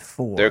been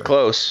 4. They're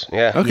close.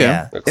 Yeah. Okay.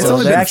 Yeah. They're It's close.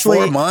 only they're been actually-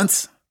 4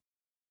 months.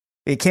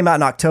 It came out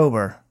in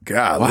October.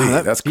 Golly, Wow,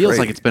 that that's feels crazy.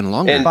 like it's been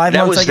longer. And 5 that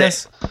months, was I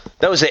guess.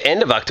 That was the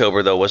end of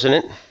October, though,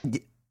 wasn't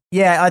it?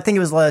 Yeah, I think it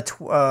was like,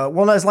 well,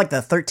 no, it's like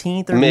the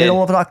 13th or Mid.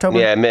 middle of October.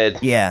 Yeah, mid.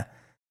 Yeah.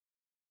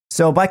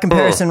 So by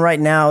comparison, right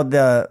now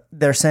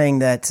they're saying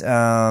that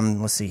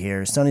let's see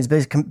here, Sony's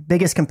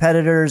biggest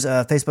competitors,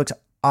 Facebook's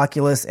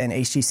Oculus and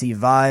HTC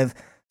Vive.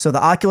 So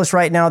the Oculus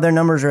right now, their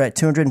numbers are at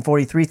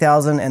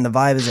 243,000, and the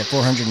Vive is at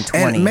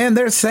 420. And man,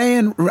 they're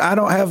saying, I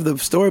don't have the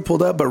story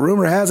pulled up, but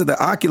rumor has it that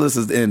Oculus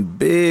is in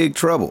big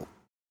trouble.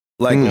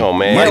 Like, Oh,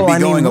 man. might yeah, well, be I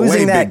mean, going away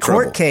losing that big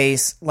court trouble.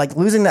 case, like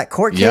losing that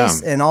court Yeah.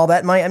 case and all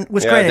that money,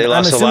 which Yeah, granted, they I'm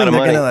lost a lot assuming of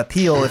they're money. going to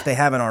appeal if they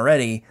haven't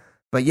already.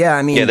 But yeah,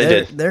 I mean, Yeah, they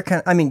did. they're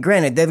kind of, I mean,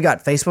 granted, they've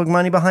got Facebook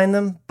money behind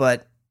them,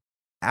 but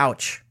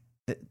ouch.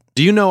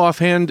 Do you know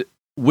offhand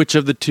which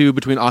of the two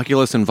between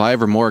Oculus and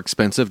Vive are more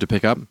expensive to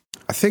pick up?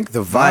 I think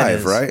the Vive Vive,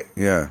 is. right?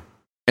 Yeah.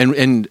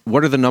 And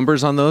what are the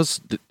numbers on those?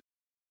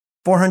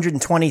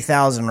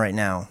 420,000 right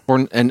now.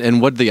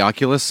 And what did the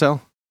Oculus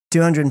sell?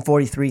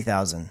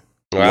 243,000.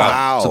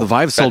 Wow. So the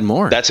Vive sold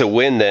more. That's a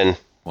win then.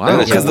 Wow.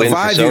 That is Because a the win for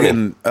Vive, you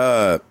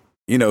Sony.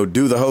 can,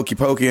 do the hokey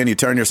pokey and you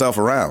turn yourself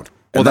around.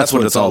 And Well, that's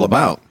what it's all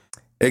about.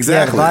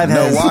 Exactly. Yeah, the Vive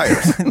no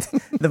has- wires.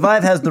 The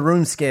Vive has the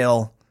room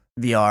scale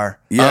VR.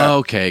 Yeah. Oh,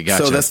 okay,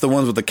 gotcha. So that's the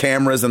ones with the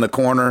cameras in the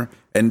corner,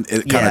 and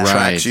it kind of Yeah. tracks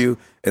Right. you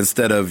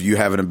instead of you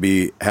having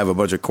to have a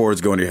bunch of cords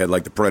going to your head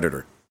like the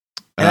Predator.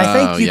 And I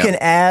think you yeah. can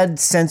add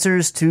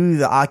sensors to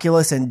the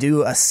Oculus and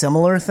do a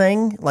similar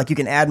thing. Like you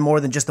can add more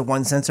than just the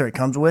one sensor it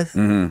comes with.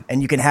 And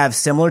you can have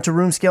similar to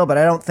room scale, but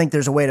I don't think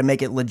there's a way to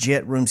make it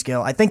legit room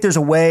scale. I think there's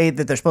a way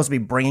that they're supposed to be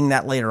bringing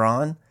that later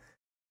on.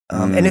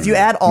 And if you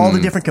add all the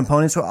different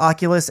components to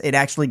Oculus, it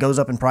actually goes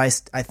up in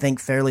price, I think,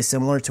 fairly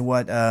similar to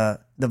what the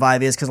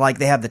Vive is. Because like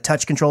they have the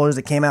touch controllers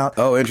that came out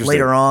Oh, interesting.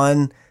 later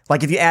on.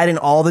 Like if you add in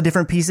all the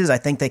different pieces, I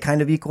think they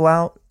kind of equal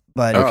out.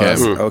 But Oh, Okay.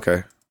 that's-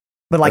 okay.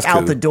 But like That's out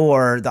cool. the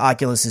door, the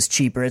Oculus is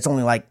cheaper. It's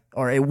only like,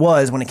 or it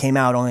was when it came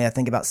out, only I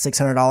think about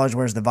 $600,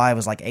 whereas the Vive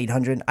was like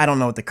 $800. I don't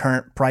know what the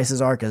current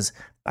prices are because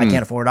I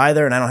can't afford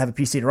either, and I don't have a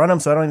PC to run them,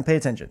 so I don't even pay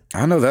attention.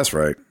 I know that's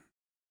right.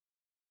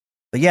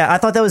 But yeah, I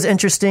thought that was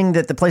interesting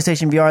that the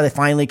PlayStation VR, they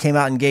finally came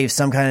out and gave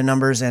some kind of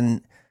numbers,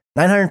 and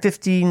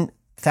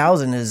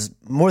 915,000 is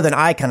more than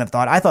I kind of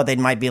thought. I thought they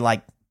might be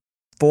like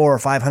 400,000 or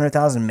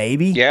 500,000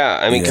 maybe. Yeah,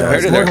 I mean, Yeah. compared to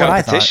It's their more than what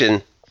I thought.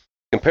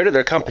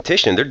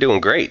 competition, they're doing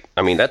great.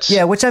 I mean, that's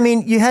Yeah, which I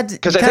mean, you had to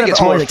 'Cause you I kind think of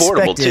it's more always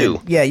affordable, expected-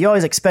 too. Yeah, you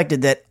always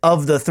expected that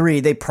of the three,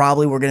 they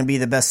probably were going to be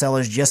the best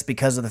sellers just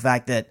because of the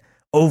fact that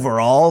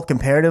overall,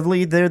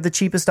 comparatively, they're the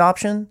cheapest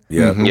option.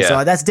 Yeah. Yeah.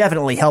 So that's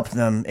definitely helped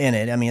them in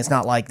it. I mean, it's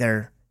not like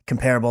they're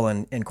comparable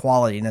in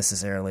quality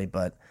necessarily,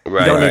 but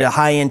right. you don't right. need a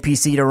high end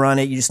PC to run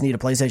it. You just need a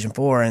PlayStation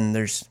 4, and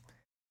there's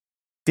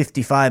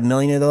 55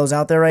 million of those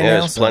out there right Yeah, now.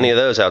 there's plenty of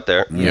those out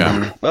there.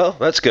 Yeah. Well,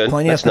 that's good.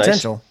 plenty that's of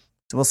potential.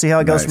 So we'll see how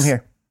it goes Nice. from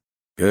here.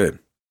 Good.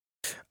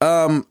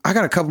 I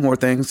got a couple more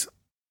things.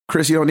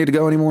 Chris, you don't need to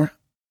go anymore?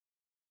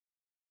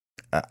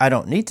 I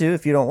don't need to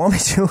if you don't want me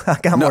to. I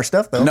got more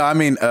stuff though. No, I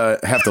mean,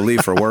 have to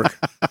leave for work.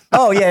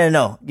 Oh yeah,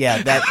 no,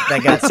 yeah,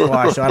 that got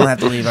squashed, so I don't have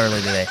to leave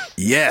early today.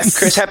 Yes.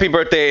 Chris, happy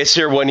birthday. It's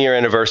your 1 year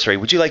anniversary.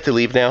 Would you like to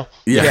leave now?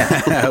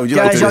 Yeah. Would you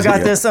like Guys, to y'all got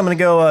Yeah. this. I'm gonna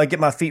go get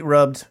my feet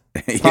rubbed.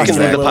 You Talk can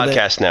to leave that the a little bit.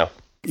 podcast now.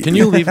 Can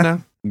you leave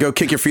now? Go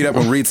kick your feet up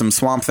and read some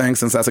Swamp Thing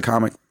since that's a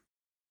comic.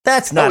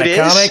 That's not Oh, a it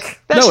is? comic.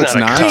 That's No, not it's a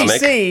not. comic.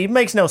 DC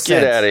makes no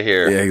sense. Get out of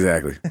here. Yeah,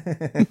 exactly.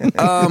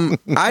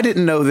 I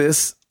didn't know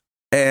this.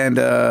 And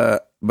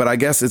but I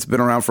guess it's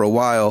been around for a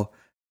while.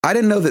 I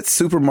didn't know that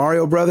Super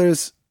Mario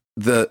Brothers,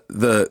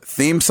 the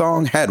theme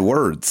song, had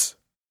words.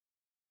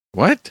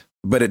 What?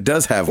 But it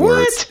does have What?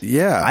 words.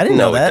 Yeah. I didn't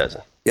know No, it that.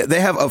 doesn't. Yeah, they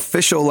have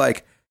official,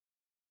 like,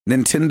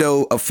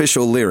 Nintendo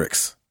official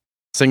lyrics.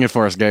 Sing it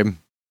for us, Gabe.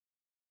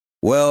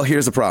 Well,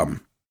 here's the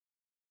problem.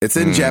 It's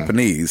in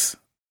Japanese.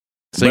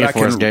 Sing but it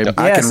for us, Gabe.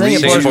 I can sing read it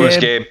Sing it for us,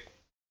 Gabe. Gabe.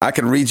 I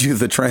can read you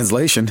the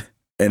translation,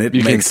 and it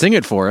You can makes sing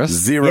it for us.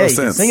 zero Yeah, you can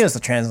sense. sing us the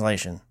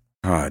translation.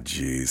 Oh,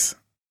 jeez.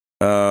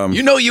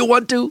 You know you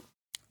want to.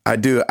 I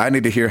do. I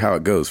need to hear how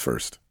it goes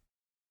first,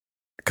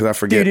 because I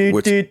forget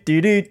which.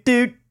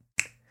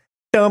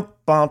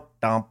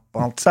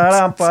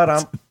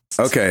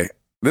 Okay,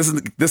 this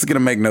is gonna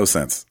make no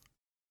sense.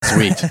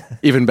 Sweet.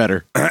 Even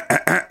better.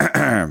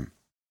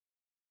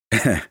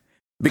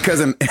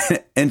 Because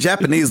in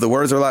Japanese the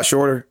words are a lot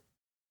shorter,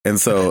 and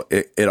so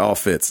it all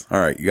fits. All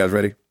right, you guys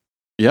ready?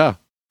 Yeah.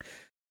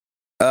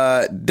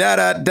 Da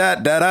da da da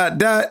da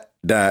da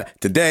da.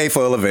 Today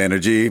full of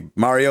energy.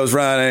 Mario's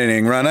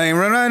running.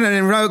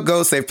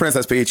 Go save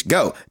Princess Peach.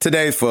 Go.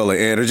 Today full of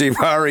energy.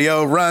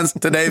 Mario runs.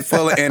 Today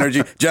full of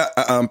energy.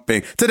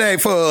 Jumping. Today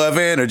full of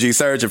energy.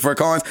 Searching for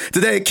coins.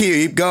 Today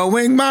keep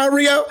going.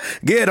 Mario.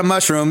 Get a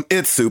mushroom.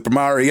 It's Super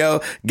Mario.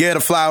 Get a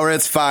flower.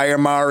 It's Fire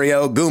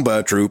Mario.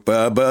 Goomba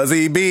Troopa.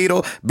 Buzzy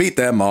Beetle. Beat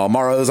them all.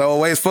 Mario's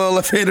always full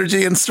of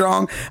energy and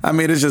strong. I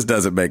mean, it just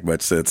doesn't make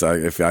much sense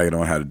if I don't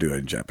know how to do it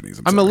in Japanese.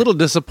 I'm a little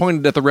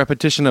disappointed at the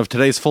repetition of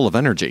today's full of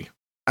energy.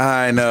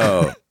 I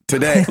know.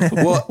 Today,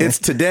 well, it's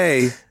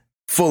today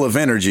full of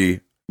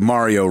energy.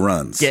 Mario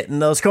runs. Getting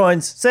those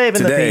coins,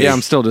 saving Today. the peach. Yeah,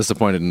 I'm still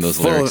disappointed in those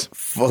lyrics.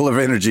 Full of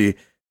energy,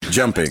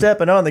 jumping.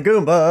 Stepping on the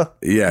Goomba.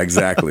 Yeah,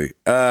 exactly.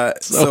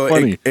 So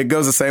funny. it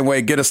goes the same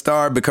way. Get a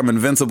star, become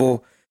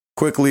invincible,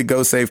 quickly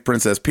go save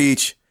Princess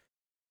Peach.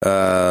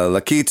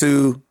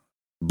 Lakitu,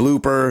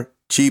 blooper,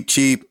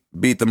 cheap,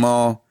 beat them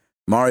all.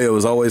 Mario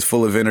is always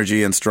full of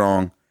energy and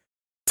strong.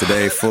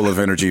 Today, full of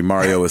energy.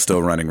 Mario is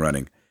still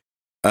running.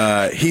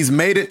 He's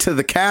made it to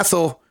the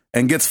castle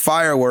and gets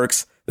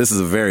fireworks. This is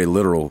a very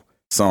literal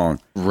song.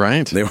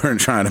 Right. They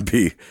weren't trying to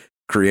be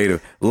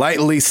creative.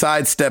 Lightly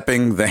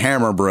sidestepping the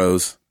Hammer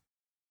Bros.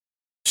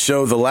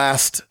 Show the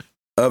last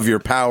of your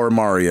power,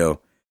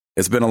 Mario.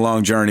 It's been a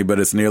long journey, but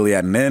it's nearly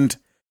at an end.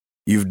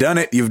 You've done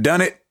it.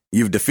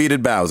 You've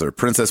defeated Bowser.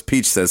 Princess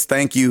Peach says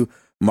thank you,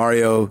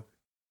 Mario.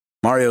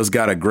 Mario's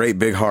got a great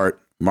big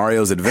heart.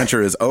 Mario's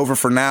adventure is over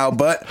for now,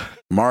 but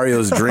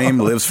Mario's dream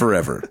lives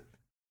forever.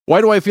 Why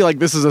do I feel like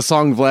this is a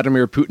song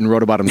Vladimir Putin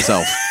wrote about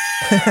himself?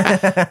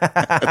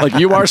 Like,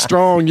 you are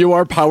strong, you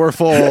are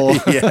powerful.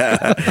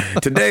 Yeah.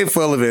 Today,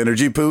 full of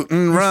energy,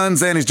 Putin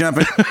runs and he's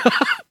jumping.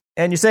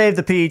 And you save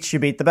the peach, you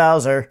beat the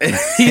Bowser.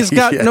 He's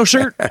got no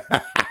shirt.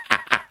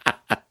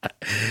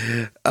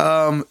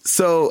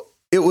 So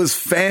it was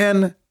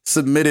fan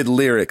submitted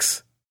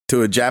lyrics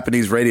to a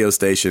Japanese radio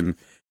station,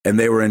 and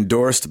they were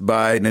endorsed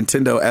by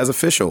Nintendo as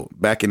official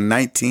back in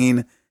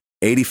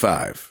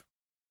 1985.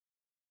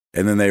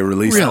 And then they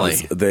released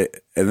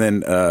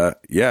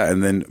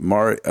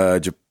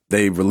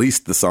they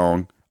released the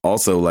song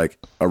also, like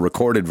a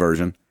recorded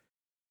version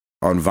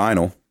on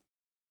vinyl.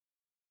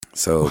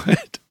 So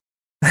What?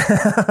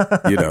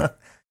 you know,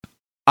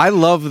 I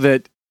love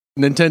that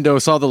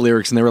Nintendo saw the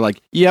lyrics and they were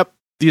like, "Yep,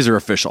 these are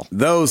official."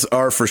 those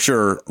are for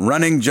sure.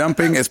 Running,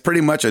 jumping is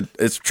pretty much a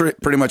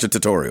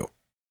tutorial.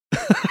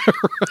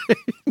 Right.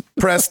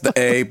 Press the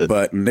A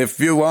button if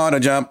you want to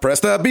jump. Press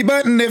the B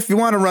button if you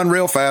want to run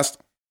real fast.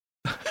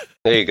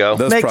 There you go.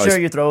 Those Make probably- sure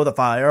you throw the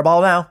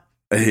fireball now.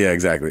 Yeah,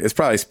 exactly. It's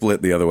probably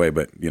split the other way,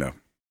 but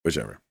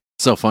whichever.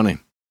 So funny.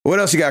 What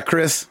else you got,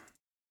 Chris?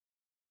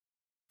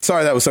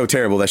 Sorry, that was so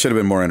terrible. That should have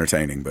been more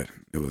entertaining, but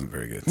it wasn't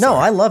very good. No,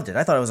 Sorry. I loved it.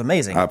 I thought it was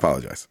amazing. I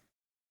apologize.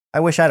 I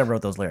wish I'd have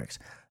wrote those lyrics.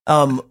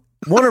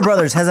 Warner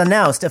Brothers has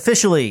announced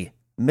officially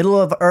Middle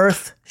of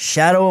Earth,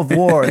 Shadow of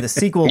War, the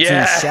sequel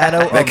Yeah. to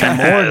Shadow of They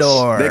kinda-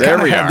 Mordor. They There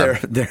kind of we had are.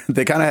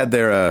 they kind of had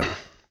their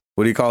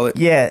what do you call it?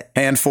 Yeah.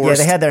 Hand Yeah,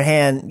 forced. they had their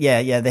hand.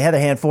 Yeah, they had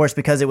their hand forced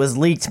because it was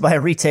leaked by a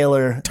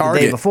retailer the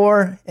Target. day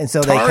before, and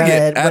so they kind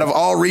Target of out of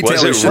all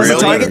retailers. Was it should really? know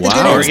Target better.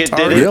 that did it?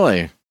 Target did it?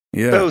 Really?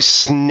 Yeah. Those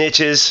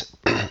snitches.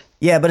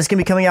 Yeah, but it's gonna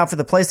be coming out for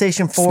the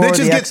PlayStation 4, Snitches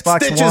the get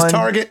Xbox stitches. One.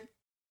 Target.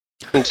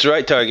 That's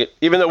right, Target.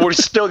 Even though we're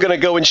still going to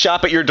go and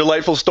shop at your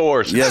delightful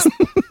stores. Yes.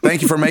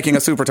 Thank you for making a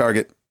super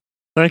Target.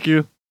 Thank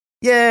you.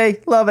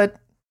 Yay, love it.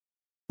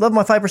 Love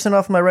my 5%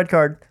 off my red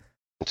card.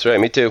 That's right,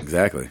 me too.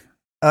 Exactly.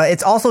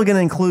 It's also going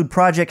to include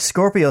Project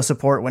Scorpio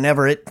support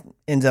whenever it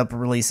ends up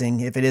releasing,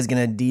 if it is going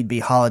to indeed be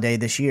holiday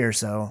this year.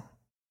 So,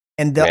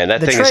 and the, Man,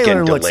 that the thing is trailer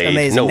getting looks delayed.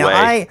 amazing. No now,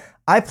 way.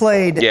 I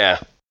played. Yeah.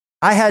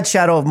 I had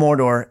Shadow of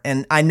Mordor,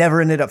 and I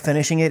never ended up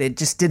finishing it. It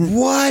just didn't.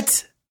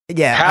 What?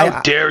 Yeah.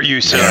 How dare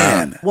you, sir?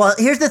 Man. Well,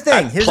 here's the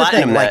thing. Here's the thing.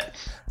 Platinum Like, that.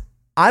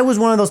 I was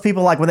one of those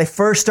people, like, when they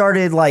first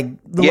started, like,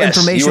 little Yes,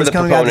 you information were was the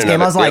coming out of this proponent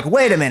game. of I was it, like, yep.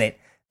 wait a minute.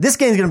 This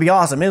game's going to be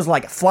awesome. It was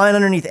like flying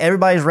underneath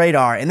everybody's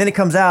radar. And then it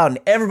comes out and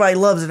everybody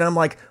loves it. And I'm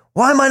like,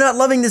 why am I not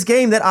loving this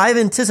game that I've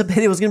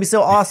anticipated was going to be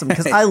so awesome?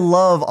 Because I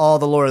love all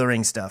the Lord of the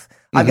Rings stuff.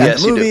 I've got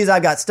the movies,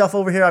 I've got stuff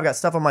over here, I've got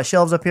stuff on my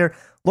shelves up here.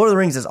 Lord of the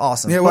Rings is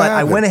awesome. Yeah, but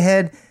I went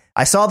ahead,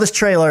 I saw this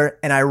trailer,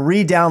 and I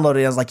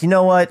re-downloaded it. I was like, you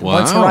know what? Wow.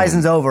 Once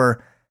Horizon's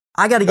over,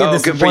 I got to give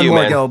this one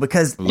more go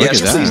because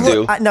please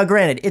do. Now,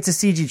 granted, it's a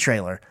CG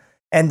trailer,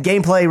 and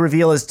gameplay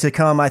reveal is to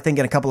come, I think,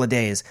 in a couple of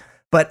days.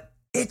 But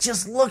it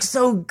just looks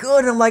so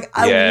good. I'm like,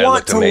 I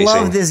want to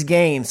love this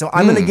game. So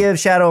I'm going to give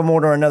Shadow of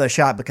Mordor another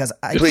shot because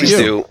I please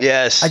do.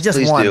 Yes, I just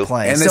want to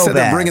play. And they said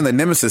they're bringing the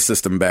Nemesis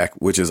system back,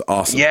 which is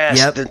awesome.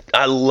 Yes,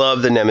 I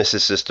love the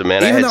Nemesis system,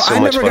 man. Even I had though so I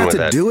much never fun got with to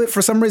that. do it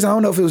for some reason. I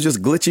don't know if it was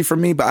just glitchy for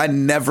me, but I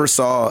never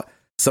saw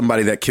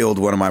somebody that killed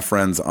one of my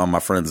friends on my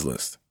friends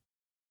list.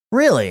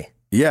 Really?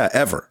 Yeah,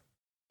 ever.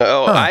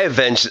 Oh, I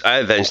avenged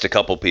a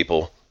couple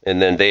people,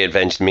 and then they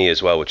avenged me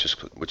as well, which is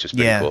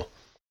pretty cool.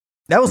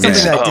 That was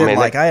something that I did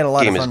like. I had a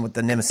lot of game fun with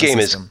the Nemesis Game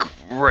system. is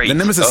great. The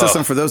Nemesis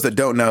system, for those that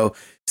don't know,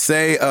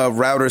 say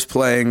Router's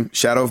playing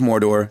Shadow of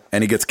Mordor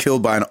and he gets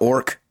killed by an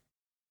orc.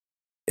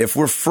 If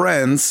we're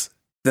friends,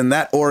 then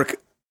that orc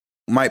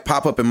might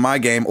pop up in my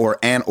game, or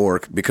an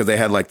orc, because they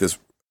had like this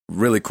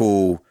really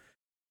cool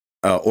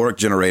orc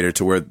generator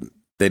to where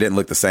they didn't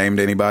look the same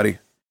to anybody.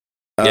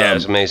 Yeah, it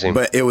was amazing.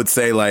 But it would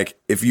say like,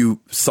 if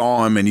you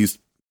saw him and you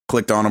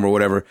clicked on him or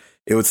whatever,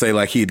 it would say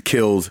like he had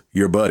killed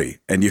your buddy,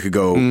 and you could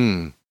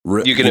go.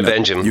 You can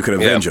avenge him. You could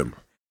avenge him.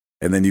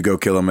 And then you go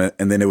kill him.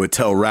 And then it would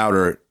tell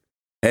Router,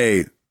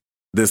 hey,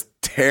 this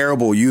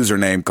terrible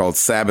username called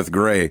Sabbath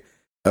Gray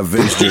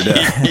avenged your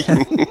death.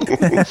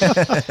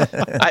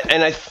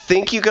 And I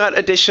think you got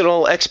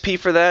additional XP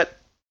for that.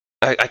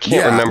 I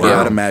can't remember.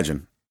 Yeah, I'd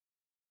imagine.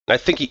 I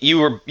think you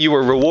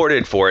were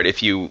rewarded for it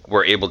if you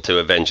were able to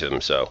avenge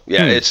them. So,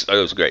 yeah, it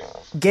was great.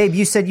 Gabe,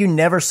 you said you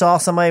never saw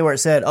somebody where it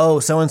said, oh,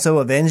 so-and-so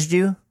avenged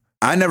you?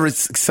 I never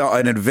saw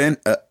an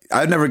event.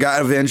 I never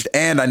got avenged,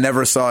 and I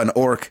never saw an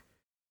orc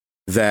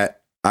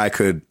that I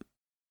could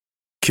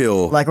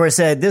kill. Like where it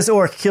said, this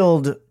orc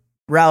killed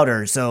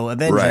Router, so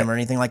avenge him or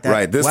anything like that.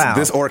 Right.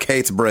 This orc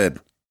hates bread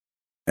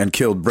and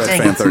killed Bread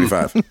Fan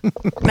 35.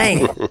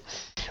 Man.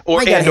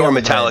 Or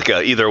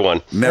Metallica, either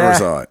one. Never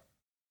saw it.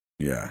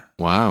 Yeah.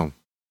 Wow.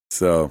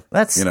 So,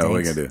 what are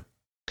you going to do?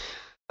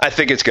 I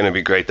think it's going to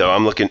be great, though.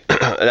 I'm looking.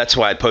 That's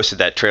why I posted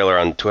that trailer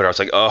on Twitter. I was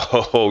like,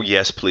 "Oh,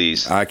 yes,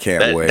 please!" I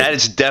can't wait. That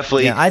is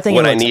definitely. Yeah, I think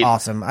what it looks I need.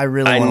 Awesome. I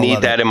really. I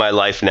need that in my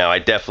life now. I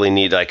definitely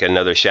need like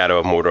another Shadow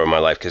of Mordor in my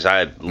life because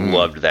I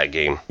loved that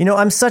game. You know,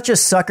 I'm such a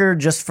sucker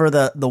just for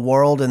the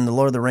world and the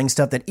Lord of the Rings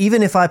stuff that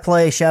even if I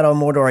play Shadow of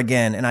Mordor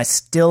again and I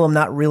still am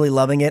not really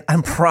loving it,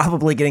 I'm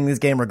probably getting this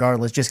game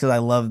regardless, just because I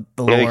love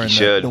the lore and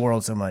the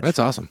world so much. That's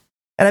awesome.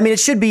 And I mean, it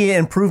should be an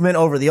improvement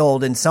over the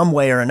old in some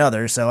way or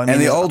another. So I mean,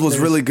 and the old was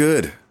really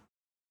good.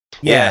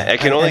 Yeah, it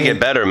can only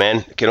get better, man.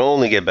 It can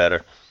only get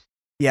better.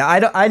 Yeah,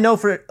 I know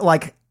for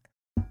like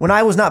when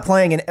I was not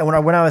playing it, when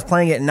I was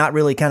playing it and not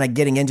really kind of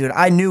getting into it,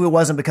 I knew it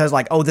wasn't because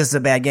like, oh, this is a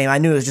bad game. I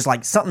knew it was just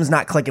like something's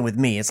not clicking with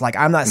me. It's like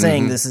I'm not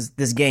saying this is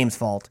this game's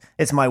fault.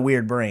 It's my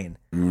weird brain.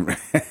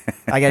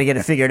 I got to get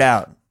it figured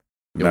out.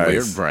 Your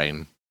weird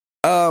brain.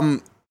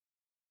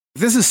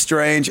 This is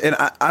strange, and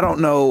I don't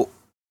know.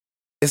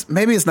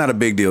 Maybe it's not a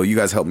big deal. You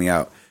guys help me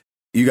out.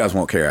 You guys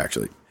won't care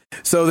actually.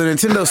 So the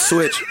Nintendo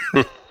Switch.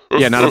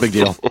 Yeah, not a big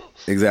deal.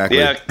 Exactly.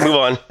 Yeah, move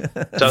on.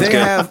 Sounds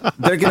good.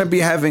 They're going to be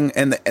having,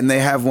 and they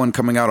have one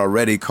coming out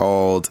already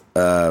called,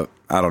 I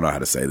don't know how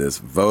to say this,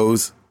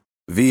 VOEZ,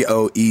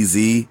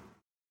 VOEZ.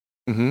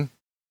 Mm-hmm.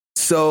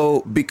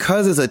 So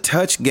because it's a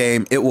touch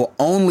game, it will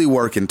only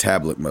work in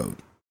tablet mode.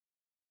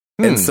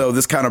 And so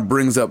this kind of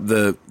brings up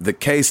the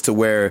case to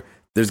where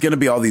there's going to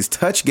be all these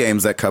touch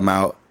games that come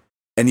out,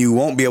 and you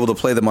won't be able to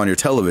play them on your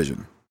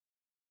television.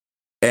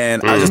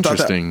 And I just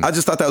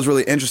thought that was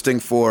really interesting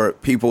for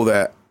people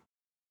that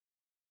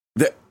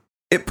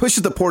it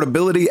pushes the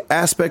portability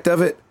aspect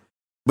of it,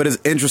 but it's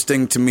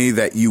interesting to me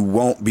that you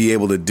won't be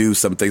able to do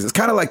some things. It's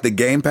kind of like the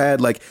gamepad.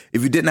 Like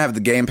if you didn't have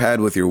the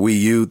gamepad with your Wii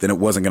U, then it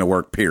wasn't going to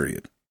work,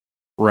 period.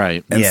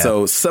 Right. And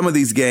so some of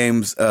these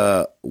games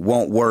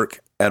won't work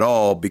at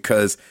all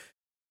because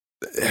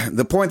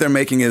the point they're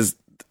making is,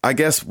 I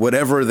guess,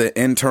 whatever the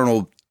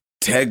internal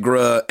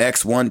Tegra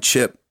X1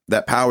 chip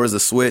that powers the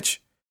Switch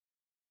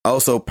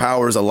also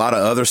powers a lot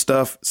of other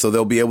stuff. So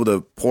they'll be able to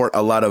port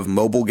a lot of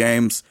mobile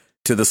games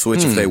to the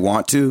Switch if they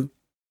want to.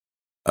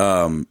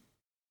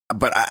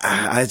 But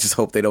I just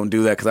hope they don't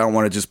do that because I don't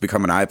want to just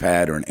become an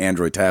iPad or an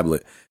Android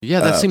tablet. Yeah,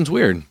 that seems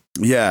weird.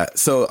 Yeah,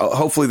 so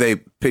hopefully they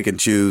pick and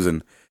choose.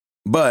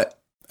 But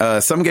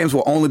some games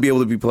will only be able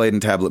to be played in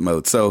tablet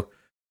mode. So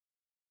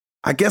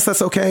I guess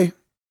that's okay.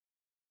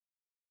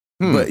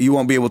 But you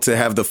won't be able to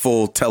have the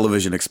full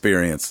television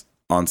experience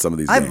on some of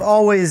these games. I've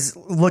always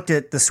looked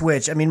at the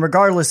Switch. I mean,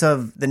 regardless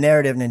of the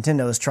narrative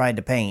Nintendo has tried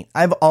to paint,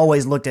 I've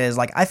always looked at it as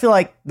like, I feel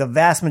like the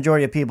vast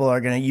majority of people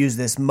are going to use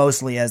this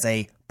mostly as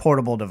a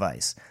portable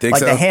device. Think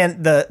like so?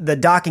 the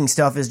docking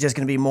stuff is just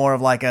going to be more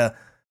of like a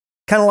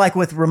kind of like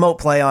with remote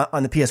play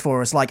on the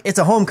PS4. It's like, it's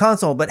a home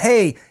console, but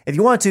hey, if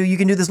you want to, you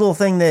can do this little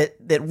thing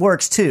that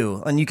works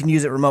too, and you can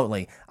use it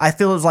remotely. I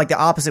feel it's like the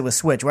opposite with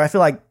Switch, where I feel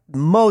like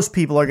most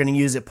people are going to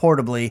use it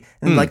portably,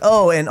 and like,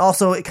 oh, and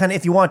also it kind of,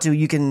 if you want to,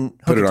 you can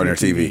put it on your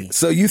TV.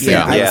 So you think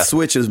that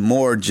Switch is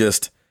more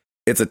just,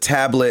 it's a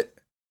tablet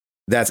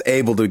that's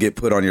able to get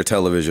put on your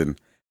television,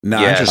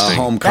 not a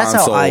home console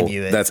that's how I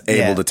view it. That's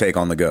able to take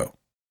on the go.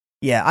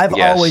 Yeah, I've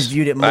always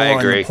viewed it more in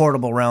the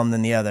portable realm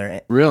than the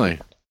other. Really?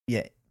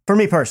 Yeah. For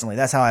me personally,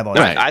 that's how I've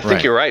always I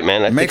think you're right,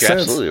 man. I think you're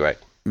absolutely right.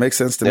 Makes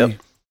sense to me.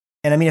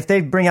 And I mean, if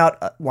they bring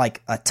out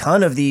like a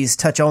ton of these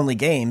touch-only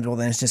games, well,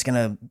 then it's just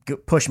going to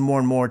push more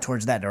and more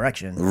towards that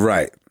direction.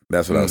 Right.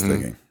 That's what I was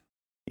thinking.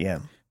 Yeah.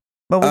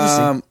 But we'll just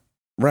see.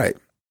 Right.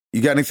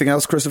 You got anything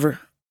else, Christopher?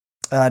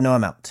 No,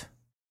 I'm out.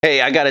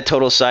 Hey, I got a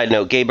total side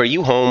note. Gabe, are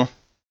you home?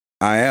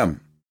 I am.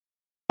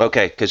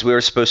 Okay, because we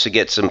were supposed to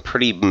get some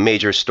pretty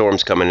major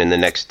storms coming in the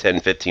next 10,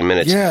 15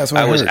 minutes. Yeah, that's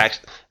what I heard.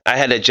 I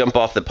had to jump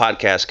off the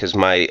podcast because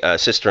my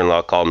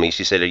sister-in-law called me.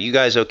 She said, "Are you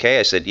guys okay?"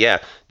 I said, "Yeah,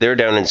 they're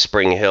down in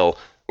Spring Hill.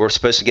 We're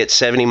supposed to get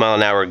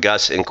 70-mile-an-hour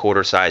gusts and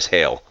quarter-size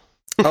hail."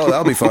 Oh,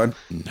 that'll be fun.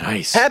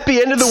 Nice.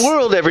 Happy end of the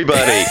world,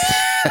 everybody.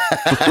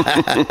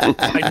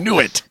 I knew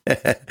it.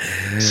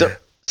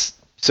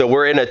 So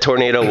we're in a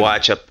tornado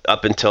watch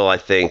up until I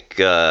think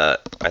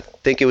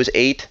it was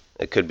 8.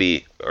 It could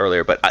be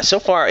earlier, but so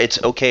far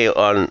it's okay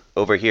on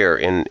over here,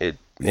 and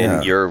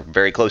you're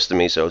very close to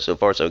me, so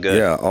far so good.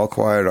 Yeah, all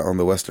quiet on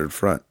the Western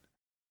Front.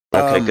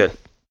 Okay, good.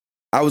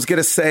 I was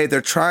gonna say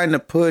they're trying to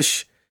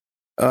push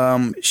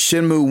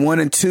Shenmue 1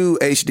 and 2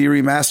 HD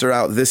remaster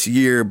out this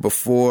year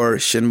before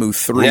Shenmue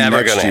 3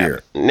 next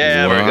year.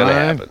 Never gonna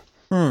happen.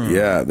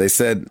 Yeah,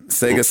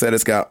 Sega said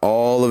it's got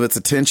all of its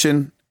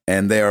attention,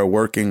 and they are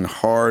working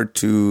hard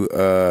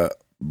to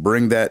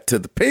bring that to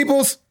the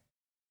peoples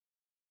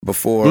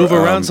before move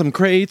around some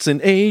crates in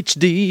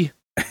HD.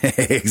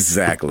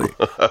 Exactly.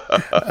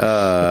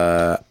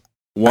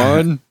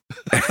 One.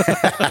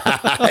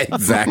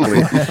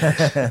 Exactly.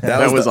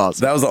 That was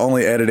awesome. That was the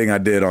only editing I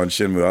did on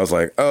Shenmue. I was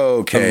like,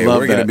 okay,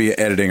 we're going to be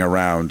editing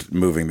around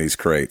moving these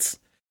crates.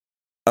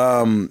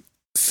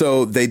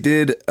 So they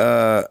did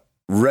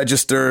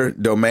register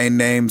domain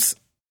names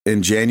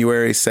in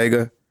January,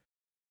 Sega.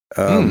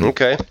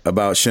 Okay.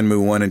 About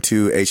Shenmue 1 and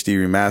 2 HD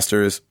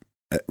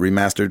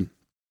remastered.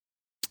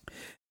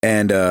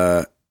 And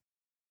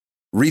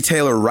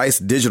retailer Rice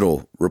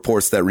Digital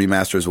reports that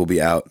remasters will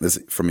be out, this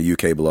is from a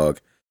UK blog,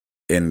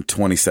 in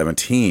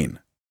 2017.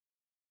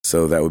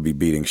 So that would be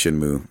beating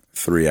Shenmue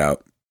 3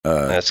 out.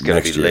 That's going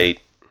to be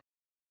late.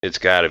 It's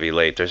got to be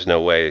late. There's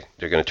no way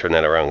they're going to turn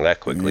that around that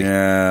quickly.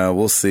 Yeah,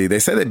 we'll see. They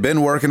say they've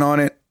been working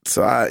on it.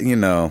 So,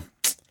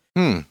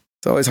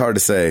 it's always hard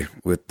to say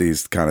with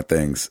these kind of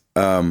things.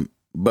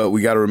 But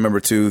we got to remember,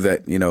 too,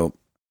 that,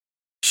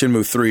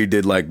 Shenmue 3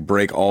 did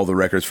break all the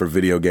records for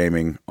video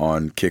gaming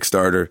on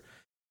Kickstarter.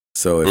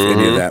 So if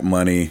any of that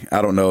money,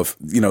 I don't know if,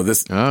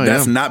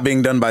 that's not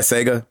being done by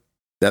Sega.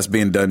 That's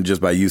being done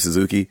just by Yu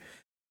Suzuki.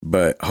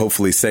 But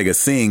hopefully Sega's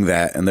seeing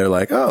that and they're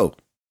like, oh,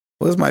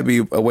 well, this might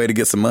be a way to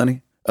get some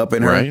money up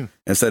in her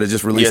instead of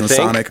just releasing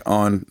Sonic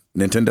on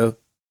Nintendo,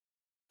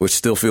 which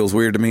still feels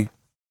weird to me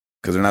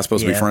because they're not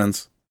supposed to be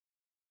friends.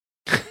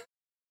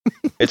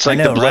 It's like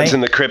the Bloods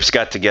and the Crips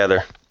got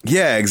together.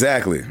 Yeah,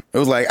 exactly. It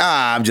was like,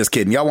 I'm just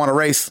kidding. Y'all want to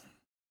race?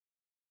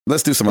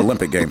 Let's do some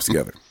Olympic games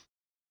together.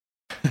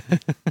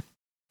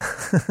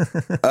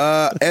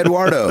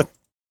 Eduardo.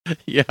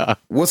 Yeah.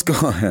 What's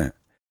going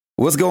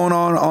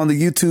on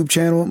the YouTube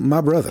channel,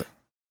 my brother?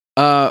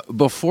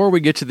 Before we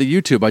get to the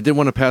YouTube, I did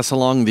want to pass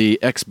along the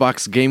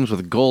Xbox Games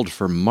with Gold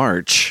for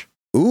March.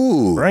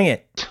 Ooh. Bring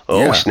it.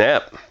 Oh,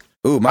 snap.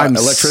 Ooh, my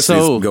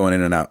electricity's going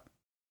in and out.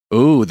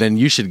 Ooh, then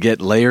you should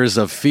get Layers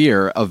of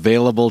Fear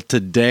available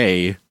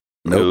today.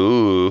 Nope.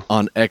 Ooh.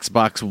 On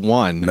Xbox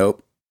One.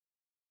 Nope.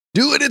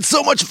 Do it. It's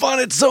so much fun.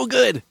 It's so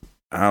good.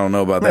 I don't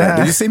know about that.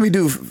 Did you see me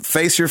do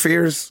Face Your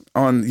Fears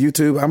on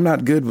YouTube? I'm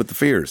not good with the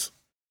fears.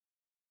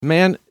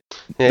 Man,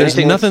 there's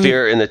nothing with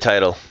fear in the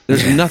title.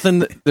 There's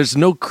nothing. There's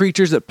no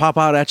creatures that pop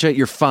out at you.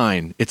 You're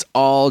fine. It's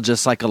all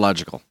just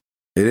psychological.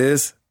 It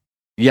is?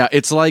 Yeah,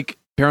 it's like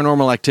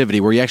Paranormal Activity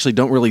where you actually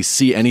don't really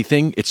see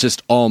anything. It's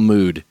just all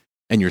mood.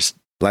 And you're...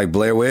 Like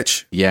Blair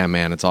Witch? Yeah,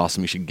 man. It's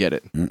awesome. You should get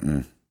it.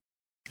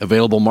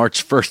 Available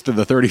March 1st to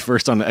the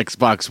 31st on the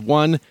Xbox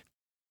One.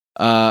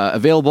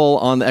 Available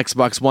on the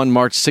Xbox One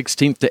March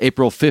 16th to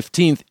April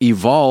 15th,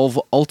 Evolve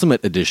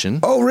Ultimate Edition.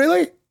 Oh,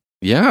 really?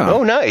 Yeah.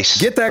 Oh,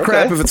 nice. Get that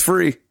crap if it's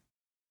free.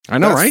 I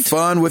know, That's right?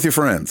 Fun with your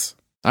friends.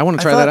 I want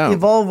to try that out.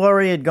 Evolve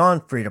already had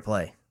gone free to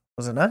play.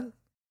 Was it not?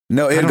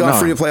 No, it had gone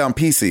free to play on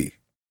PC.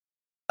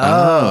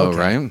 Oh, okay.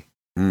 Right.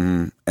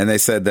 Mm-hmm. And they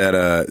said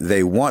that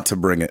they want to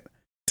bring it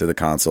to the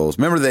consoles.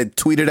 Remember they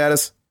tweeted at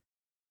us?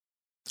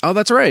 Oh,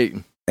 that's right.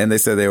 And they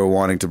said they were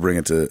wanting to bring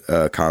it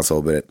to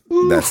console, but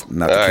that's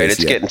not the case yet.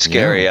 It's getting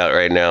scary out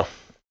right now.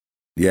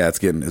 Yeah,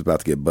 it's about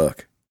to get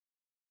buck.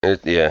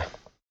 Yeah.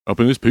 Up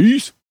in this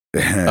piece.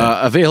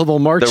 Available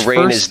March 1st. The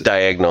rain is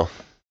diagonal.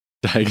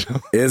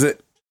 Is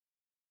it?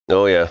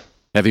 Oh, yeah.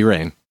 Heavy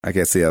rain. I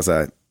can't see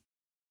outside.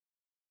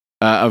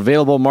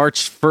 Available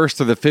March 1st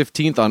to the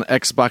 15th on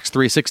Xbox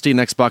 360 and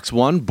Xbox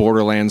One,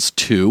 Borderlands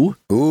 2.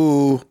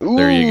 Ooh.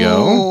 There you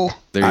go.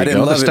 There you I didn't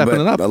go. They're love it, stepping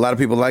but it up. a lot of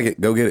people like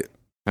it. Go get it.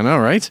 I know,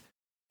 right?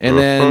 And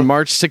then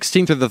March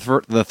 16th to the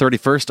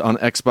 31st on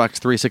Xbox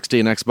 360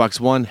 and Xbox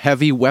One,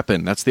 Heavy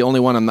Weapon. That's the only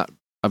one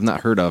I've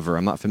not heard of or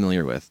I'm not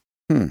familiar with.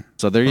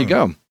 So there you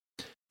go.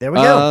 There we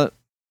go.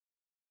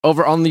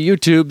 Over on the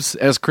YouTubes,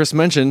 as Chris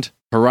mentioned,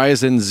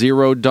 Horizon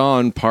Zero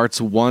Dawn Parts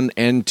 1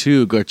 and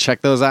 2. Go check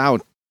those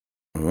out.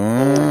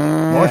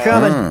 More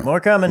coming.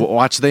 More coming.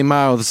 Watch they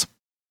mouths.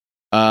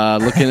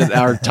 Looking at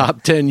our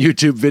top 10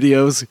 YouTube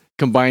videos,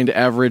 combined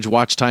average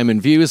watch time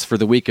and views for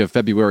the week of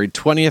February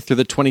 20th through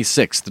the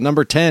 26th.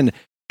 Number 10,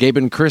 Gabe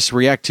and Chris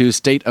react to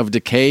State of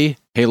Decay,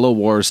 Halo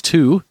Wars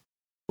 2.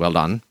 Well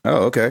done.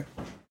 Oh, okay.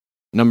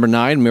 Number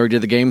 9, Married to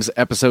the Games,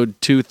 episode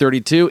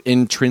 232,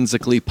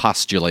 Intrinsically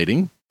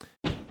Postulating.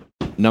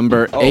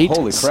 Number 8,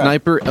 holy crap.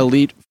 Sniper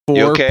Elite 4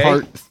 You okay?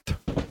 Part...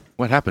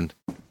 What happened?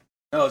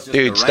 No, it's just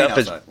Dude, the rain stuff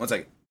is- outside. 1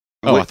 second.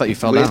 Oh, I thought you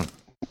fell down.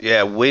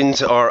 Yeah,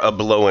 winds are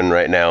a-blowing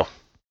right now.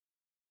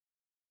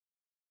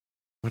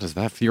 What is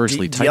that?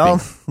 Furiously Do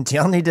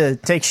y'all need to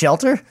take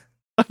shelter?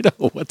 I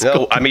know. What's No,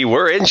 going I mean,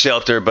 we're in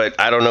shelter, but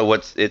I don't know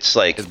what it's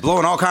like. It's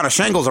blowing all kind of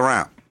shingles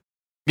around.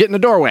 Get in the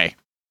doorway.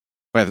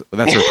 Well,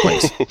 that's her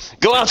place.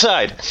 Go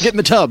outside. Get in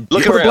the tub.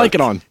 Look Put a around.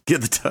 blanket on.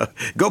 Get the tub.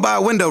 Go by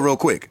a window real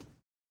quick.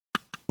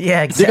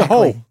 Yeah, Dig a exactly.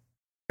 hole.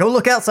 Go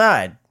look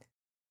outside.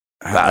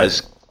 Wow,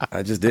 it's-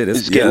 I just did.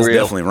 it's getting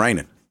real. Definitely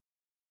raining.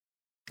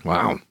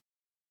 Wow. All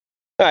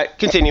right,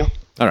 continue.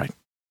 All right.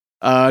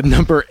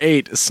 Number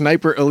 8,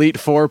 Sniper Elite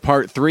 4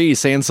 Part 3,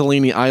 San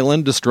Celini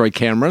Island, Destroy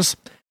Cameras.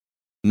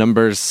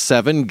 Number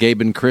 7,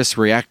 Gabe and Chris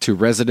react to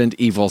Resident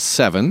Evil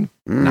 7.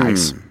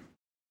 Nice.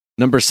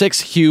 Number 6,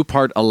 Hue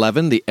Part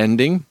 11, The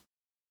Ending.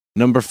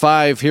 Number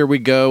 5, here we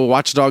go,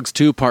 Watch Dogs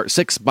 2 Part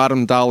 6,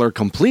 Bottom Dollar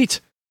Complete.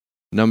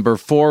 Number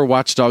 4,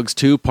 Watch Dogs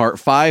 2 Part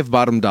 5,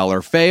 Bottom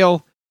Dollar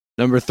Fail.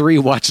 Number 3,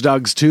 Watch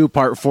Dogs 2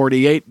 Part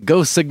 48,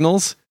 Ghost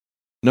Signals.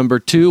 Number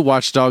 2,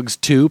 Watch Dogs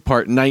 2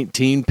 Part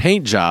 19,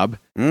 Paint Job.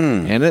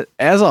 And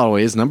as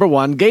always, number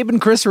 1, Gabe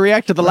and Chris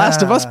react to The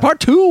Last of Us Part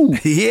 2.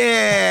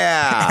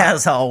 Yeah.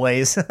 As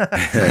always.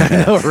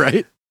 I know,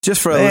 right?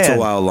 Just for a Man. little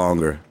while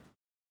longer.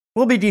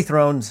 We'll be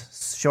dethroned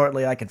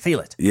shortly. I can feel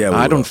it. Yeah, we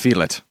I will. don't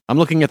feel it. I'm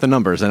looking at the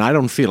numbers, and I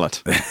don't feel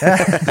it.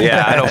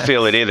 Yeah, I don't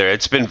feel it either.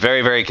 It's been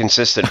very, very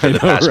consistent for the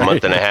past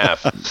month and a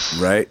half.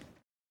 Right?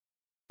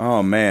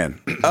 Oh, man.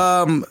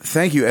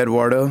 Thank you,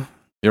 Eduardo.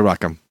 You're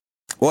welcome.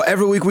 Well,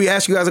 every week we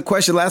ask you guys a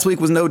question. Last week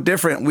was no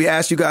different. We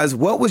asked you guys,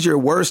 what was your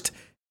worst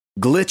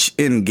glitch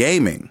in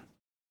gaming?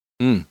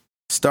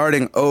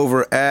 Starting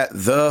over at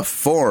the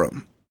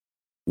forum,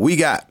 we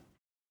got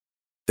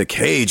the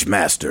Cage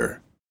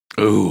Master.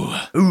 Ooh.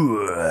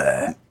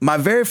 My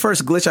very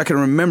first glitch I can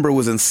remember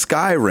was in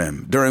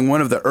Skyrim. During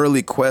one of the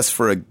early quests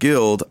for a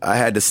guild, I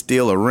had to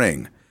steal a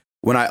ring.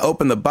 When I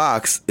opened the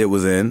box it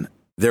was in,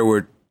 there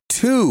were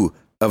 2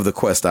 of the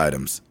quest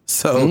items.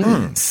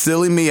 So,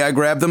 silly me, I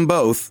grabbed them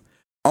both,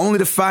 only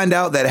to find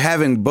out that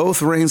having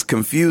both rings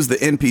confused the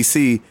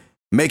NPC,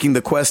 making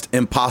the quest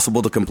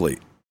impossible to complete.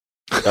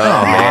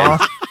 Oh, man.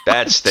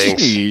 That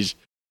stinks. Jeez.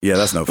 Yeah,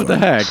 that's no fun. What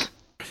the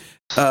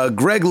heck?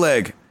 Greg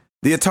Legg,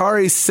 the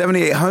Atari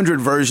 7800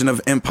 version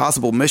of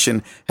Impossible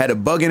Mission had a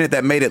bug in it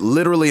that made it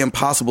literally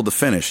impossible to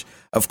finish.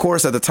 Of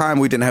course, at the time,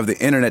 we didn't have the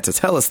internet to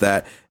tell us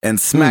that, and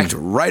smacked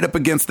right up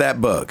against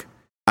that bug.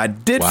 I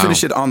did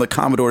finish it on the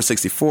Commodore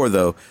 64,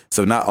 though,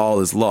 so not all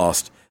is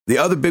lost. The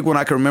other big one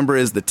I can remember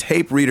is the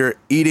tape reader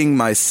eating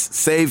my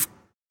save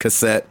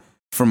cassette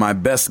for my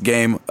best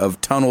game of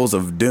Tunnels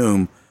of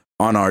Doom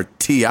on our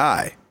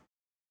TI.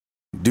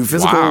 Do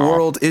physical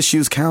world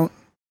issues count?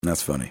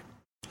 That's funny.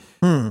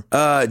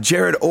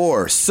 Jared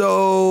Orr.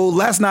 So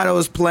last night I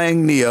was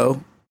playing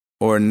Neo,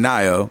 or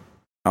Nio.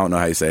 I don't know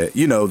how you say it.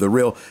 You know, the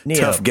real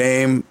tough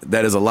game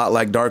that is a lot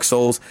like Dark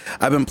Souls.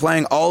 I've been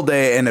playing all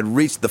day and had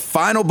reached the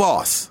final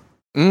boss.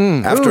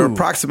 After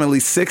approximately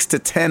 6 to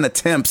 10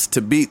 attempts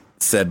to beat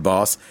said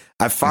boss,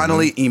 I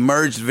finally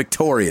emerged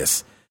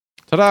victorious.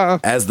 Ta-da.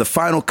 As the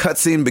final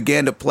cutscene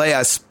began to play,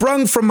 I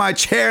sprung from my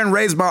chair and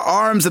raised my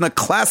arms in a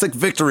classic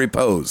victory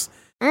pose.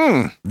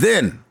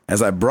 Then,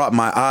 as I brought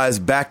my eyes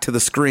back to the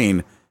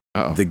screen,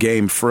 the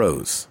game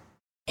froze.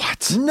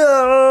 What?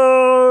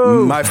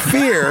 No! My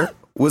fear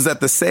was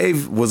that the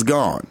save was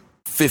gone.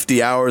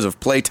 50 hours of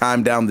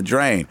playtime down the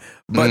drain.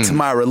 But to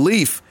my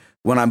relief,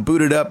 when I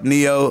booted up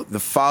Neo the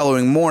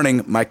following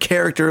morning, my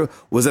character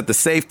was at the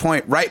save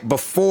point right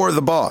before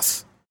the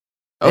boss.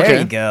 There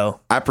you go.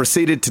 I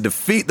proceeded to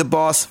defeat the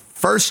boss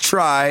first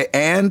try,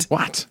 and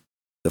What?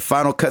 the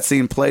final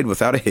cutscene played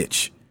without a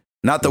hitch.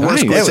 Not the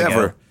worst Nice. glitch There we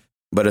ever, go.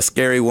 but a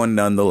scary one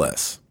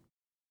nonetheless.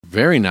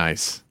 Very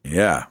nice.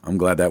 Yeah, I'm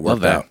glad that Love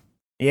worked that. out.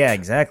 Yeah,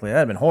 exactly. That'd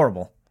have been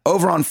horrible.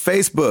 Over on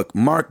Facebook,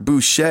 Mark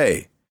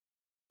Boucher.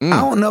 I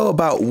don't know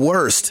about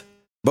worst,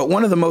 but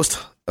one of the most...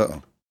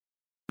 Uh-oh.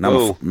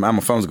 Now my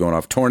phone's going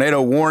off.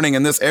 Tornado warning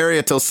in this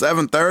area till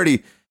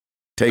 7:30.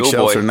 Take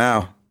shelter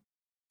now.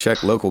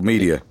 Check local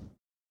media.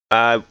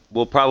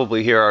 We'll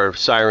probably hear our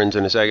sirens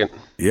in a second.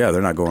 Yeah,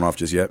 they're not going off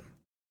just yet.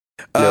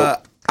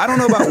 Nope. I don't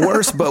know about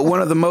worse, but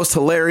one of the most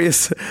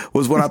hilarious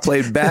was when I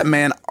played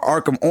Batman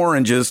Arkham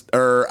Origins.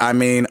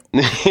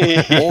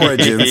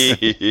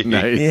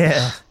 Nice.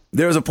 Yeah.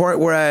 There was a point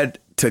where I had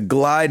to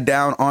glide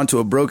down onto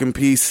a broken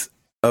piece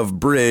of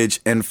bridge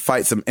and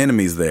fight some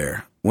enemies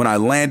there. When I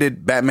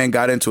landed, Batman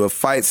got into a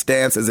fight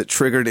stance as it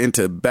triggered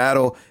into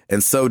battle,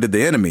 and so did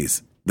the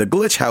enemies. The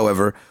glitch,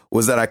 however,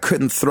 was that I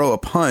couldn't throw a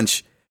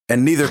punch,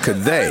 and neither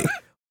could they.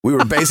 We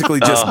were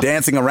basically just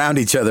dancing around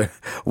each other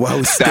while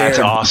we stared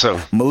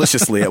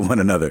maliciously at one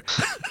another.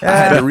 I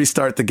had to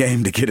restart the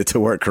game to get it to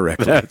work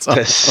correctly. That's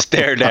awesome.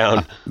 Stare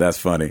down. That's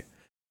funny.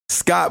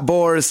 Scott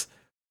Bors,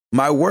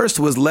 my worst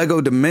was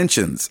Lego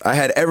Dimensions. I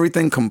had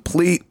everything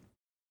complete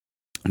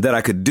that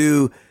I could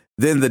do.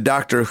 Then the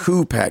Doctor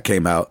Who pack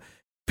came out,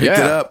 picked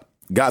it up,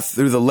 got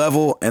through the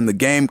level, and the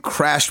game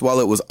crashed while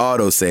it was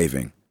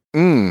auto-saving.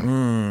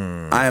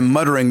 I am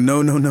muttering,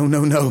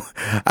 no.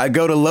 I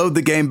go to load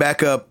the game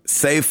back up,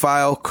 save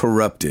file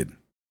corrupted.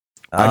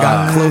 I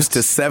got close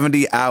to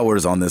 70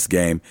 hours on this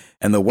game,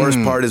 and the worst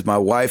part is my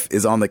wife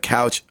is on the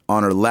couch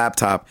on her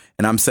laptop,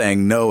 and I'm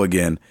saying no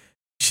again.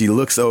 She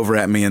looks over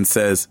at me and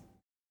says,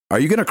 "Are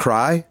you going to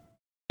cry?"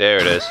 There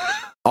it is.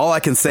 All I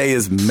can say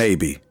is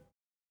maybe.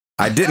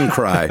 I didn't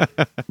cry,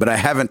 but I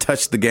haven't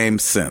touched the game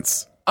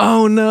since.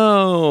 Oh,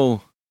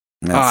 no.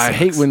 I Sucks.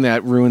 hate when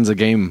that ruins a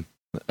game.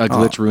 A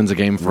glitch ruins a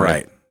game for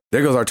Right.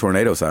 There goes our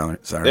tornado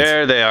sirens.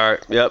 There they are.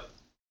 Yep.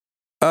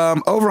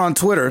 Over on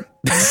Twitter,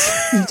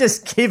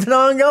 Just keep it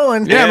on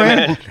going. Yeah,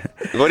 man.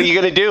 What are you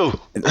going to do?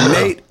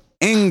 Nate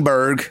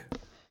Ingberg,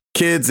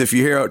 kids, if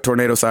you hear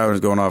tornado sirens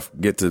going off,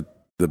 get to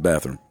the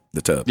bathroom,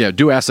 the tub. Yeah,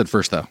 do acid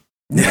first, though.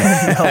 No,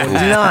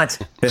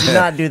 do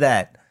not do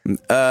that.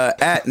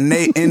 At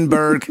Nate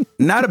Ingberg,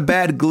 not a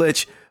bad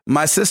glitch.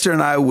 My sister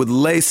and I would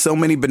lay so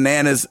many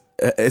bananas.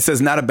 It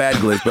says not a bad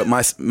glitch, but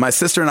my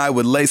sister and I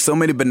would lay so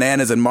many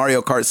bananas in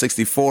Mario Kart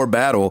 64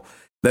 battle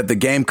that the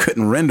game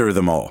couldn't render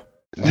them all.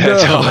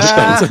 That's awesome.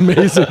 That's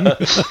amazing.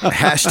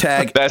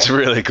 Hashtag That's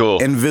really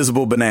cool.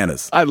 invisible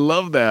bananas. I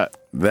love that.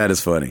 That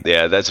is funny.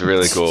 Yeah, that's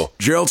really cool.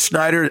 Gerald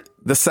Schneider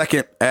the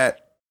second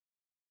at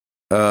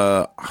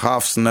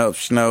Hoff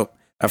Snow.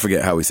 I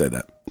forget how we say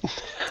that.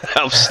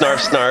 Help,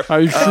 snarf.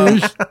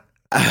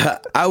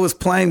 I was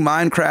playing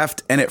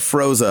Minecraft and it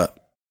froze up.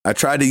 I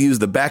tried to use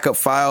the backup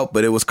file,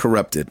 but it was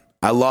corrupted.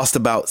 I lost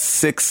about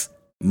 6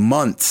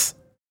 months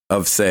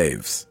of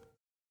saves.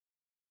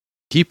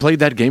 He played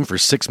that game for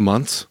 6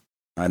 months?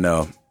 I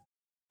know.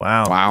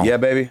 Wow. Yeah,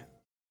 baby.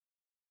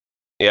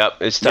 Yep,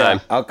 it's time.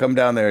 Yeah, I'll come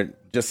down there in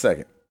just a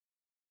second.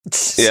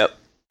 Yep.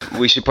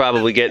 We should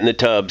probably get in the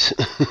tubs.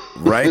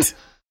 Right?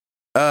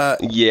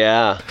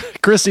 Yeah.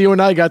 Chris, you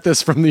and I got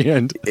this from the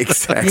end.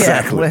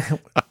 Exactly. Yeah.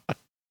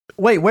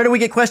 Wait, where do we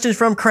get questions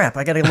from? Crap,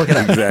 I got to look it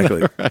up.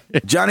 Exactly.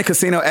 Johnny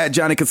Casino at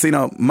Johnny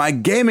Casino. My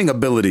gaming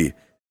ability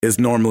is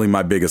normally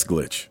my biggest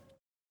glitch.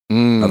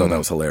 I thought that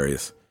was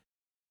hilarious.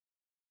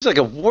 It's like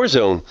a war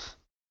zone.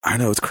 I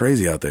know, it's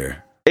crazy out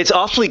there. It's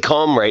awfully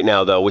calm right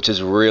now, though, which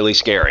is really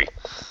scary.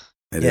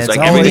 It Yeah, is it's like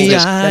always everything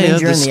just, that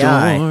means you're in the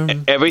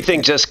eye.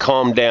 Everything just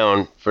calmed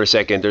down for a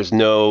second. There's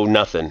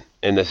nothing,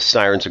 and the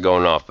sirens are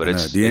going off, but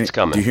it's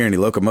coming. Do you hear any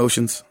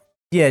locomotions?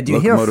 Yeah, do you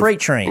hear a Locomotive. freight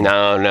train?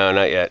 No,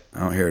 not yet. I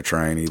don't hear a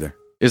train either.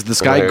 Is the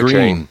sky Air green?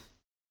 train.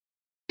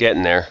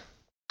 Getting there.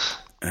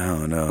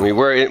 Oh, no. I mean,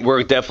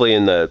 we're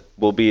definitely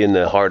we'll be in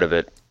the heart of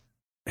it.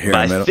 Here in But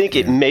the I middle? think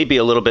it may be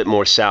a little bit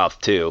more south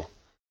too.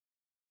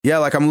 Yeah,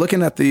 like I'm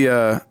looking at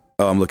the.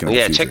 I'm looking at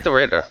the future. Check the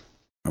radar.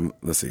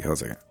 Let's see. Hold a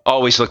second.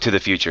 Always look to the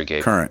future,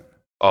 Gabe. Current.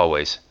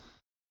 Always.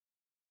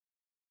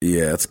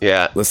 Yeah,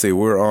 Yeah. Let's see.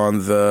 We're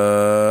on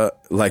the.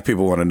 Like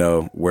people want to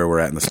know where we're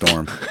at in the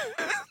storm.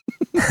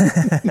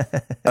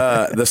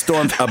 The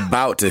storm's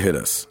about to hit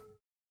us.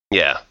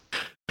 Yeah.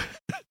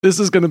 This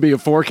is going to be a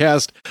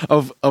forecast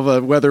of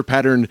a weather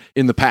pattern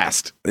in the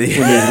past. When you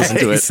listen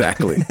to it.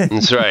 Exactly.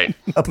 That's right.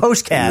 A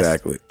postcast.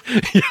 Exactly.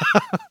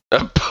 A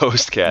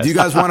postcast. Do you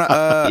guys want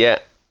to? Yeah.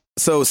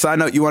 So, side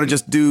note, you want to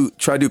just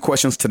try to do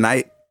questions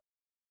tonight?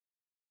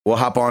 We'll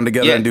hop on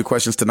together and do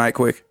questions tonight,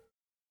 quick.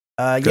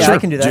 Yeah, I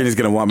can do that. Jenny's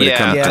gonna want me to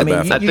come Yeah, to I the mean,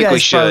 bathroom. I you think we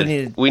guys probably should.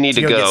 need We need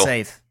to get go.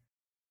 safe.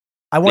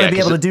 I want Yeah, to be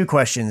 'cause able to do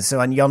questions,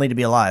 so y'all need to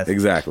be alive.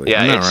 Exactly.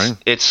 Yeah, No, it's right?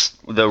 it's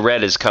the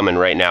red is coming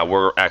right now.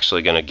 We're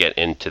actually going to get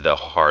into the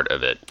heart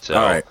of it. So,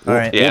 All right. All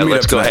right. Yeah, We'll meet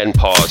let's up go tonight. ahead and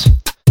pause.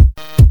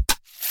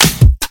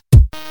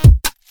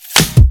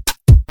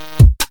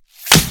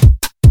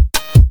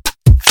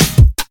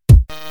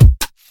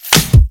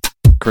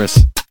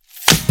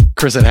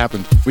 Chris, it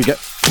happened.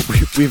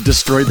 We've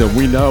destroyed them.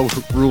 We now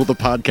rule the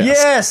podcast.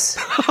 Yes!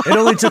 It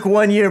only took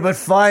 1 year, but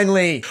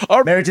finally,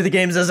 Our- Married to the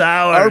Games is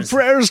Our ours.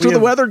 prayers to We the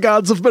have- weather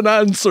gods have been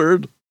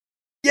answered.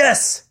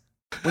 Yes!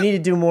 We need to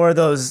do more of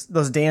those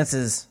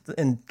dances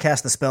and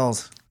cast the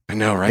spells. I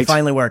know, It right?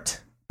 finally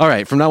worked. All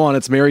right, from now on,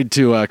 it's married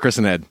to Chris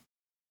and Ed.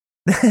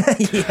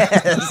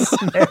 Yes!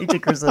 Married to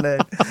Chris and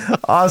Ed.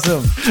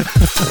 Awesome.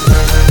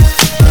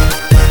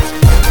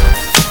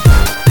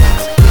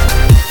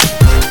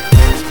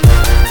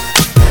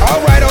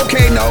 All right,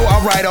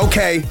 All right,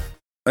 okay.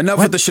 Enough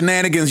with the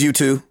shenanigans, you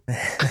two.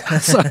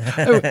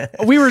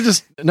 We were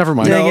just never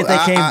mind. Dang it, they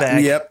came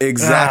back. Yep,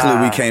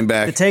 exactly. We came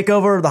back. The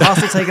takeover, the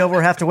hostile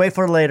takeover, have to wait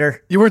for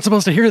later. You weren't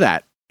supposed to hear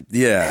that.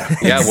 Yeah,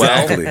 well.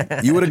 exactly.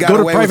 You would have got Go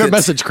to away private with it.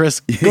 message, Chris.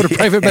 Go to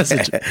private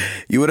message.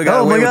 You would have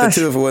got Oh away my with gosh.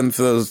 it too if it wasn't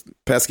for those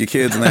pesky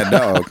kids and that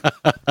dog.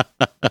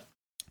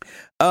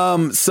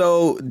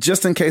 So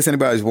just in case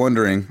anybody's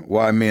wondering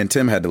why me and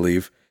Tim had to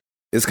leave,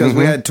 it's because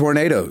we had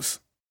tornadoes,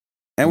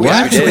 and we What?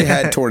 actually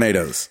had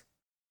tornadoes.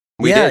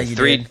 We Yeah, did you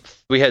three. did.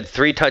 We had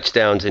 3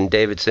 touchdowns in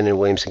Davidson and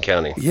Williamson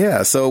County.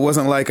 Yeah, so it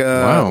wasn't like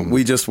Wow.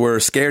 we just were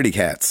scaredy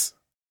cats.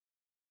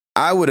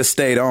 I would have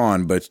stayed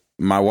on, but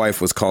my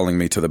wife was calling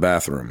me to the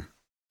bathroom.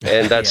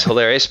 And that's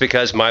hilarious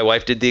because my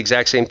wife did the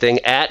exact same thing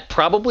at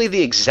probably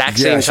the exact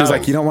same Yeah, time. she was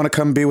like, "You don't want to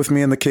come be with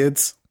me and the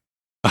kids?"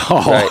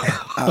 Oh, Right.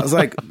 I was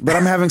like, "But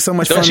I'm having so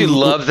much fun." Don't you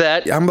love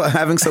that? I'm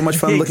having so much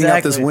fun looking out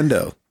this Exactly.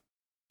 window.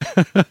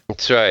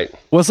 That's right.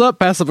 what's up,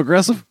 passive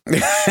aggressive?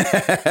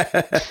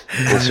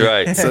 That's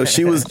right. So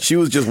she was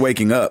just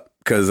waking up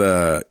because she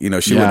Yeah.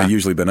 wouldn't have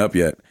usually been up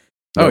yet.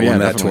 Oh, But yeah, when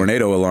that definitely.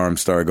 tornado alarm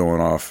started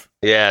going off,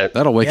 Yeah.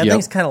 That'll wake That you up.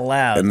 thing's kind of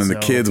loud. and then the so-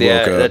 kids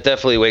Yeah, woke up, that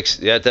definitely wakes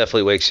you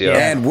up.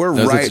 and we're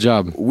Does its right.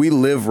 job. We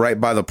live right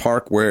by the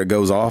park where it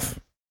goes off,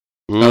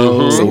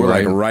 Oh, so we're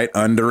right. like right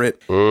under it.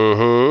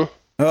 Mm-hmm.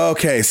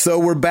 Okay, so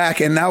we're back,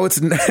 and now it's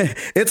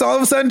all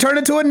of a sudden turned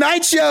into a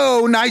night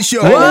show. Night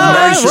show. What?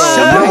 Night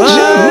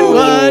show.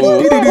 What?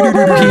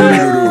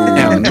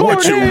 PM.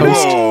 What you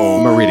post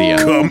Meridian.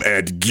 Come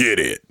and get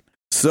it.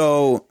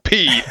 So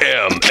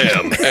PMMM.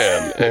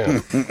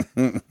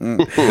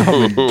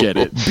 Get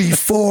it.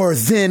 before,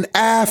 then,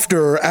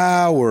 after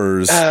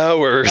hours.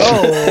 Hours.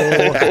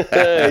 Oh,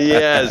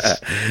 Yes.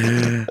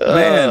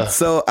 Man,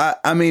 so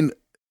I mean,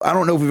 I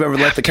don't know if we've ever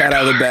let the cat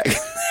out of the bag.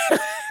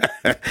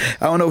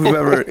 I don't know if we've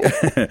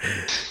ever.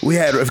 We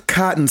had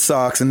cotton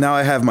socks, and now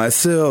I have my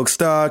silk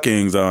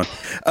stockings on.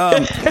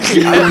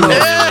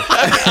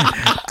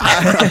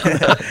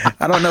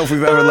 I don't know if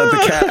we've ever let the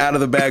cat out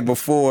of the bag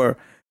before,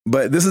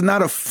 but this is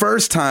not a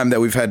first time that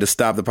we've had to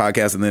stop the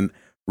podcast and then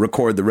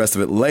record the rest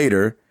of it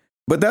later.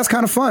 But that's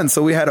kind of fun.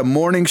 So we had a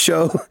morning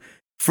show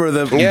for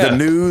the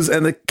news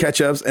and the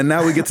catch-ups, and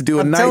now we get to do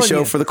a I'm night telling show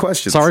you. for the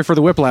questions. Sorry for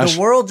the whiplash.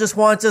 the world just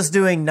wants us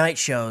doing night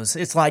shows.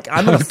 It's like,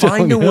 I'm going to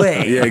find a telling you.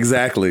 way. Yeah,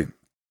 exactly.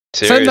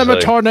 Send them a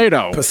Seriously.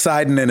 tornado.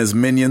 Poseidon and his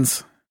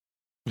minions.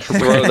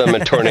 Throw them a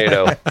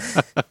tornado.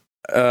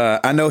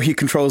 I know he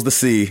controls the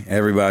sea,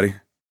 everybody.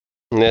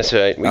 That's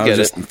right. We I was get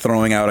just it.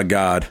 throwing out a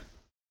god.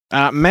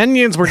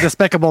 Minions were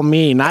despicable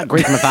me, not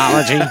Greek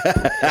mythology.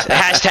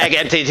 Hashtag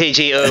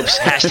MTTG oops.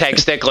 Hashtag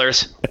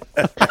sticklers.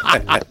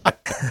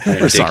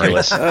 We're sorry.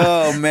 Ridiculous.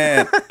 Oh,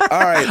 man. All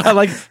right. I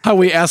like how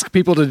we ask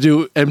people to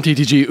do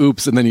MTTG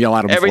oops and then yell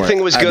at them. Everything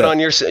for it. was I good know. on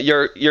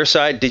your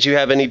side. Did you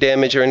have any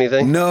damage or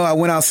anything? No, I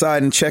went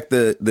outside and checked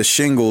the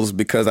shingles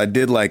because I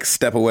did like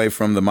step away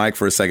from the mic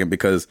for a second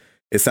because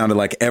it sounded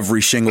like every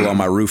shingle on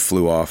my roof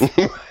flew off. And,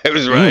 It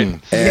was right.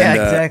 Yeah,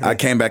 exactly. I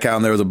came back out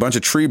and there was a bunch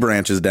of tree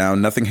branches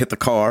down. Nothing hit the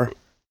car.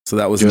 So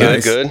that was Good,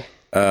 nice. Good.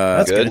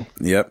 That's Good.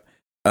 Yep.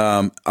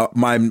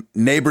 My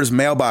neighbor's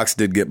mailbox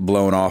did get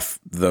blown off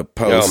the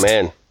post. Oh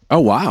man. Oh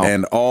wow!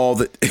 And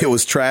it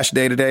was trash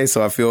day today.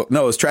 So it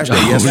was trash day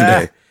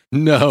yesterday.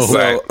 No,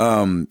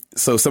 So,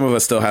 so some of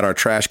us still had our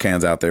trash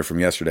cans out there from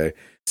yesterday.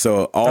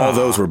 So all of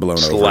those were blown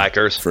over.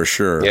 Slackers. For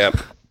sure. Yep.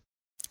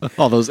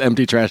 all those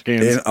empty trash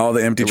cans. And all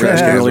the empty They trash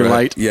were cans really were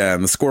light. Yeah,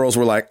 and the squirrels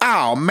were like,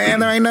 "Oh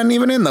man, there ain't nothing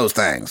even in those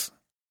things."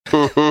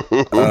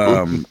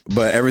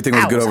 But everything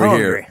was I good was over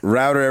hungry. here.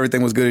 Router,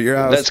 everything was good at your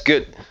house. That's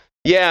good.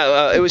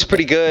 Yeah, it was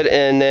pretty good.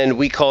 And then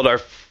we called our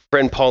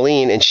friend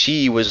Pauline, and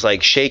she was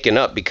like shaken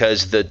up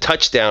because the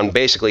touchdown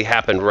basically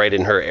happened right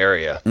in her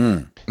area.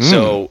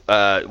 So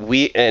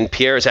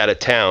Pierre's out of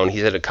town.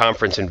 He's at a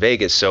conference in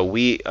Vegas. So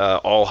we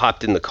all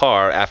hopped in the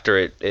car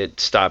after it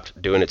stopped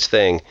doing its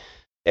thing,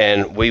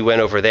 and we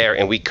went over there,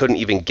 and we couldn't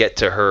even get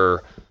to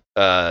her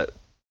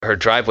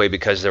driveway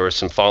because there were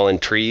some fallen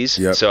trees.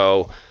 Yep.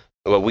 So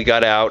we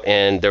got out,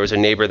 and there was a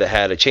neighbor that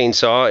had a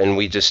chainsaw, and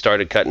we just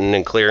started cutting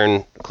and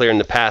clearing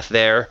the path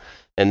there,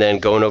 and then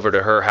going over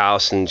to her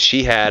house, and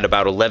she had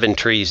about 11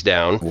 trees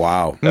down.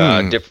 Wow.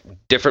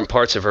 Different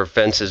parts of her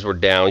fences were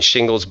down,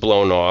 shingles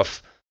blown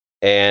off,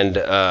 and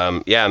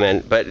yeah,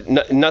 man. But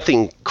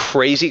nothing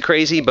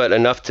crazy, but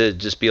enough to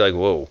just be like,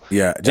 whoa.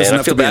 Yeah, just And I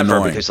enough feel to be bad for her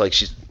annoying. because like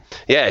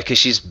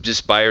she's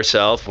just by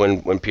herself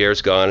when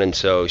Pierre's gone, and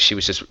so she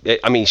was just.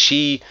 I mean,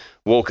 she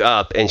woke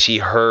up and she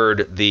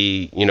heard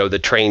the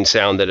train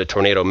sound that a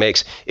tornado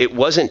makes. It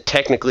wasn't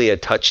technically a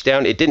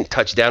touchdown. It didn't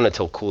touch down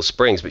until Cool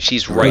Springs, but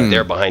she's right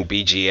there behind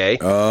BGA.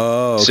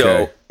 Oh, okay.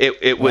 So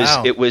it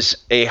Wow. was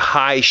a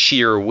high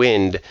shear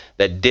wind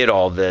that did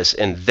all this,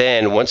 and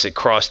then once it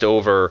crossed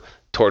over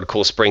toward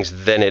Cool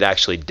Springs, then it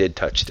actually did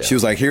touch down. She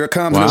was like, "Here it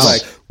comes." Wow. And it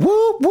was like,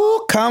 "Whoop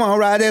whoop, come on,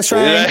 ride this train."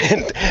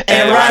 and Ride it,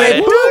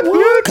 right. whoop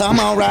whoop, come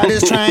on, ride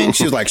this train.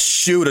 She was like,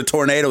 "Shoot, a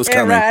tornado's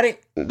coming."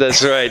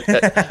 That's right.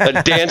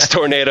 A dance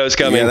tornado's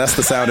coming. Yeah, that's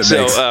the sound it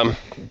So, makes.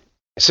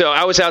 So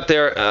I was out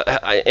there,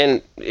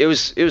 and it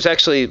was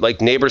actually like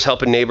neighbors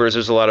helping neighbors. It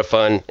was a lot of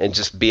fun, and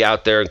just be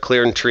out there and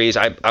clearing trees.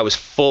 I was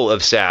full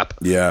of sap,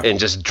 and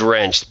just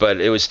drenched,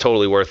 but it was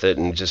totally worth it,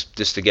 and just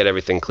to get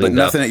everything cleaned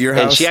up. Nothing at your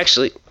house? And she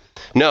actually,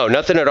 no,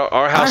 nothing at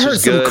our house. I heard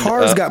was good. some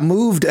cars got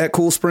moved at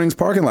Cool Springs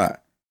parking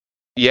lot.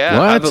 Yeah,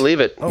 What? I believe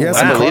it. Oh, yeah,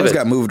 some cars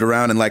got moved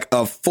around, and like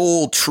a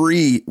full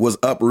tree was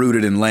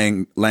uprooted and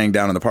laying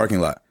down in the parking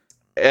lot.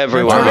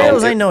 Everywhere,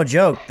 Tornadoes man. ain't no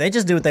joke. They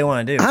just do what they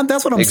want to do.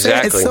 That's what I'm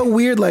saying. It's so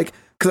weird, like,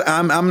 because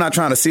I'm not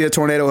trying to see a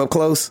tornado up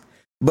close,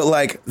 but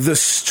like the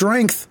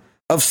strength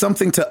of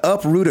something to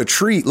uproot a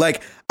tree.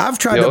 Like, I've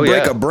tried to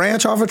break a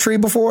branch off a tree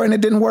before and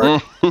it didn't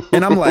work.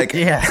 And I'm like,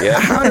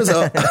 how does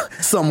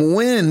some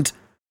wind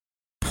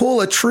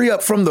pull a tree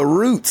up from the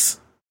roots?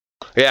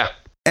 Yeah.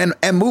 And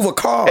move a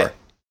car.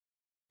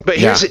 But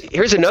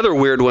here's another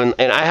weird one,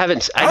 and I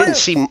didn't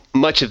see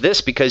much of this,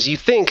 because you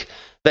think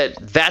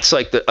that's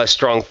like a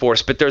strong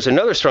force, but there's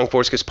another strong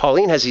force, because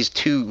Pauline has these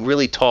two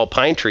really tall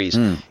pine trees.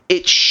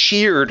 It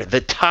sheared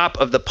the top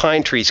of the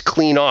pine trees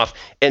clean off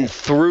and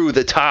through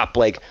the top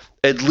like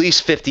at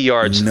least 50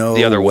 yards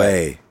the other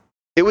way.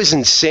 It was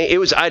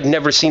insane. I'd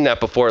never seen that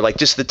before. Like,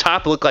 just the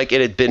top looked like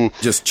it had been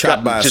just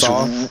chopped by a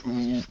saw.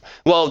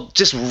 Well,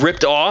 just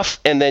ripped off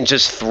and then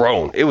just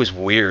thrown. It was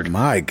weird.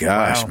 My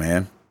gosh,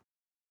 man.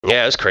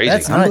 Yeah, it was crazy.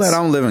 I'm glad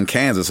I don't live in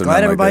Kansas. Or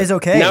glad everybody's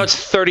okay. Now it's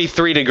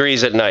 33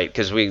 degrees at night,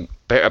 because we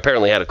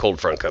apparently had a cold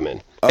front come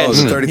in. Oh,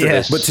 it's 33.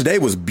 Yes. But today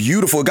was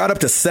beautiful. It got up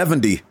to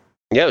 70.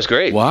 Yeah, it was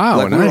great. Wow,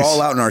 like, we were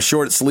all out in our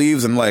short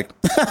sleeves and like,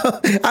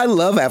 I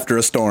love after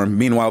a storm.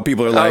 Meanwhile,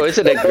 people are like,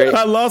 isn't it great?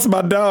 I lost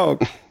my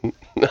dog.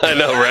 I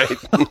know, right?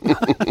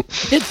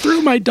 It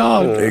threw my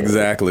dog.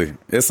 Exactly.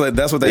 It's like,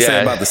 that's what they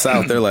say about the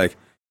South. They're like,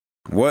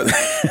 what?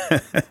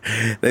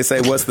 They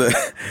say, what's the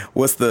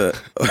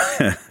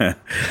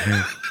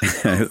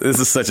this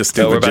is such a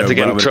stupid we're about joke, to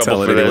get in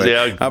trouble for this.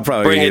 Yeah, I'll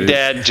probably bring a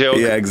dad joke.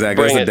 Yeah,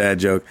 exactly. It's a dad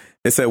joke.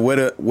 They said, what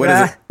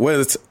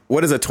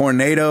is a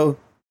tornado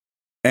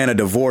and a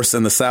divorce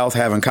in the South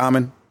have in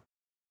common?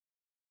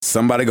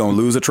 Somebody gonna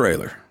lose a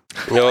trailer.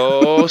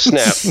 Oh,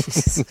 snap.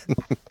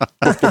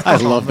 I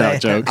love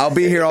that joke. I'll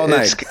be here all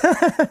night.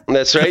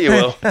 That's right, you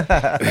will.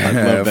 I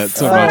love that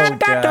so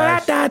much.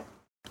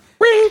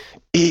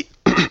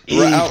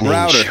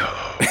 Router.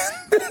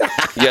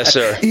 Yes,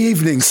 sir.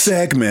 Evening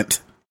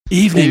segment.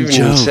 Evening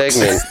jokes.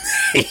 Segment.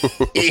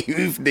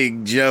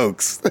 Evening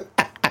jokes.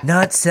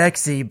 Not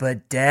sexy,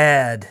 but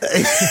dad.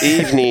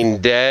 Evening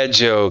dad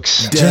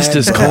jokes. Just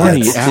as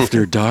corny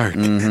after dark.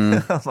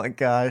 Mm-hmm. Oh my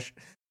gosh.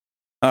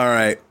 All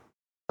right.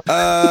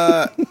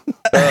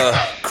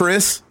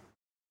 Chris?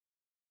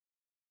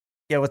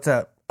 Yeah, what's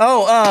up?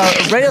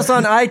 Oh, rate us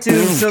on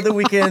iTunes so that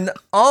we can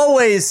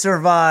always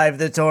survive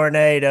the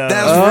tornado.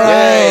 That's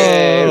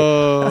right.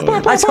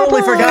 I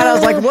totally forgot. I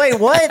was like, wait,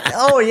 what?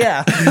 Oh,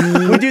 yeah.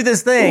 We do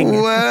this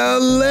thing. Well,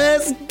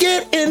 let's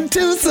get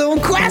into some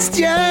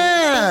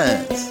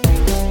questions.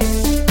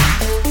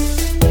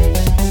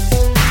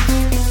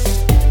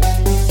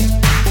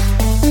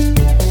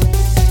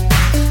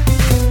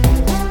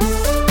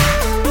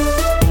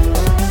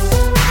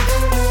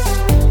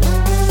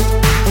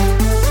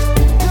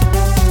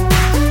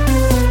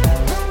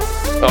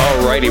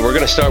 Alrighty, we're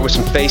going to start with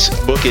some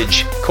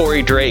Facebookage.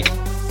 Corey Drake,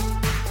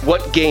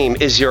 what game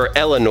is your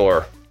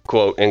Eleanor,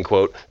 quote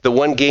unquote, the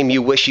one game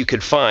you wish you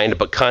could find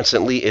but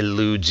constantly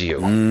eludes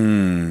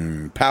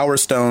you? Power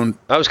Stone.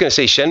 I was going to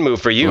say Shenmue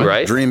for you,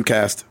 right?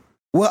 Dreamcast.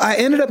 Well, I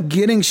ended up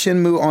getting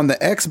Shenmue on the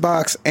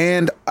Xbox,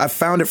 and I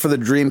found it for the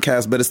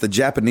Dreamcast, but it's the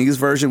Japanese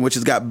version, which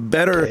has got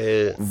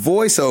better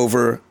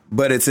voiceover,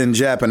 but it's in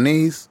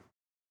Japanese.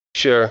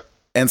 Sure.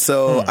 And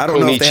so I don't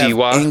know if they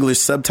have English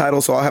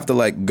subtitles, so I'll have to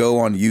like go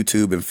on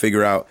YouTube and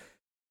figure out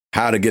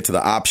how to get to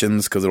the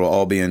options, because it'll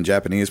all be in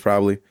Japanese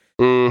probably.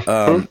 And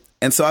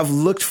so I've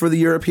looked for the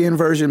European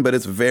version, but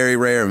it's very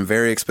rare and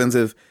very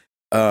expensive.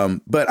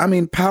 But I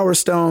mean, Power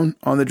Stone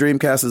on the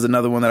Dreamcast is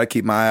another one that I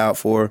keep my eye out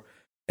for,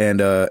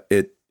 and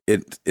it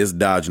is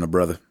dodging a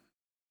brother.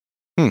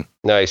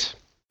 Nice.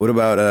 What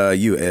about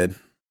you, Ed?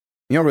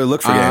 You don't really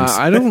look for games.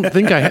 I don't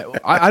think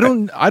I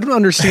don't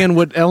understand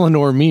what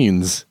Eleanor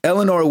means.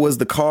 Eleanor was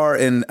the car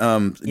in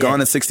Gone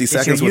in 60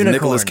 Seconds with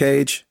Nicolas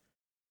Cage.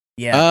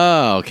 Yeah.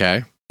 Oh,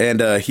 okay.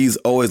 And he's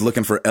always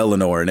looking for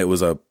Eleanor, and it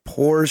was a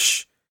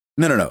Porsche.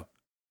 No.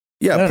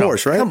 Yeah,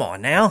 Porsche, right? Come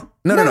on now.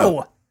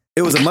 No.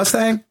 It was a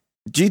Mustang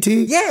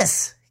GT?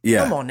 Yes.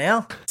 Yeah. Come on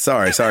now.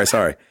 Sorry.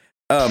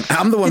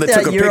 I'm the one that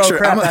took a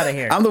picture.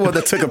 I'm the one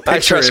that took a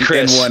picture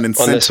in one and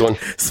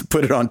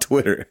put it on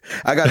Twitter.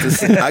 I got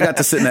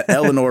to sit in an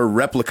Eleanor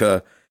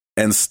replica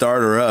and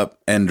start her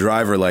up and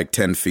drive her like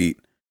 10 feet.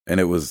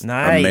 And it was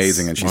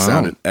amazing. And she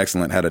sounded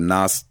excellent. Had a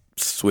NOS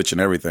switch and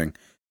everything.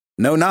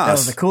 No NOS. That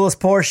was the coolest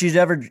Porsche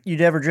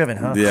you'd ever driven,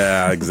 huh?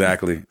 Yeah,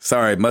 exactly.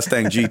 Sorry,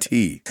 Mustang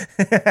GT.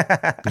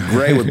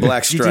 Gray with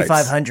black stripes.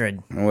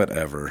 GT500.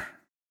 Whatever.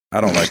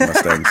 I don't like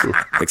Mustangs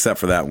except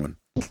for that one.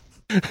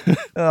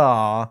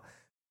 Aw.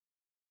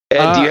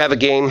 Ed, do you have a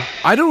game?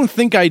 I don't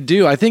think I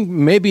do. I think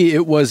maybe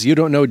it was You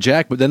Don't Know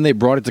Jack, but then they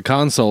brought it to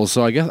console,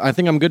 so I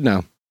think I'm good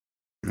now.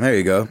 There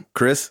you go.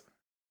 Chris?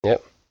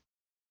 Yep.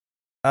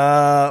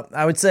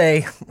 I would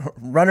say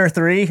Runner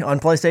 3 on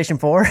PlayStation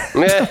 4.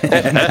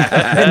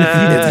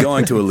 It's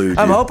going to elude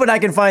you. I'm hoping I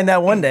can find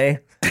that one day.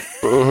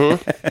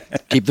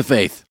 Keep the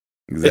faith.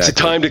 Exactly. It's a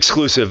timed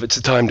exclusive.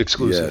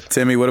 Yeah.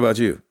 Timmy, what about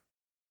you?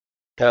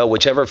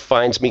 Whichever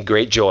finds me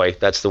great joy,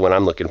 that's the one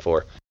I'm looking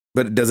for.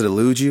 But does it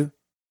elude you?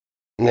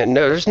 No,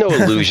 there's no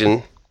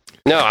illusion.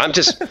 No, I'm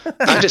just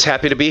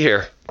happy to be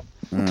here.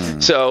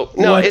 So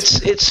no, What?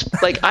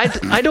 it's like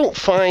I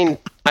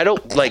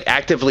don't like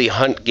actively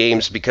hunt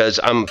games because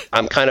I'm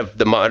kind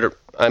of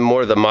I'm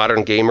more the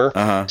modern gamer.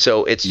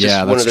 So it's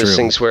just one of those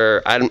things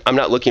where I'm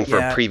not looking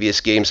for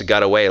previous games that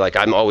got away. Like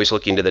I'm always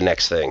looking to the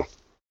next thing.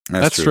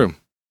 That's true.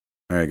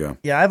 There you go.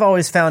 Yeah, I've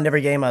always found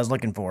every game I was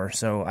looking for,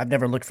 so I've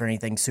never looked for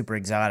anything super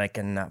exotic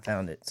and not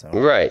found it. So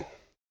Right.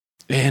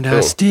 And I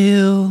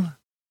still.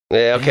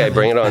 Yeah. Okay.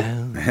 Bring it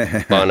on,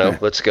 Bono.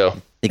 Let's go.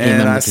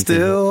 And I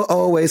still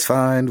always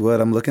find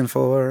what I'm looking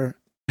for.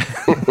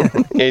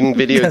 In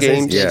video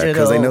games. Yeah,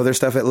 because they know their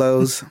stuff at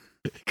Lowe's.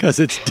 Because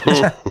it's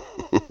digital.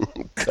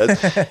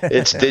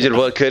 It's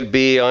digital. It could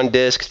be on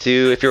disc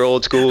too if you're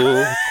old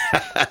school.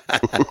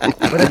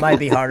 but it might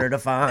be harder to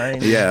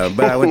find. Yeah,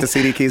 but I went to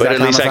CDKeys.com. But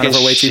at least I can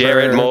share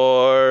it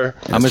more.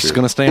 I'm just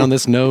going to stay on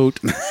this note.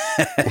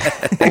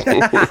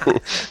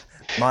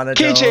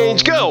 Key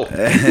change, go.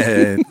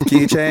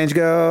 Key change,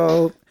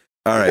 go.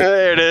 All right.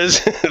 There it is.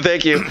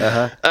 Thank you.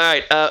 All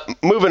right.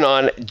 Moving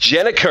on.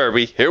 Jenna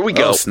Kirby. Here we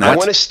go. Snatch. I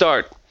want to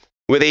start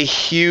with a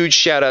huge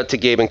shout out to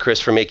Gabe and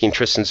Chris for making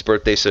Tristan's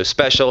birthday so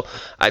special.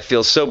 I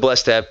feel so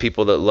blessed to have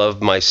people that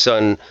love my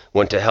son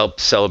want to help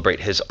celebrate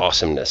his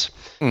awesomeness.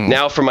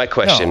 Now for my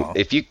question.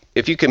 If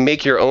you can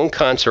make your own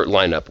concert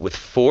lineup with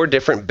 4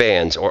 different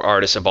bands or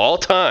artists of all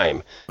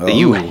time that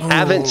you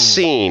haven't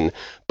seen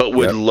but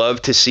would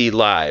love to see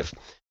live,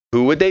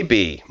 who would they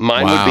be?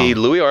 Mine would be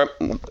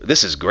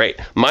This is great.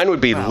 Mine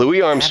would be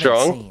Louis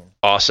Armstrong,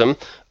 awesome,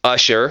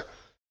 Usher,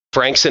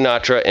 Frank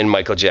Sinatra, and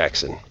Michael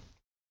Jackson.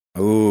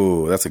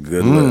 Ooh, that's a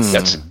good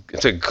list.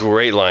 It's a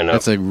great lineup.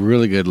 That's a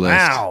really good list.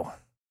 Wow.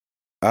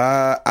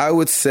 I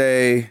would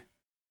say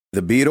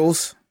the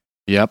Beatles.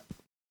 Yep.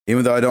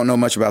 Even though I don't know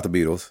much about the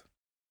Beatles.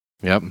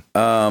 Yep.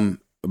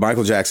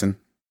 Michael Jackson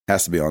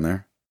has to be on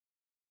there.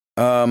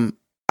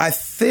 I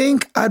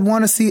think I'd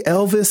want to see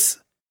Elvis.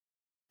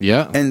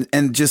 Yeah.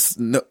 And just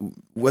know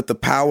what the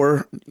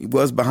power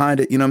was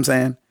behind it. You know what I'm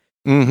saying?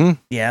 Mm-hmm.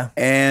 Yeah.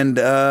 And,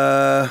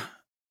 oh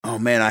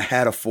man, I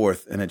had a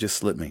 4th and it just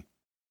slipped me.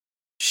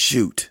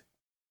 Shoot.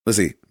 Let's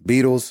see.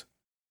 Beatles,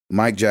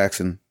 Mike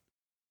Jackson,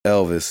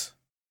 Elvis,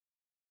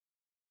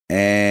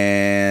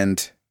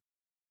 and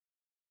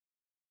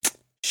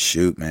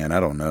shoot, man,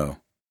 I don't know.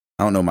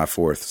 I don't know my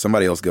 4th.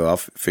 Somebody else go. I'll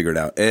figure it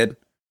out. Ed?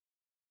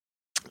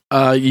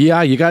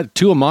 Yeah, you got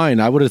 2 of mine.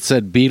 I would have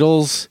said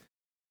Beatles,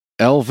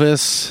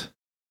 Elvis.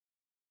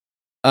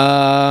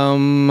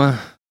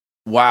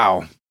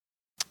 Wow.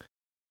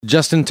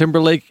 Justin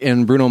Timberlake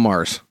and Bruno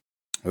Mars.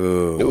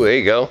 Ooh, there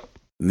you go.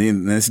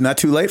 It's not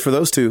too late for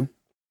those 2.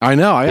 I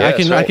know. I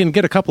right. can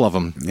get a couple of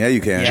them. Yeah,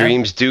 you can.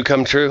 Dreams do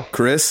come true.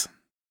 Chris?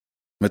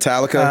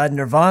 Metallica?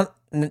 Nirvana.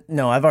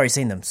 No, I've already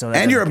seen them. So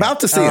and you're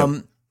about to see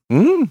them.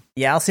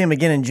 Yeah, I'll see them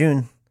again in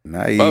June.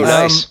 Nice. Oh,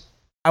 nice.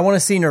 I want to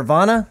see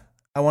Nirvana.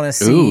 I want to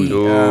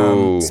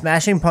see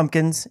Smashing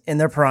Pumpkins in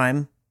their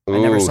prime. I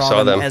never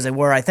saw them as they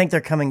were. I think they're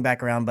coming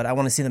back around, but I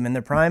want to see them in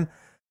their prime.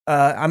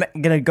 I'm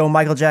gonna go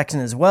Michael Jackson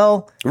as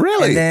well.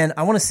 Really? And then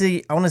I want to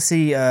see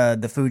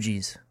the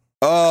Fugees.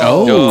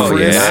 Oh,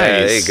 Chris. Yeah,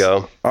 there you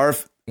go.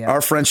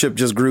 Our friendship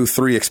just grew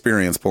 3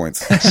 experience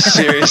points.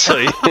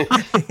 Seriously.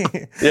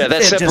 Yeah,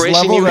 that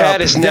separation you had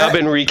has now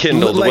been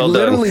rekindled. Like, well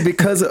done. literally,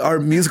 because our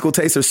musical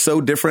tastes are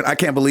so different, I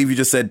can't believe you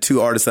just said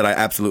 2 artists that I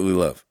absolutely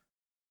love.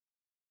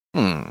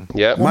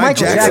 Yeah. Well, Mike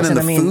Jackson and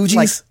the Fugees?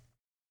 Like,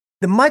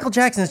 the Michael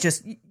Jackson is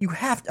just, you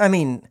have to, I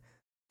mean,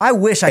 I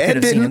wish I could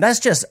have seen him. That's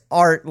just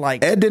art.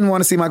 Like Ed didn't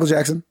want to see Michael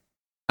Jackson.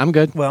 I'm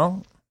good.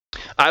 Well,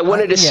 I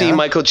wanted to see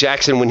Michael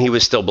Jackson when he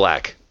was still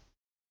black.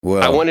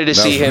 Well, I wanted to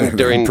see him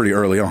during pretty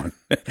early on.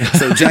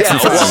 So Jackson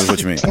 5 is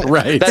what you mean,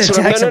 right? That's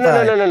what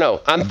no.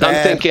 I'm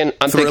thinking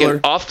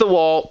Off the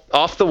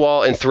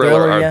Wall, and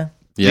Thriller are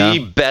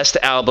the best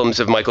albums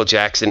of Michael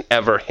Jackson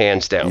ever,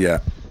 hands down. Yeah,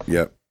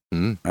 yep.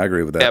 I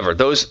agree with that. Ever.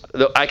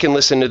 I can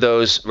listen to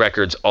those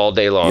records all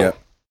day long. Yeah.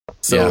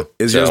 So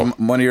is yours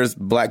one of yours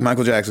Black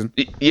Michael Jackson?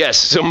 Yes.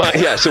 So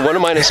one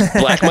of mine is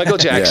Black Michael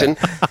Jackson.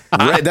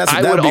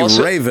 That would be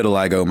Ray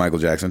Vitiligo Michael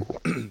Jackson.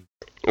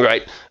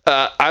 Right.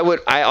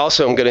 I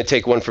also am going to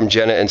take one from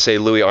Jenna and say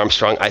Louis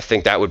Armstrong. I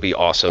think that would be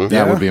awesome.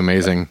 That would be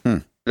amazing.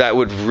 That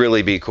would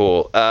really be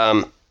cool.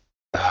 All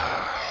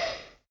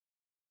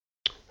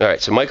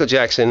right. So Michael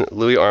Jackson,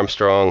 Louis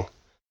Armstrong.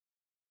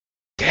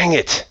 Dang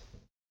it.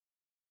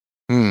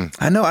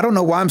 I know. I don't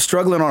know why I'm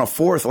struggling on a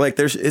 4th. Like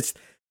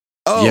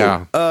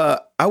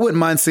I wouldn't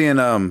mind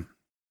seeing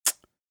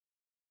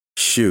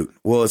shoot.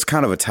 Well, it's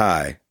kind of a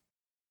tie.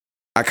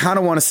 I kind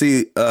of want to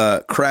see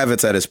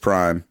Kravitz at his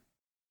prime.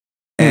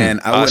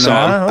 And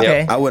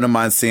I wouldn't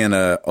mind seeing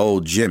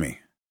old Jimmy.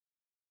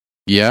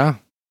 Yeah.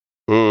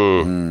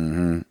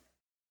 Mm-hmm.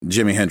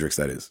 Jimi Hendrix,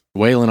 that is.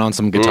 Wailing on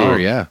some guitar,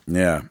 yeah.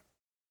 Yeah.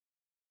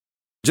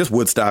 Just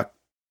Woodstock.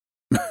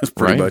 That's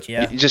pretty Right? much.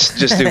 Yeah. Just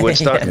do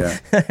Woodstock.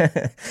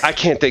 Yeah. I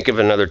can't think of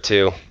another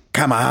two.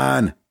 Come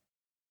on.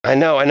 I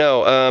know.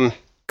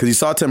 Because you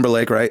saw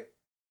Timberlake, right?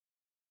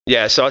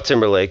 Yeah, I saw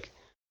Timberlake.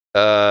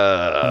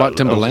 About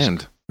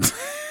Timberland.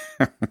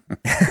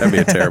 That'd be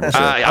a terrible show.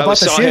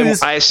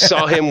 I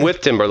saw him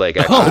with Timberlake.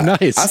 Actually. Oh,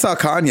 nice. I saw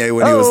Kanye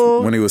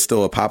when he was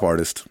still a pop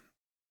artist.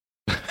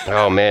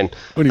 Oh man,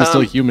 When he was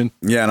still human.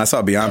 Yeah, and I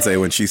saw Beyonce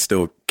when she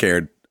still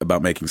cared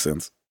about making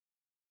sense.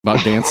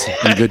 About dance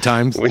and good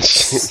times. when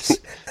she,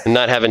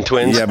 not having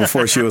twins. Yeah,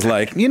 before she was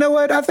like, you know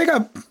what? I think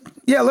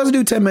let's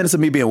do 10 minutes of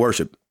me being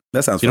worshiped.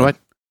 That sounds fun. You know what?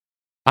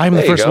 I'm the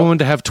There you first go. woman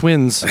to have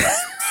twins.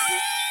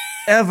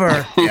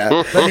 Ever. Yeah.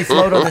 Let me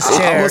float on this I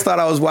chair. almost thought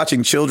I was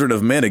watching Children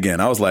of Men again.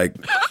 I was like,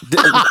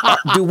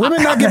 do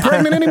women not get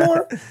pregnant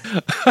anymore?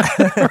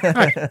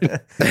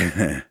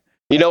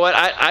 You know what?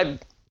 I'm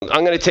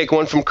going to take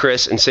one from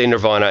Chris and say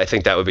Nirvana. I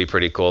think that would be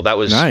pretty cool. That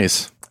was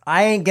Nice.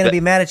 I ain't gonna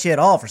be mad at you at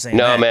all for saying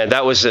No, that. man,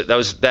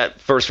 that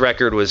first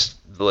record was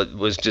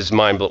just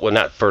mind blowing. Well,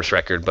 not first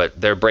record, but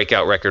their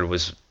breakout record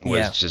was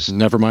Yeah. just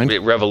Never mind. it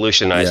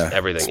revolutionized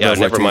everything. Smells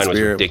Yeah, Like Teen Nevermind was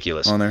Spirit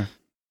ridiculous. on there.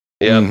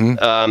 Yeah,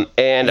 Mhm.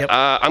 and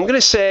I'm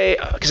gonna say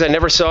because I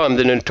never saw him,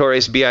 the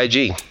Notorious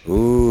B.I.G.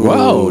 Ooh,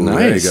 Whoa, there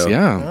you nice. go.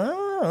 Yeah.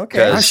 Oh, okay.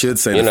 'Cause, I should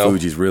say you the know,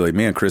 Fugees, really.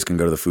 Me and Chris can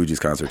go to the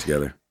Fugees concert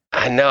together.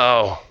 I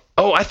know.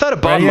 Oh, I thought of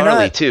Bob Ready or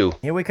Marley not. too.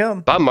 Here we come.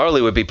 Bob Marley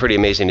would be pretty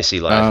amazing to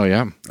see live. Oh,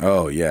 yeah.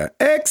 Oh, yeah.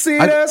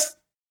 Exodus!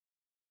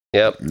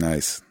 Yep.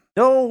 Nice.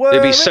 Don't worry.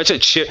 It'd be such a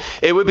chill.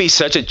 It would be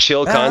such a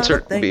chill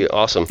concert. It'd be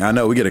awesome. I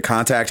know. We get a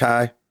contact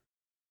high.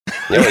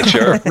 Yeah,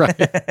 sure. Right.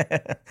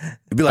 It'd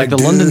be Like like, the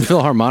London dude.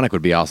 Philharmonic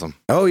would be awesome.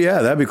 Oh,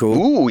 yeah. That'd be cool.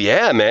 Ooh,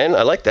 yeah, man.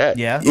 I like that.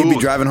 Yeah. You'd be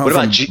Ooh, driving home what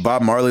about from G-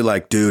 Bob Marley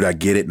like, dude, I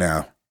get it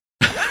now.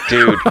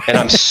 Dude, and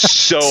I'm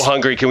so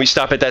hungry. Can we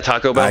stop at that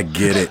Taco Bell? I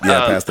get it.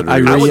 Yeah, past the I I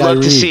radio. would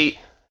love to Irie. see.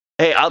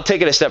 Hey, I'll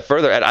take it a step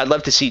further. I'd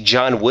love to see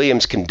John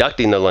Williams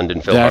conducting the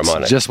London Philharmonic.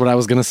 That's just what I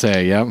was going to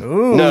say. Yeah.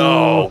 Ooh.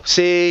 No,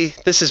 see,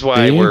 this is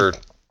why See?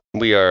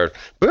 we are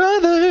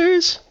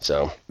brothers.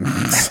 So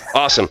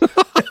awesome,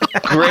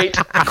 great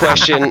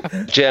question,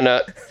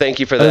 Jenna. Thank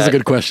you for that. That is a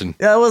good question.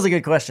 That was a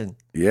good question.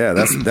 Yeah,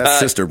 that's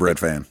Sister Bread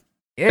fan.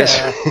 Yeah.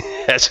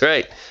 That's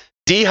right.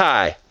 D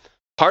High,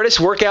 hardest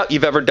workout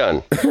you've ever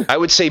done? I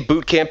would say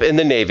boot camp in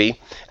the Navy.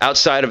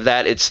 Outside of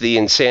that, it's the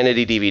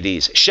Insanity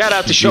DVDs. Shout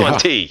out to Sean Yeah.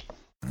 T.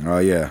 Oh,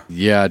 yeah.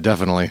 Yeah,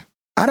 definitely.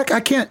 I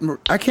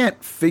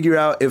can't figure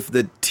out if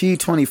the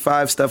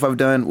T25 stuff I've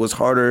done was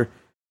harder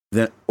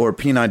than or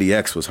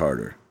P90X was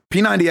harder.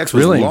 P90X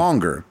was Really?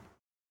 longer,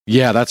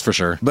 Yeah, that's for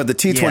sure. but the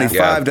T25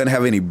 Yeah. doesn't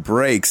have any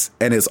breaks,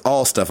 and it's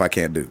all stuff I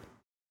can't do.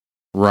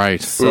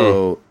 Right.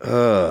 So,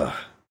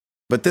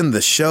 but then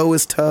the show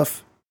is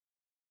tough.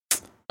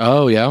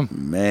 Oh, yeah.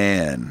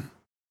 Man,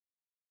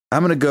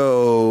 I'm gonna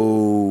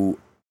go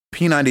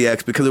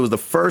P90X because it was the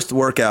first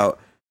workout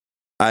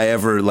I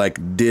ever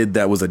did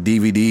that was a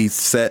DVD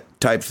set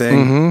type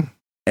thing. Mm-hmm.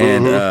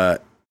 And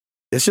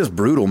it's just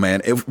brutal,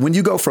 man. When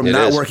you go from It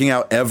not is. working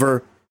out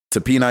ever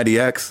to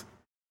P90X,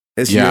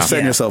 Yeah. you're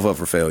setting Yeah. yourself up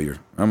for failure.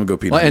 I'm gonna go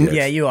P90X. Well, and-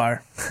 Yeah, you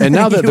are. And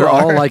now that You they're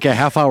all are. like a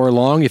half hour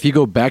long, if you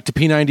go back to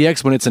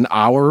P90X when it's an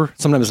hour,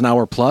 sometimes an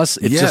hour plus,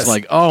 it's Yes. just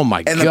like, oh my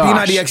and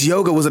gosh. the P90X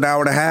yoga was an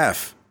hour and a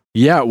half.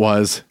 Yeah, it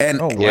was.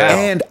 And Oh, wow.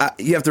 and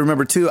you have to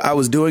remember too, I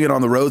was doing it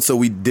on the road, so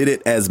we did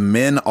it as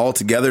men all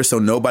together, so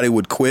nobody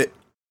would quit.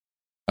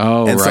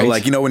 Oh, And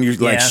right. so when you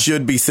Yeah.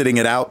 should be sitting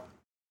it out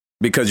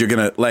because you're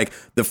gonna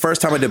the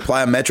first time I did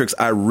plyometrics,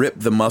 I ripped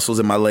the muscles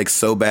in my legs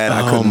so bad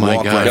I Oh, couldn't my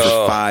walk gosh. for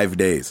Oh. 5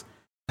 days.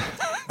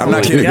 I'm Oh,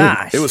 not kidding.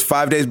 gosh. It was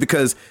 5 days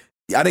because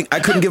I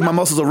couldn't give my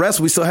muscles a rest.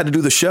 We still had to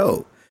do the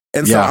show.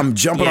 And so Yeah. I'm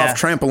jumping Yeah. off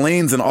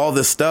trampolines and all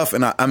this stuff.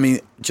 And I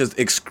mean, just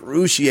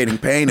excruciating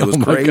pain. It was Oh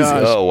my crazy.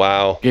 gosh. Oh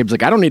wow. Gabe's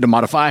like, I don't need to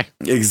modify.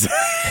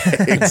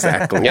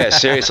 Exactly. Yeah,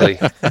 seriously.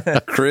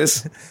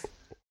 Chris?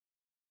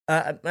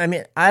 I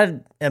mean, I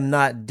am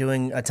not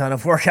doing a ton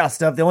of workout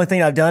stuff. The only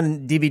thing I've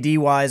done DVD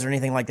wise or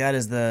anything like that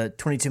is the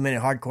 22-minute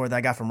hardcore that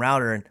I got from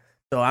Router. And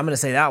so I'm going to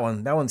say that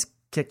one. That one's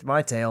kicked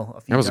my tail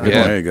a few That was a times. good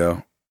Yeah. There you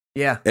go.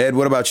 Yeah. Ed,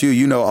 what about you?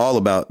 You know all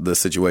about the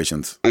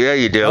situations. Yeah,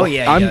 you do. Oh,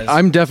 yeah. he does.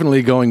 I'm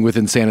definitely going with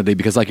Insanity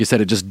because, like you said,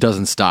 it just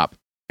doesn't stop.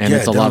 And Yeah,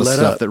 it's a it lot don't of let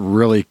stuff up. that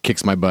really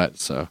kicks my butt.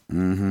 So,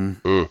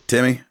 Mm-hmm.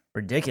 Timmy?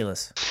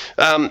 Ridiculous.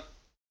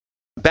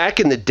 Back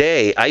in the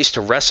day, I used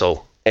to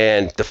wrestle,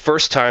 and the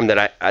first time that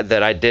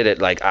I did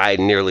it, I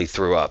nearly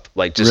threw up.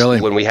 Really?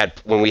 when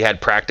we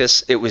had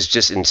practice, it was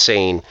just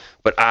insane.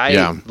 But I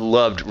Yeah.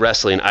 loved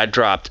wrestling.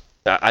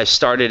 I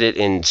started it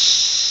in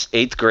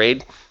 8th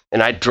grade,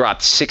 and I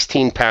dropped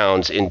 16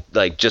 pounds in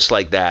just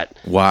like that.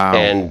 wow.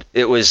 And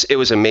it was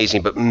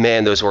amazing. But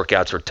man, those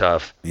workouts were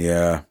tough.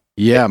 Yeah.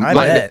 yeah. I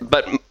my- bet.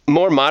 But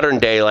more modern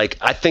day,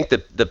 I think the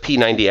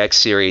P90X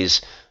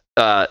series,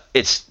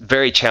 it's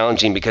very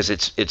challenging because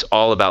it's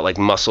all about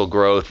muscle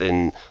growth,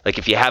 and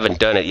if you haven't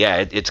done it,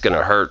 it's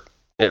gonna hurt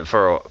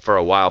for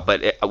a while.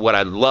 But what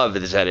I love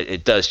is that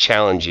it does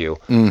challenge you.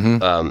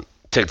 Mhm.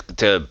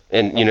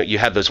 and you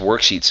have those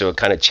worksheets, so it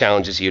kind of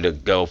challenges you to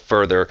go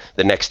further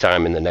the next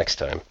time and the next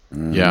time.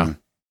 Mm-hmm. Yeah.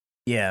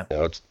 Yeah.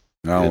 I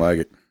don't like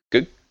it.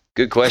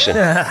 Good question.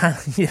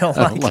 You don't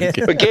like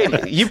it. But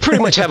Gabe, you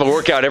pretty much have a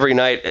workout every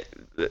night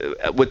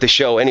with the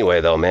show anyway,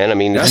 though, man. I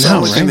mean, That's the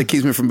only thing that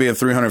keeps me from being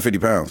 350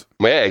 pounds.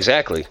 Yeah,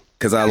 exactly.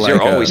 Because you're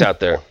always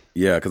out there.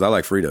 Yeah, because I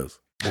like Fritos.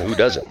 Who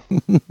doesn't?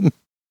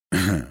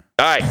 All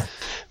right,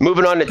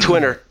 moving on to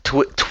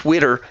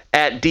Twitter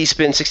at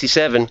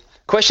dspin67.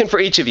 Question for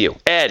each of you.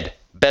 Ed,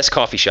 best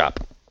coffee shop.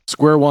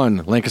 Square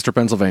One, Lancaster,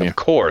 Pennsylvania. Of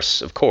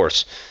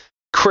course.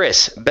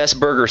 Chris, best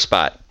burger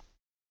spot.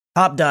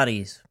 Hop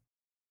Dotties.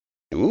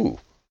 Ooh.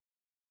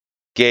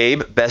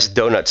 Gabe, best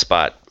donut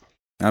spot.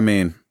 I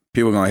mean,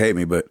 people are going to hate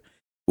me, but,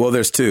 well,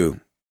 there's two.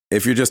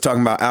 If you're just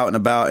talking about out and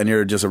about and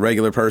you're just a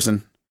regular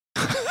person,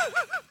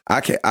 I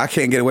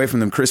can't get away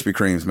from them Krispy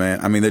Kremes, man.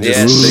 I mean, they're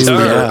just,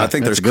 I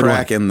think there's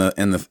crack in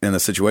the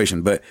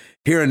situation. But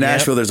here in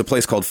Nashville, there's a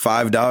place called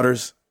Five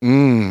Daughters,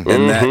 and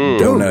that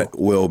donut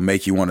will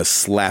make you want to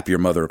slap your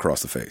mother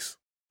across the face.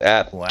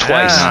 Twice.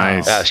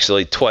 Nice.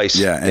 Actually, twice.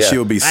 Yeah, and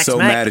she'll be so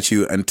mad at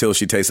you until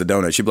she tastes the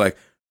donut. She'll be like,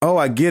 "Oh,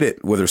 I get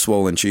it," with her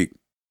swollen cheek.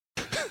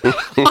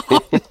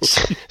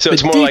 So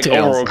it's more like,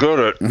 "Oh,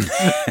 good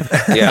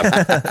it."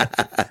 Yeah.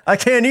 I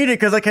can't eat it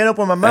because I can't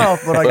open my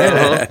mouth, but I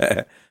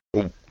get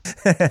it.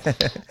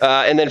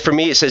 And then for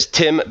me, it says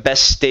Tim,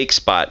 best steak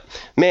spot.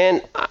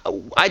 Man,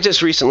 I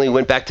just recently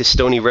went back to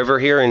Stony River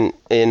here in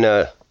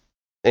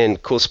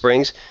Cool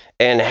Springs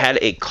and had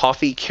a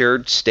coffee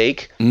cured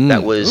steak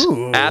that was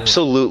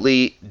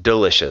absolutely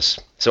delicious.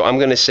 So I'm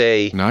going to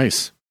say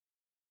nice.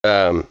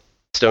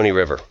 Stony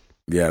River.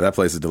 Yeah, that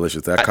place is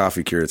delicious. That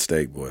coffee cured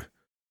steak, boy.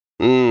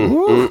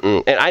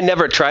 And I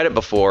never tried it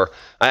before.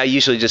 I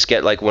usually just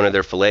get like one of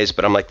their fillets,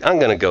 but I'm like, I'm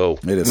going to go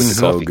with the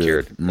so coffee good.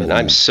 cured. And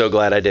I'm so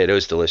glad I did. It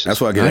was delicious. That's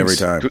what I get every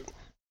time.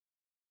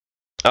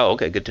 Oh,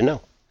 okay. Good to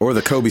know. Or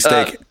the Kobe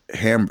steak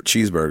ham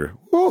cheeseburger.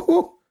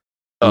 Woo-hoo.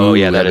 Oh,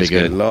 yeah, that is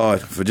good. Lord,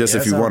 for just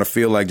if you want to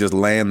feel like just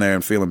laying there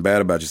and feeling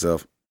bad about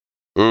yourself.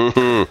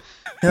 But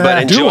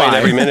enjoying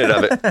every minute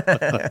of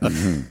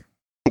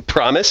it.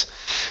 Promise.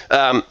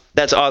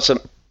 That's awesome.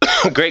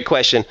 Great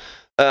question.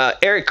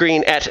 Eric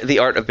Green at The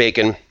Art of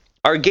Bacon.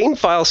 Are game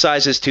file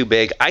sizes too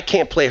big? I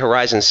can't play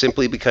Horizon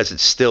simply because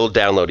it's still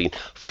downloading.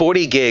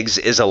 40 gigs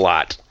is a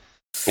lot.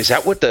 Is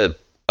that what the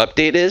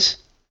update is?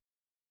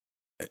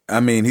 I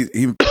mean,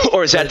 he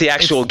or is that the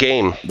actual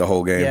game? The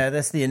whole game. Yeah,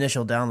 that's the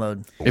initial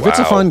download. If it's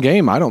a fun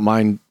game, I don't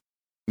mind,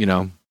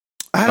 waiting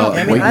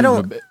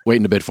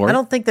a bit for it. I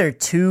don't think they're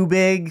too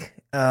big.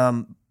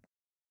 I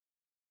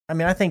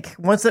think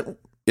once it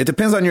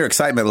depends on your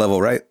excitement level,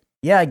 right?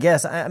 Yeah, I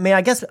guess.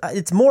 I guess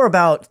it's more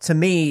about, to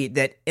me,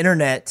 that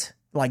internet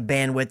like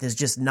bandwidth is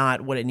just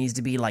not what it needs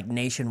to be like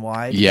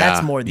nationwide. Yeah,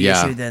 that's more the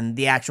issue than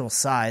the actual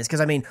size. Because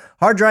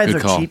hard drives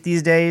are cheap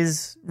these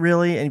days,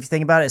 really. And if you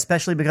think about it,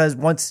 especially because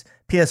once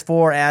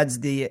PS4 adds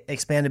the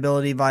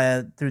expandability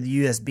through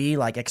the USB,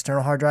 like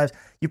external hard drives,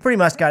 you pretty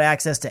much got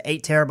access to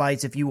 8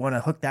 terabytes if you want to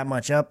hook that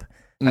much up.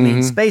 I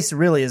mean, space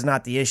really is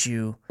not the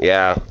issue.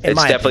 Yeah,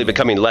 it's definitely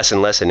becoming less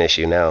and less an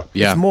issue now.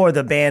 Yeah, it's more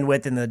the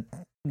bandwidth and the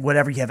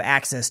whatever you have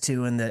access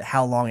to and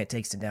how long it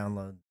takes to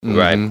download.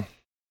 Right.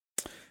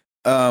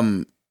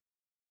 So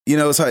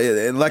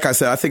like I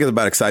said, I think it's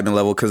about excitement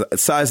level because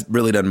size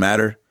really doesn't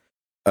matter.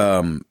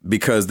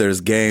 Because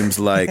there's games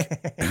like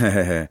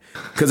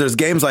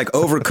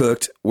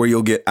Overcooked where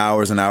you'll get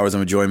hours and hours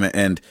of enjoyment,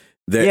 and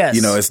that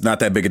it's not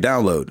that big a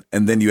download.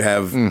 And then you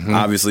have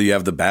obviously you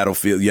have the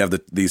Battlefield, you have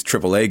these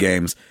AAA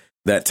games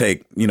that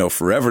take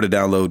forever to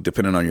download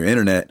depending on your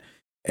internet,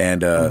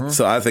 and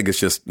so I think it's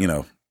just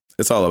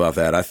it's all about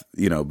that. I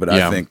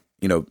think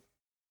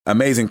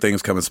amazing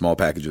things come in small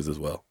packages as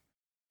well.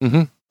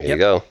 There you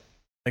go.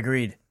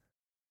 Agreed.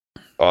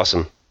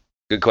 Awesome.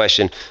 Good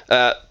question.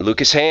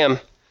 Lucas Ham.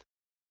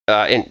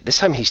 And this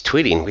time he's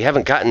tweeting. We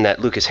haven't gotten that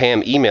Lucas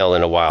Ham email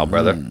in a while,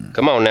 brother.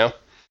 Come on now.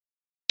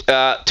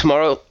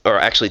 Tomorrow, or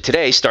actually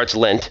today, starts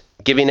Lent.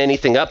 Giving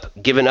anything up?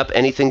 Given up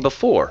anything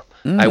before?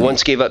 I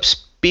once gave up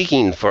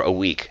speaking for a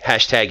week.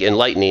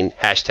 #enlightening.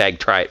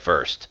 #try it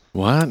first.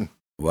 What?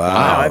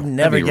 Wow. I've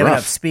never given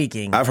up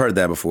speaking. I've heard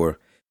that before.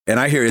 And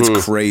I hear it's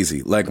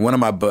crazy. Like one of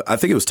my, I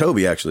think it was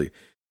Toby actually.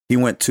 He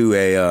went to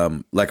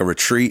a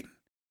retreat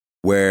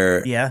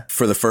where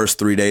for the first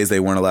 3 days they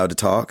weren't allowed to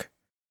talk.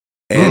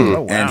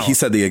 And and he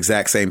said the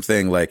exact same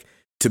thing, like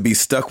to be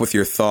stuck with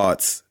your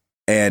thoughts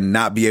and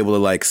not be able to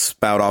like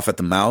spout off at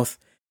the mouth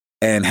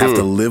and have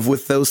to live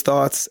with those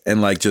thoughts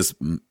and like just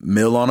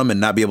mill on them and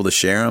not be able to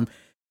share them.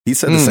 He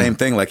said the same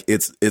thing. Like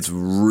it's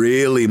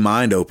really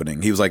mind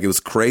opening. He was like, it was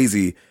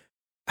crazy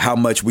how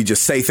much we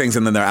just say things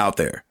and then they're out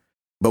there.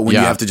 But when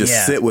you have to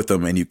just sit with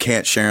them and you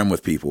can't share them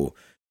with people,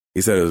 he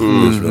said it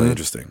was really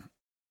interesting.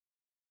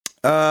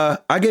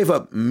 I gave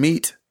up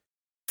meat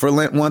for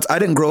Lent once. I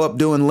didn't grow up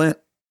doing Lent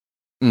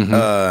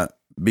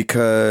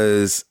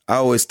because I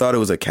always thought it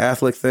was a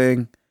Catholic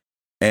thing.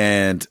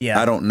 And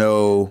I don't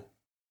know.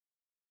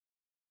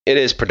 It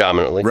is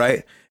predominantly.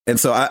 Right. And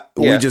so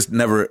we just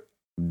never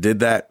did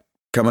that.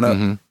 coming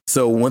up.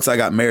 So once I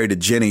got married to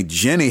Jenny,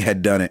 Jenny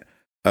had done it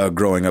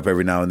growing up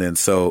every now and then.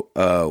 So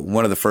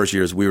one of the first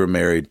years we were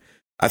married,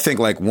 I think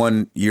like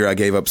 1 year I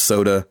gave up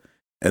soda,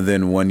 and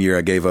then 1 year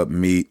I gave up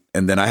meat,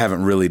 and then I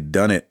haven't really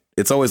done it.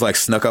 It's always like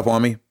snuck up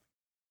on me.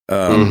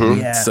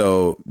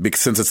 So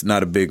since it's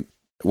not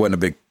wasn't a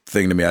big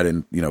thing to me, I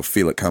didn't,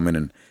 feel it coming,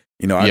 and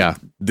I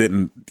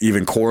didn't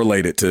even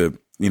correlate it to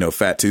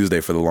Fat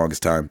Tuesday for the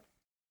longest time.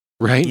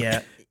 Right.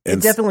 Yeah.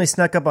 It definitely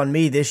snuck up on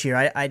me this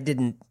year. I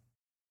didn't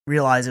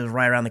realize it was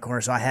right around the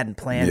corner, so I hadn't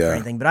planned for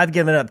anything. But I've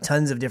given up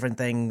tons of different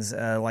things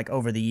like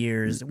over the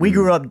years. We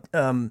grew up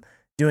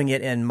doing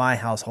it in my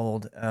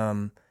household,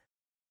 and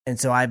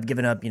so I've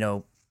given up,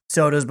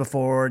 sodas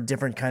before,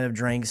 different kind of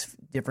drinks,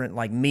 different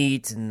like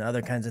meat and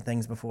other kinds of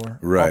things before.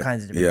 Right. All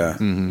kinds of different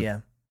things. Yeah.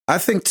 I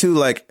think too,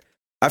 like,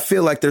 I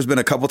feel like there's been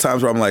a couple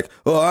times where I'm like,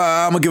 oh,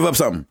 I'm gonna give up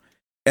something,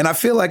 and I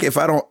feel like if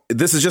I don't,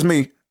 this is just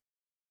me.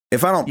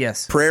 If I don't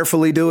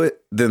prayerfully do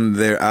it, then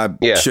I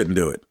shouldn't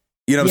do it.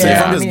 You know what I'm saying?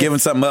 If I'm just giving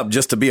something up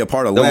just to be a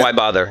part of Lent, then why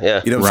bother?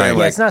 Yeah. You know what I'm saying?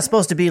 Like, it's not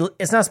supposed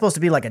to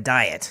be like a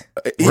diet.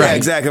 Yeah,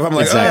 exactly. If I'm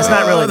like, that's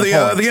not really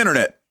the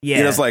internet.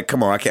 Yeah. It's like,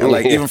 come on, I can't,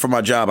 like, even for my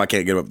job, I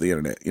can't give up the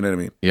internet. You know what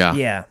I mean? Yeah.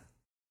 Yeah.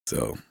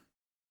 So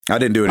I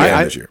didn't do it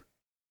again this year.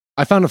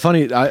 I found it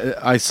funny.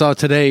 I saw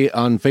today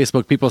on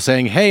Facebook people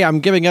saying, hey,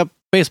 I'm giving up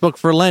Facebook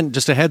for Lent,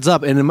 just a heads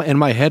up. And in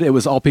my head, it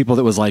was all people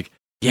that was like,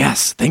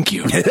 yes, thank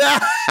you. Good.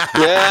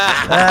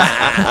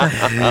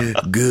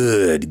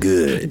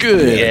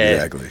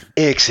 Yeah, exactly.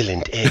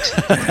 Excellent.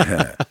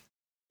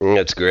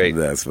 That's great.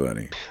 That's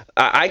funny.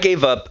 I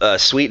gave up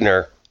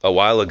sweetener a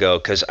while ago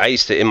because I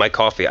used to, in my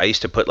coffee, I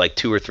used to put like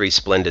 2 or 3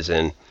 Splendas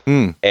in,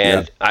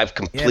 and I've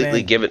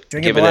completely given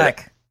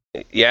it.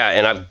 Yeah,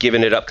 and I've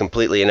given it up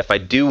completely. And if I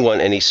do want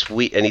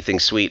anything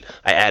sweet,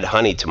 I add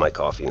honey to my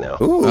coffee now.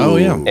 Ooh. Oh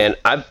yeah. And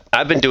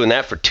I've been doing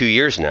that for 2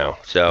 years now.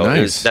 So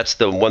that's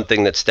the one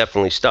thing that's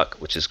definitely stuck,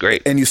 which is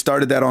great. And you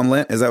started that on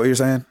Lent? Is that what you're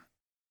saying?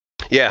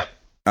 Yeah.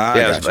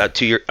 It was about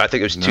 2 years. I think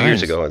it was 2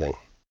 years ago. I think.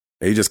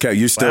 You just kept.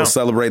 You still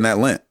celebrating that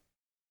Lent?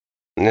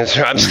 That's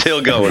right. I'm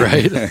still going.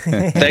 Right.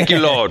 Thank you,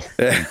 Lord.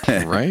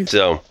 Right.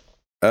 So.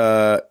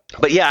 But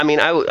yeah, I mean,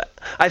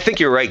 I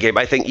think you're right, Gabe.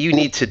 I think you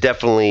need to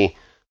definitely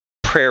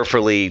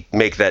prayerfully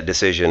make that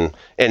decision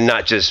and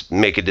not just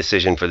make a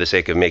decision for the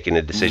sake of making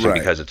a decision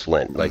because it's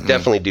Lent. Like,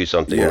 definitely do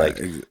something.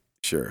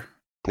 Sure.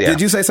 Yeah.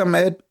 Did you say something,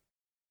 Ed?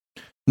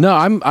 No,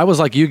 I was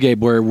like you,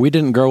 Gabe, where we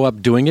didn't grow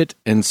up doing it,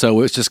 and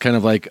so it's just kind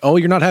of like, oh,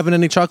 you're not having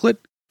any chocolate?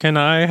 Can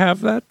I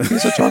have that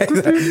piece of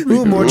chocolate?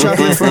 Ooh, more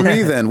chocolate for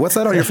me then. What's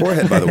that on your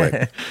forehead, by the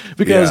way?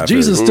 Because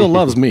Jesus still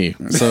loves me,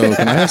 so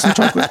can I have some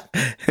chocolate?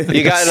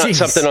 You got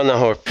something on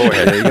the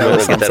forehead. There you go.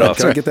 Get that off.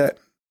 Can I get that?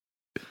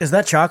 Is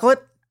that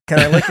chocolate? Can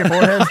I lick your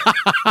forehead?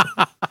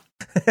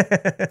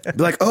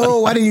 Be like, oh,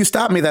 why didn't you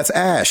stop me? That's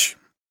ash.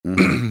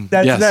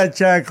 That's not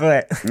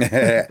chocolate.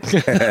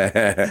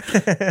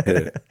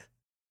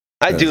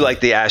 I do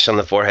like the ash on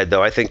the forehead,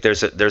 though. I think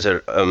there's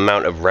an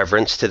amount of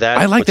reverence to that.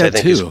 I like that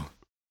too.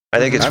 I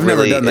think it's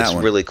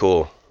really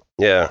cool.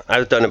 Yeah,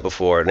 I've done it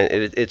before, and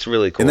it's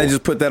really cool. And they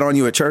just put that on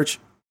you at church?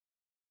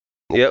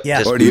 Yep.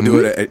 Yeah. Or do you do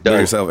it by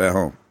yourself at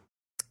home?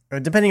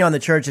 Depending on the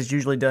church, it's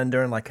usually done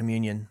during like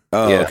communion.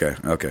 Oh, yeah.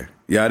 Okay.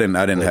 Yeah, I didn't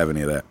have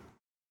any of that.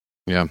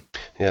 Yeah.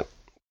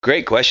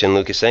 Great question,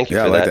 Lucas. Thank you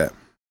for like that.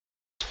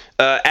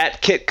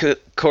 At Kit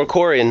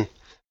Corcorian,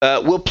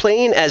 will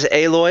playing as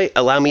Aloy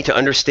allow me to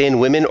understand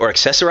women or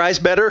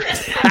accessorize better?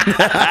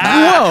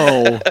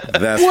 Whoa.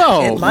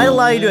 It might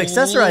allow you to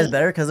accessorize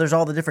better because there's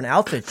all the different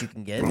outfits you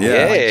can get.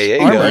 Yeah.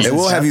 It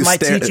will have you might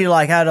teach you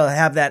like how to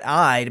have that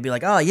eye to be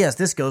like, oh yes,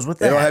 this goes with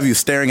that. It'll have you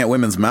staring at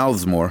women's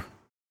mouths more.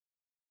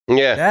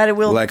 Yeah. That it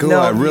will. Like,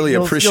 I really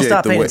appreciate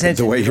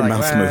the way your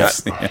mouth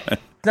moves.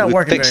 It's not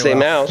working Fix very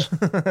their well.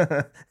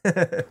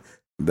 mouths.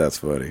 That's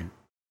funny.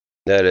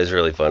 That is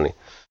really funny.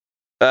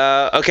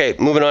 Okay,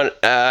 moving on.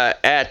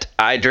 At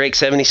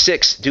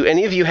iDrake76, do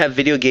any of you have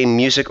video game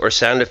music or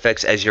sound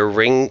effects as your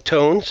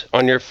ringtones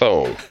on your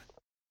phone?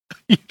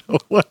 You know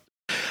what?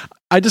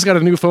 I just got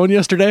a new phone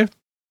yesterday.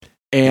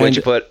 And what'd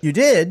you put? You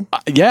did?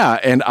 Yeah,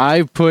 and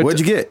I put... What'd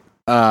you get?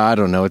 I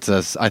don't know. I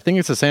think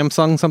it's a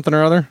Samsung something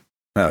or other.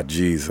 Oh,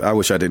 geez. I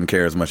wish I didn't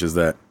care as much as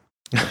that.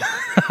 But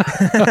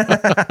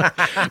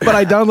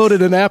I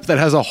downloaded an app that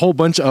has a whole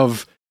bunch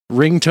of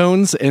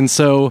ringtones, and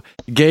so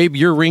Gabe,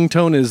 your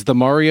ringtone is the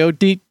Mario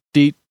deet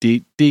deet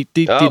deet deet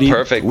deet. Oh,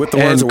 perfect. With the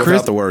words or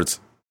without the words?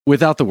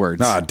 Without the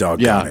words. Ah,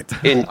 doggone it.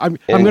 I'm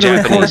going to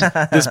record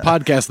this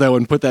podcast though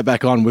and put that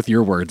back on with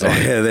your words on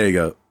it. Yeah, there you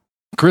go.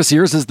 Chris,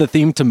 yours is the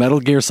theme to Metal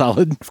Gear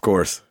Solid. Of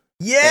course.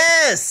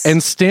 Yes.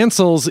 And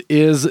Stansel's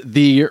is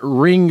the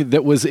ring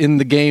that was in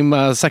the game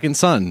Second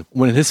Son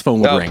when his phone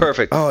would ring. Oh,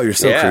 perfect. Oh, you're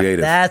so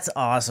creative. That's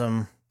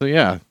awesome. So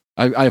yeah,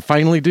 I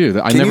finally do.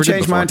 I Can never you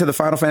change did mine to the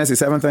Final Fantasy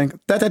VII thing?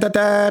 Da, da, da,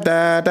 da,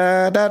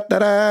 da, da, da,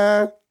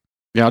 da.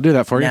 Yeah, I'll do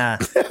that for you. Nah.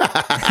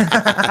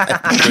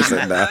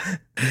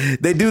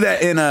 They do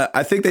that in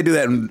I think they do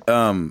that in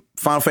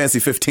Final Fantasy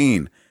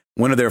 15.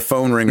 One of their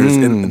phone ringers,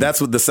 and that's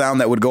what the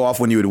sound that would go off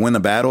when you would win the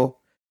battle.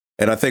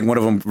 And I think one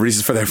of them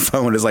reaches for their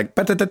phone and is like,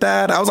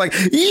 "Ba-da-da-da." I was like,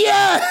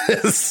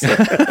 yes!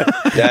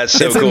 That's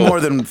so it's cool. in more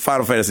than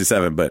Final Fantasy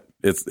VII, but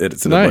it's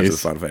in a bunch of the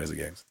Final Fantasy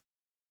games.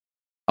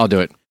 I'll do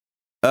it.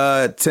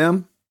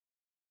 Tim?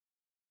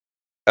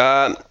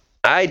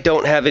 I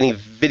don't have any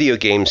video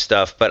game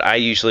stuff, but I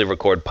usually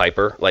record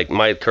Piper. Like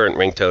my current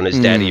ringtone is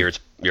 "Daddy,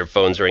 your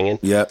phone's ringing."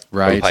 Yep.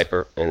 Right. From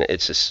Piper, and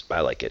it's just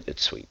I like it.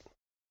 It's sweet.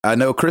 I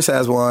know Chris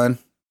has one.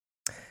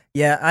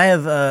 Yeah, I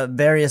have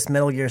various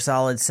Metal Gear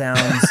Solid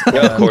sounds.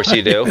 Of course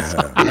you do.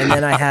 And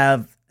then I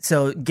have,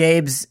 so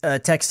Gabe's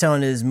text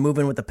tone is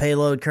moving with the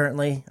payload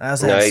currently. I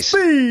also have Nice.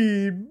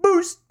 speed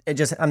boost. I'm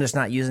just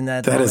not using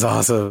that. That is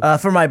awesome.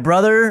 For my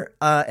brother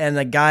and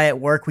a guy at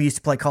work, we used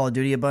to play Call of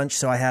Duty a bunch,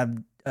 so I have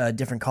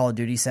different Call of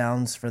Duty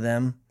sounds for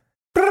them.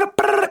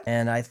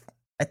 And I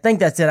think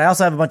that's it. I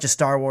also have a bunch of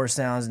Star Wars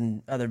sounds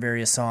and other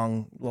various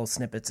song little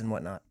snippets and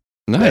whatnot.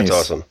 Nice.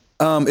 That's awesome.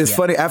 It's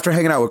funny, after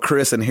hanging out with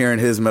Chris and hearing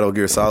his Metal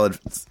Gear Solid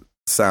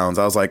sounds,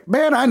 I was like,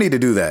 man, I need to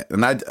do that.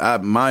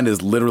 And mine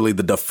is literally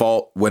the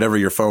default whatever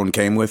your phone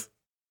came with.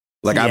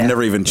 Like I've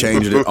never even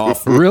changed it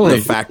off Really?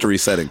 the factory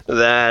setting.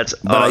 That's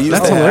But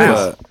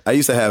awesome. I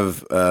used to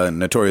have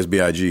Notorious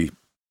B.I.G.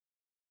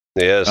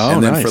 Yes. Oh,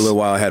 and then nice. for a little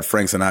while I had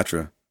Frank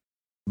Sinatra.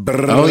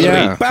 Oh,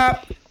 yeah.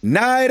 Bop,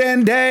 night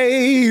and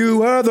day,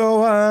 you are the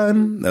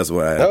one. That's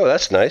what I had. Oh,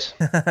 that's nice.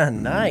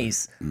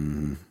 Nice.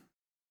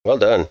 Well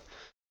done.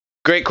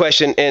 Great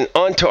question. And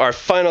on to our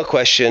final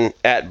question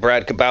at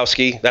Brad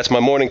Kabowski. That's my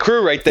morning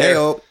crew right there.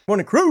 Heyo.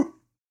 Morning crew.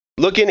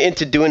 Looking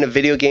into doing a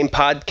video game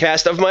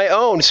podcast of my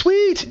own.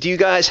 Sweet. Do you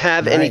guys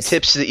have any Nice.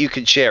 tips that you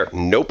could share?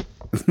 Nope.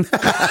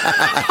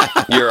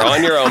 You're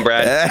on your own,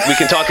 Brad. We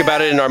can talk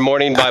about it in our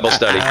morning Bible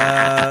study.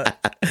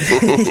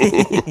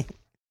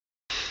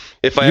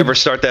 If I ever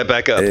start that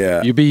back up.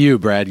 Yeah. You be you,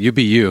 Brad. You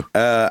be you.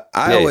 I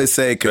Yeah, always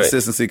say great.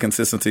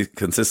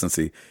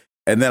 consistency.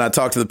 And then I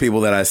talk to the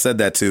people that I said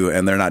that to,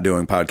 and they're not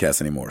doing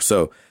podcasts anymore.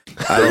 So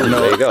I don't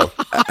know. There you go.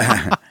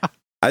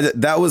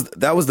 That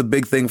was the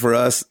big thing for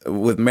us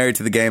with Married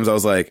to the Games. I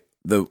was like,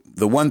 the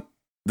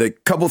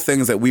couple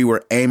things that we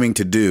were aiming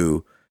to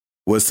do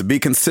was to be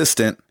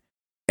consistent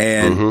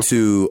and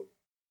to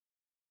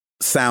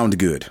sound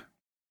good.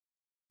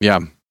 Yeah.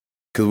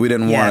 Because we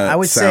didn't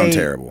want to sound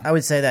terrible. I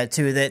would say that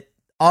too, that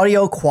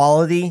audio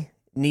quality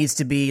needs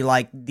to be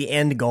like the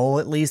end goal,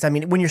 at least. I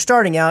mean, when you're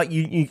starting out,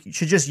 you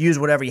should just use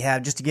whatever you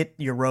have just to get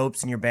your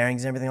ropes and your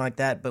bearings and everything like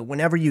that. But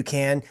whenever you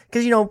can,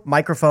 because,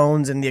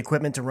 microphones and the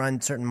equipment to run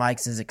certain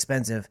mics is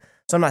expensive.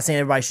 So I'm not saying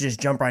everybody should just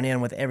jump right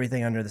in with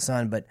everything under the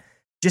sun, but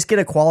just get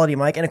a quality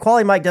mic. And a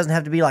quality mic doesn't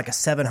have to be like a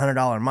 $700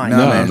 mic.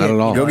 No, man, not at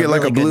all. Go get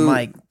like really a good blue,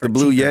 mic the for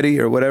Blue cheaper. Yeti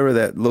or whatever,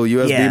 that little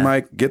USB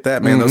mic. Get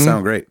that, man. Those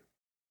sound great.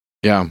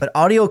 Yeah. But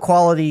audio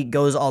quality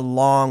goes a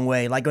long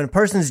way. Like when a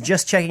person's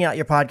just checking out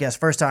your podcast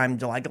first time,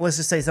 like let's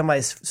just say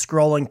somebody's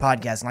scrolling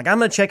podcast, and like I'm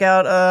going to check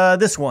out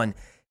this one.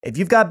 If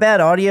you've got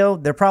bad audio,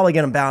 they're probably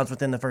going to bounce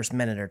within the first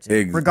minute or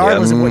two,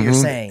 regardless of what you're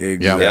saying.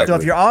 Exactly. So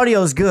if your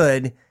audio's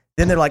good,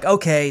 then they're like,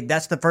 okay,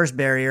 that's the first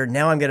barrier.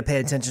 Now I'm going to pay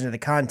attention to the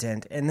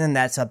content, and then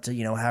that's up to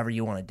however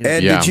you want to do it.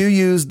 Ed, Yeah. did you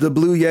use the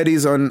Blue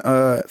Yetis on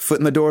Foot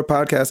in the Door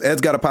podcast?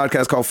 Ed's got a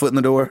podcast called Foot in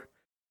the Door.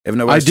 If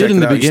nobody's I did checked in it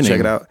the out, you should beginning. check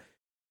it out.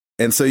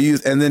 And so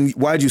then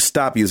why'd you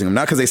stop using them?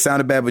 Not because they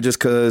sounded bad, but just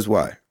because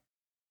why?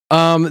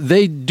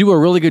 They do a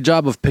really good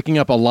job of picking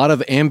up a lot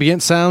of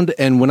ambient sound,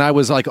 and when I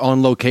was like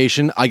on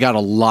location, I got a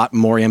lot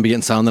more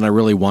ambient sound than I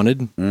really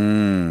wanted.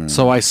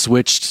 So I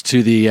switched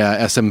to the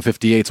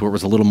SM58s, where it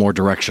was a little more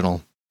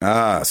directional.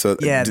 So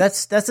Yeah,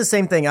 that's the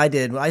same thing I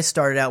did. I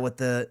started out with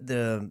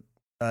the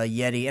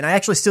Yeti, and I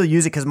actually still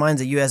use it because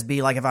mine's a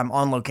USB. Like if I'm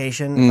on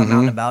location, if I'm out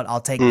and about,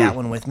 I'll take that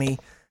one with me.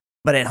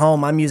 But at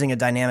home, I'm using a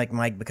dynamic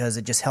mic because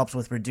it just helps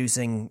with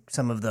reducing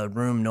some of the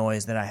room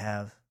noise that I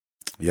have.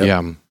 Yep.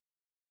 Yeah.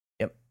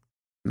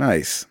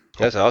 Nice.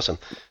 That's awesome.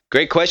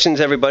 Great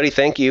questions, everybody.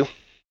 Thank you.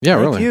 Yeah,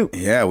 Thank really. you.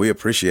 Yeah, we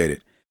appreciate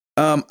it.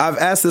 I've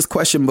asked this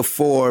question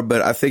before,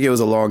 but I think it was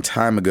a long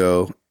time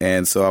ago,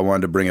 and so I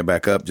wanted to bring it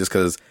back up just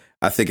because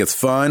I think it's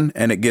fun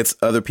and it gets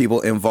other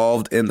people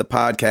involved in the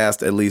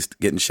podcast, at least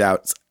getting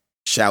shouts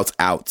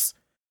outs.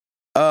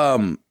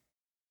 Can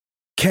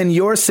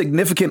your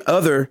significant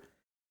other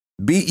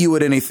beat you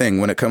at anything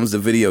when it comes to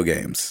video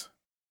games?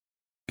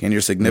 Can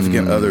your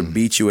significant other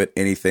beat you at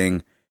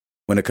anything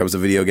when it comes to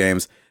video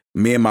games?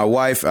 Me and my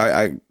wife,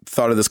 I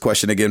thought of this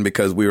question again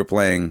because we were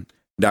playing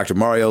Dr.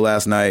 Mario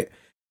last night.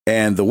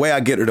 And the way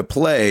I get her to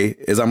play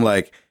is I'm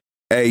like,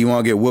 hey, you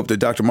want to get whooped at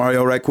Dr.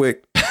 Mario right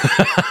quick?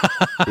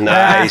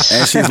 Nice.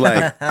 And she's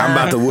like, I'm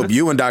about to whoop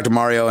you and Dr.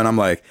 Mario. And I'm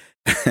like,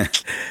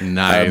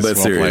 Nice. but Well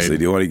seriously, played.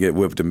 do you want to get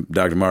whipped at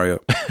Dr. Mario?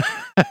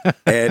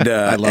 And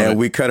love and it.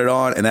 we cut it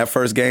on. And that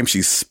first game,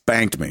 she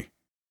spanked me.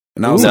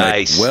 And I was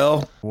Nice. like,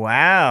 well,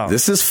 Wow.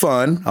 this is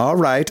fun. All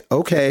right.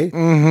 Okay.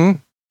 Mm-hmm.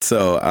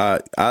 So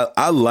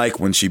I like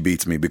when she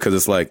beats me because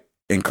it's like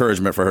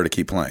encouragement for her to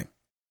keep playing.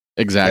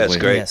 Exactly.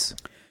 That's great. Yes.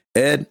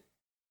 Ed?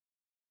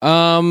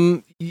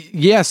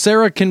 Yeah,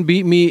 Sarah can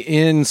beat me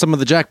in some of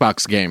the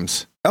Jackbox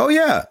games, Oh,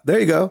 yeah. There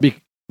you go.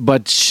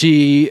 but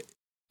she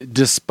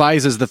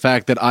despises the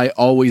fact that I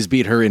always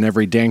beat her in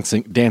every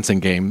dancing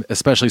game,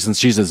 especially since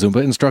she's a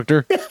Zumba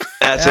instructor.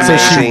 That's So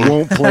amazing. she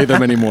won't play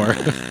them anymore.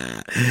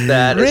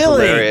 That is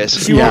Really?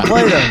 hilarious. She won't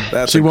play them.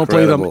 That's She won't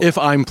play them incredible. if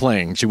I'm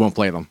playing. She won't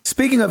play them.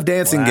 Speaking of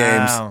dancing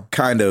games, Wow.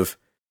 kind of.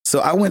 So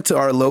I went to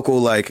our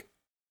local,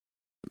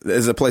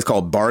 there's a place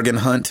called Bargain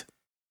Hunt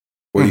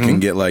where you can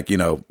get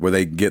where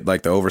they get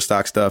the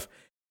overstock stuff.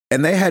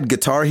 And they had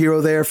Guitar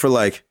Hero there for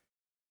the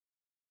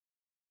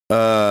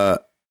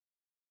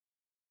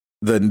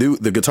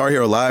Guitar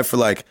Hero Live for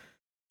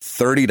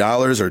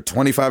 $30 or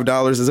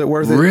 $25. Is it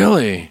worth it?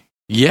 Really?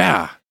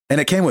 Yeah. And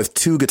it came with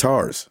 2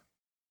 guitars.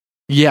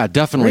 Yeah,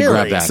 definitely Really?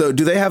 grab that. So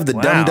do they have the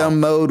Wow. Dum Dum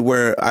mode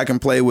where I can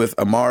play with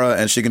Amara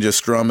and she can just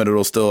strum and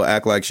it'll still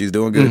act like she's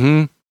doing good?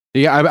 Mhm.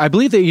 Yeah, I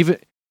believe they even,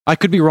 I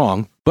could be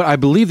wrong, but I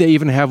believe they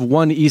even have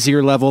one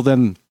easier level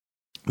than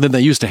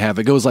they used to have.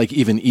 It goes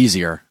even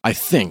easier, I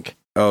think.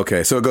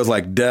 Okay, so it goes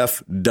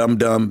deaf, Dum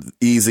Dum,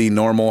 easy,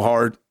 normal,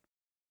 hard.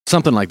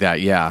 Something like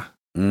that, yeah.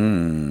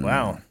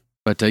 Wow.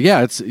 But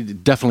yeah, it's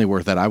definitely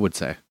worth it, I would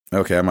say.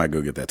 Okay, I might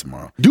go get that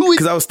tomorrow. Do it!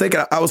 Because I was thinking,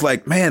 I was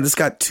like, man, this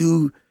got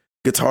 2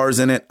 guitars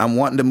in it. I'm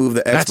wanting to move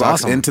the That's Xbox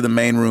awesome. into the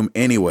main room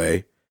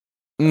anyway,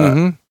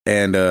 Mm-hmm.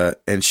 and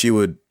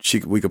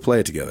we could play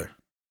it together.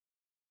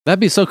 That'd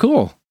be so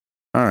cool.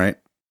 All right,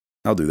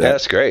 I'll do Yeah, that.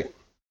 that's great.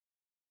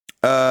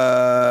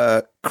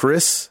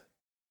 Chris,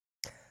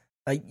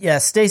 Yeah,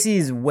 Stacy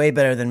is way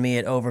better than me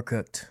at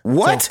Overcooked.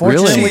 what? So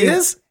fortunately- She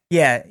is?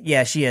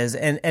 Yeah, she is.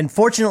 And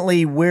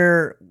fortunately,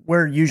 we're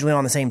usually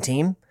on the same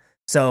team.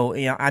 So,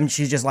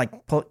 she's just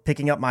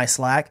picking up my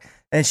slack.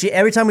 And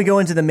every time we go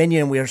into the menu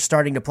and we are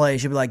starting to play,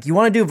 she'll be like, "You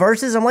want to do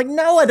verses?" I'm like,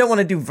 "No, I don't want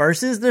to do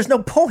verses. There's no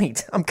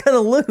point. I'm going to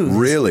lose."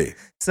 Really?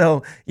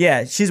 So,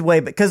 yeah, she's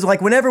because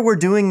whenever we're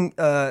doing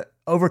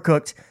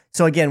Overcooked,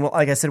 so again,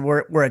 like I said,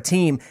 we're a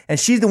team, and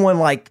she's the one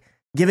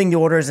giving the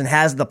orders and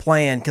has the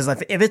plan. Because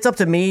if it's up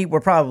to me, we're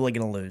probably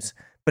going to lose.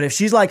 But if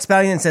she's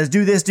spouting and says,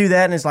 "Do this, do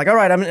that," and it's all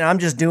right, I'm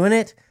just doing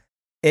it,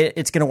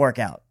 it's going to work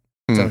out.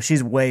 So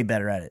she's way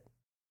better at it.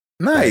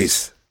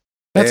 Nice.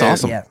 That's And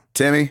awesome. Yeah.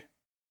 Timmy?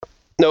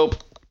 Nope.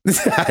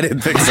 I didn't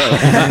think so.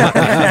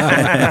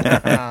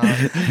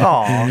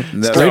 Aw.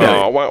 No, Straight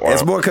Oh, wah, wah.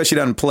 it's more because she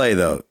doesn't play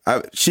though.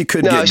 She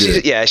could No,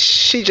 get good.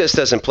 she just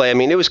doesn't play. I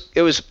mean, it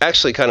was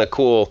actually kind of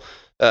cool.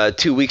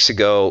 2 weeks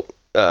ago,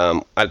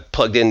 I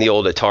plugged in the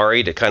old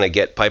Atari to kind of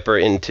get Piper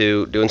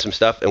into doing some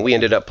stuff, and we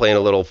ended up playing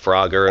a little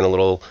Frogger and a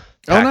little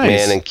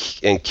Pac-Man nice.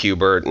 and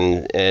Q*bert,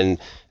 and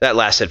that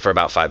lasted for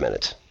about 5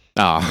 minutes.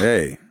 Oh,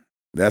 Hey,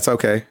 that's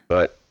okay.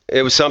 But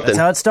it was something. That's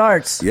how it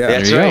starts. Yeah,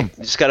 That's There you right.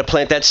 You just got to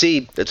plant that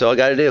seed. That's all I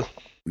got to do.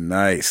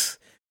 nice.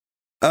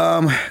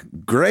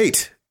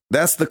 Great.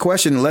 That's the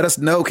question. Let us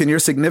know. Can your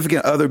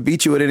significant other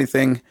beat you at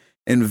anything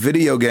in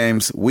video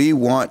games? We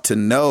want to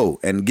know,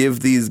 and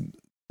give these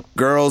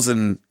girls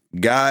and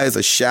guys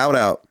a shout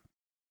out.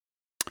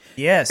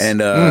 Yes. And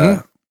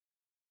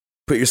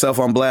put yourself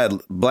on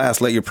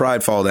blast. Let your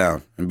pride fall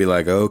down and be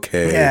like,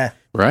 okay, yeah.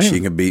 right. she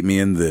can beat me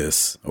in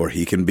this, or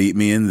he can beat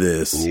me in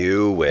this.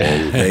 You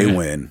win. They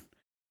win.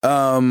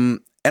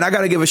 And I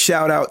got to give a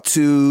shout out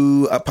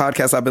to a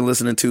podcast I've been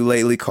listening to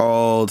lately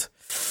called,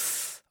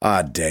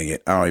 dang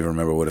it, I don't even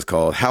remember what it's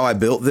called. How I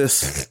Built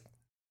This,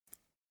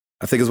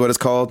 I think is what it's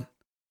called.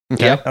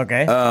 Okay. Yep.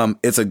 Okay.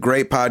 It's a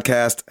great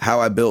podcast, How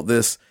I Built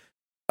This.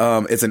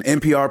 It's an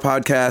NPR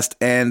podcast,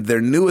 and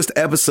their newest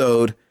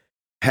episode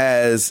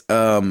has,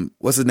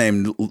 what's his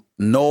name?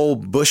 Noel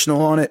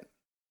Bushnell on it.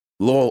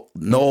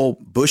 Noel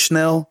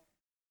Bushnell.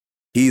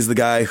 He's the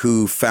guy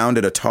who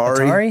founded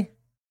Atari?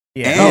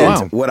 Yeah. And Oh,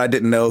 wow. what I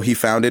didn't know he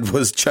founded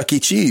was Chuck E.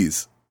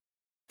 Cheese.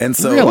 And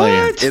so Really?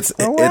 it's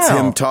Oh, it's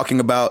wow. him talking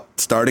about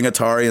starting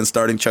Atari and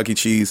starting Chuck E.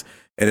 Cheese.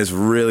 And it's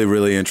really,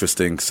 really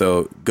interesting.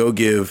 So go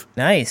give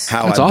Nice.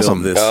 How That's I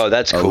awesome. Built This. Oh,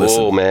 that's a cool,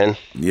 listen. man.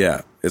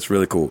 Yeah, it's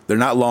really cool. They're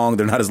not long.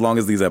 They're not as long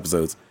as these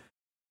episodes.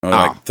 Only Oh.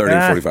 like 30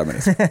 to 45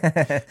 minutes.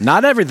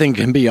 Not everything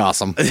can be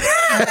awesome.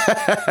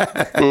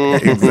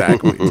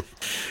 Exactly.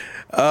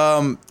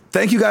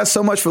 Thank you guys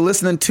so much for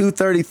listening.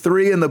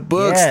 2:33 in the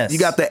books. Yes. You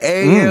got the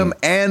AM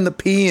and the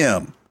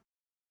PM.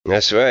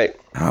 That's right.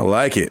 I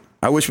like it.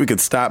 I wish we could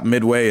stop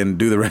midway and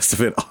do the rest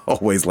of it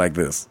always like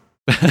this.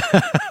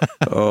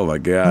 Oh my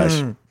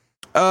gosh.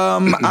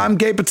 I'm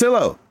Gabe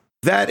Patillo.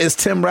 That is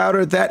Tim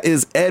Router. That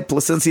is Ed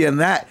Placencia. And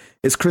that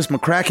is Chris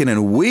McCracken.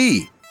 And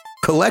we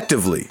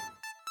collectively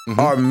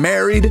are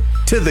married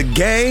to the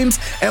games.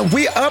 And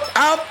we up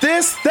out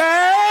this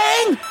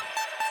thing.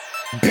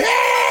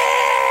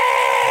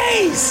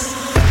 Peace.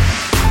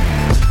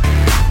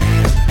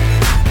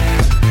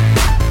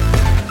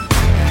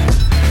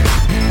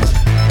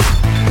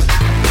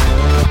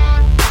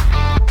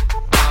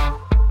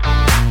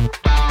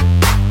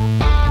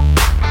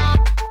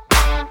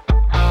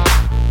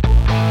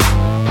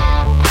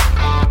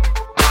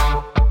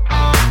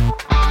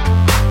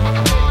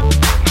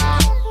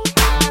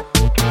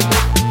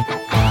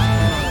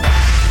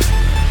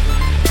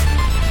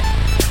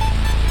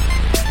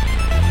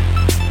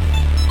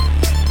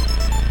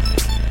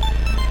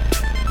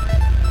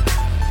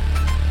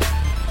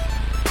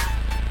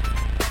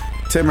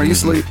 Tim, are you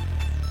asleep?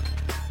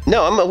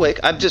 No, I'm awake.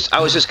 I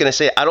was just gonna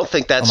say, I don't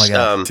think that's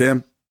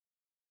Tim.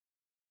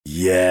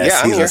 Yes, Yeah,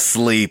 I'm he's here.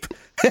 asleep.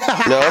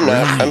 No, I'm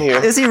not. I'm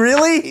here. Is he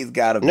really? He's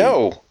got to be.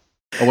 No.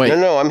 Oh wait.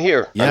 No, I'm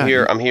here. Yeah. I'm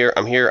here. I'm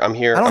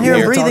here. I don't I'm hear him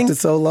here. breathing. Talked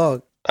it so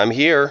long. I'm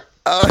here.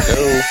 Oh.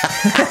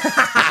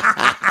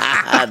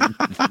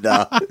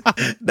 No.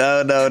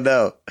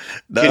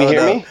 Can you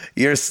hear me?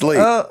 You're asleep.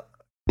 No,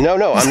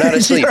 I'm not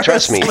asleep. You're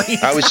Trust me.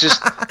 asleep. I was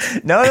just.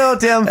 No,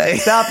 Tim.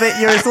 Stop it.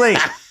 You're asleep.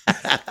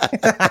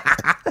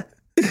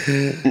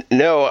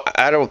 No,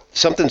 I don't.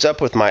 Something's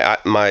up with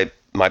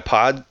my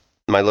pod,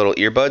 my little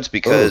earbuds,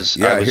 because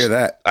I hear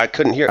that. I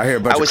couldn't hear. I hear a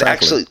bunch I of was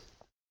crackling. actually.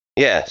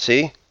 Yeah.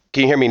 See?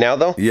 Can you hear me now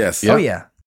though? Yes. Yeah. Oh, yeah.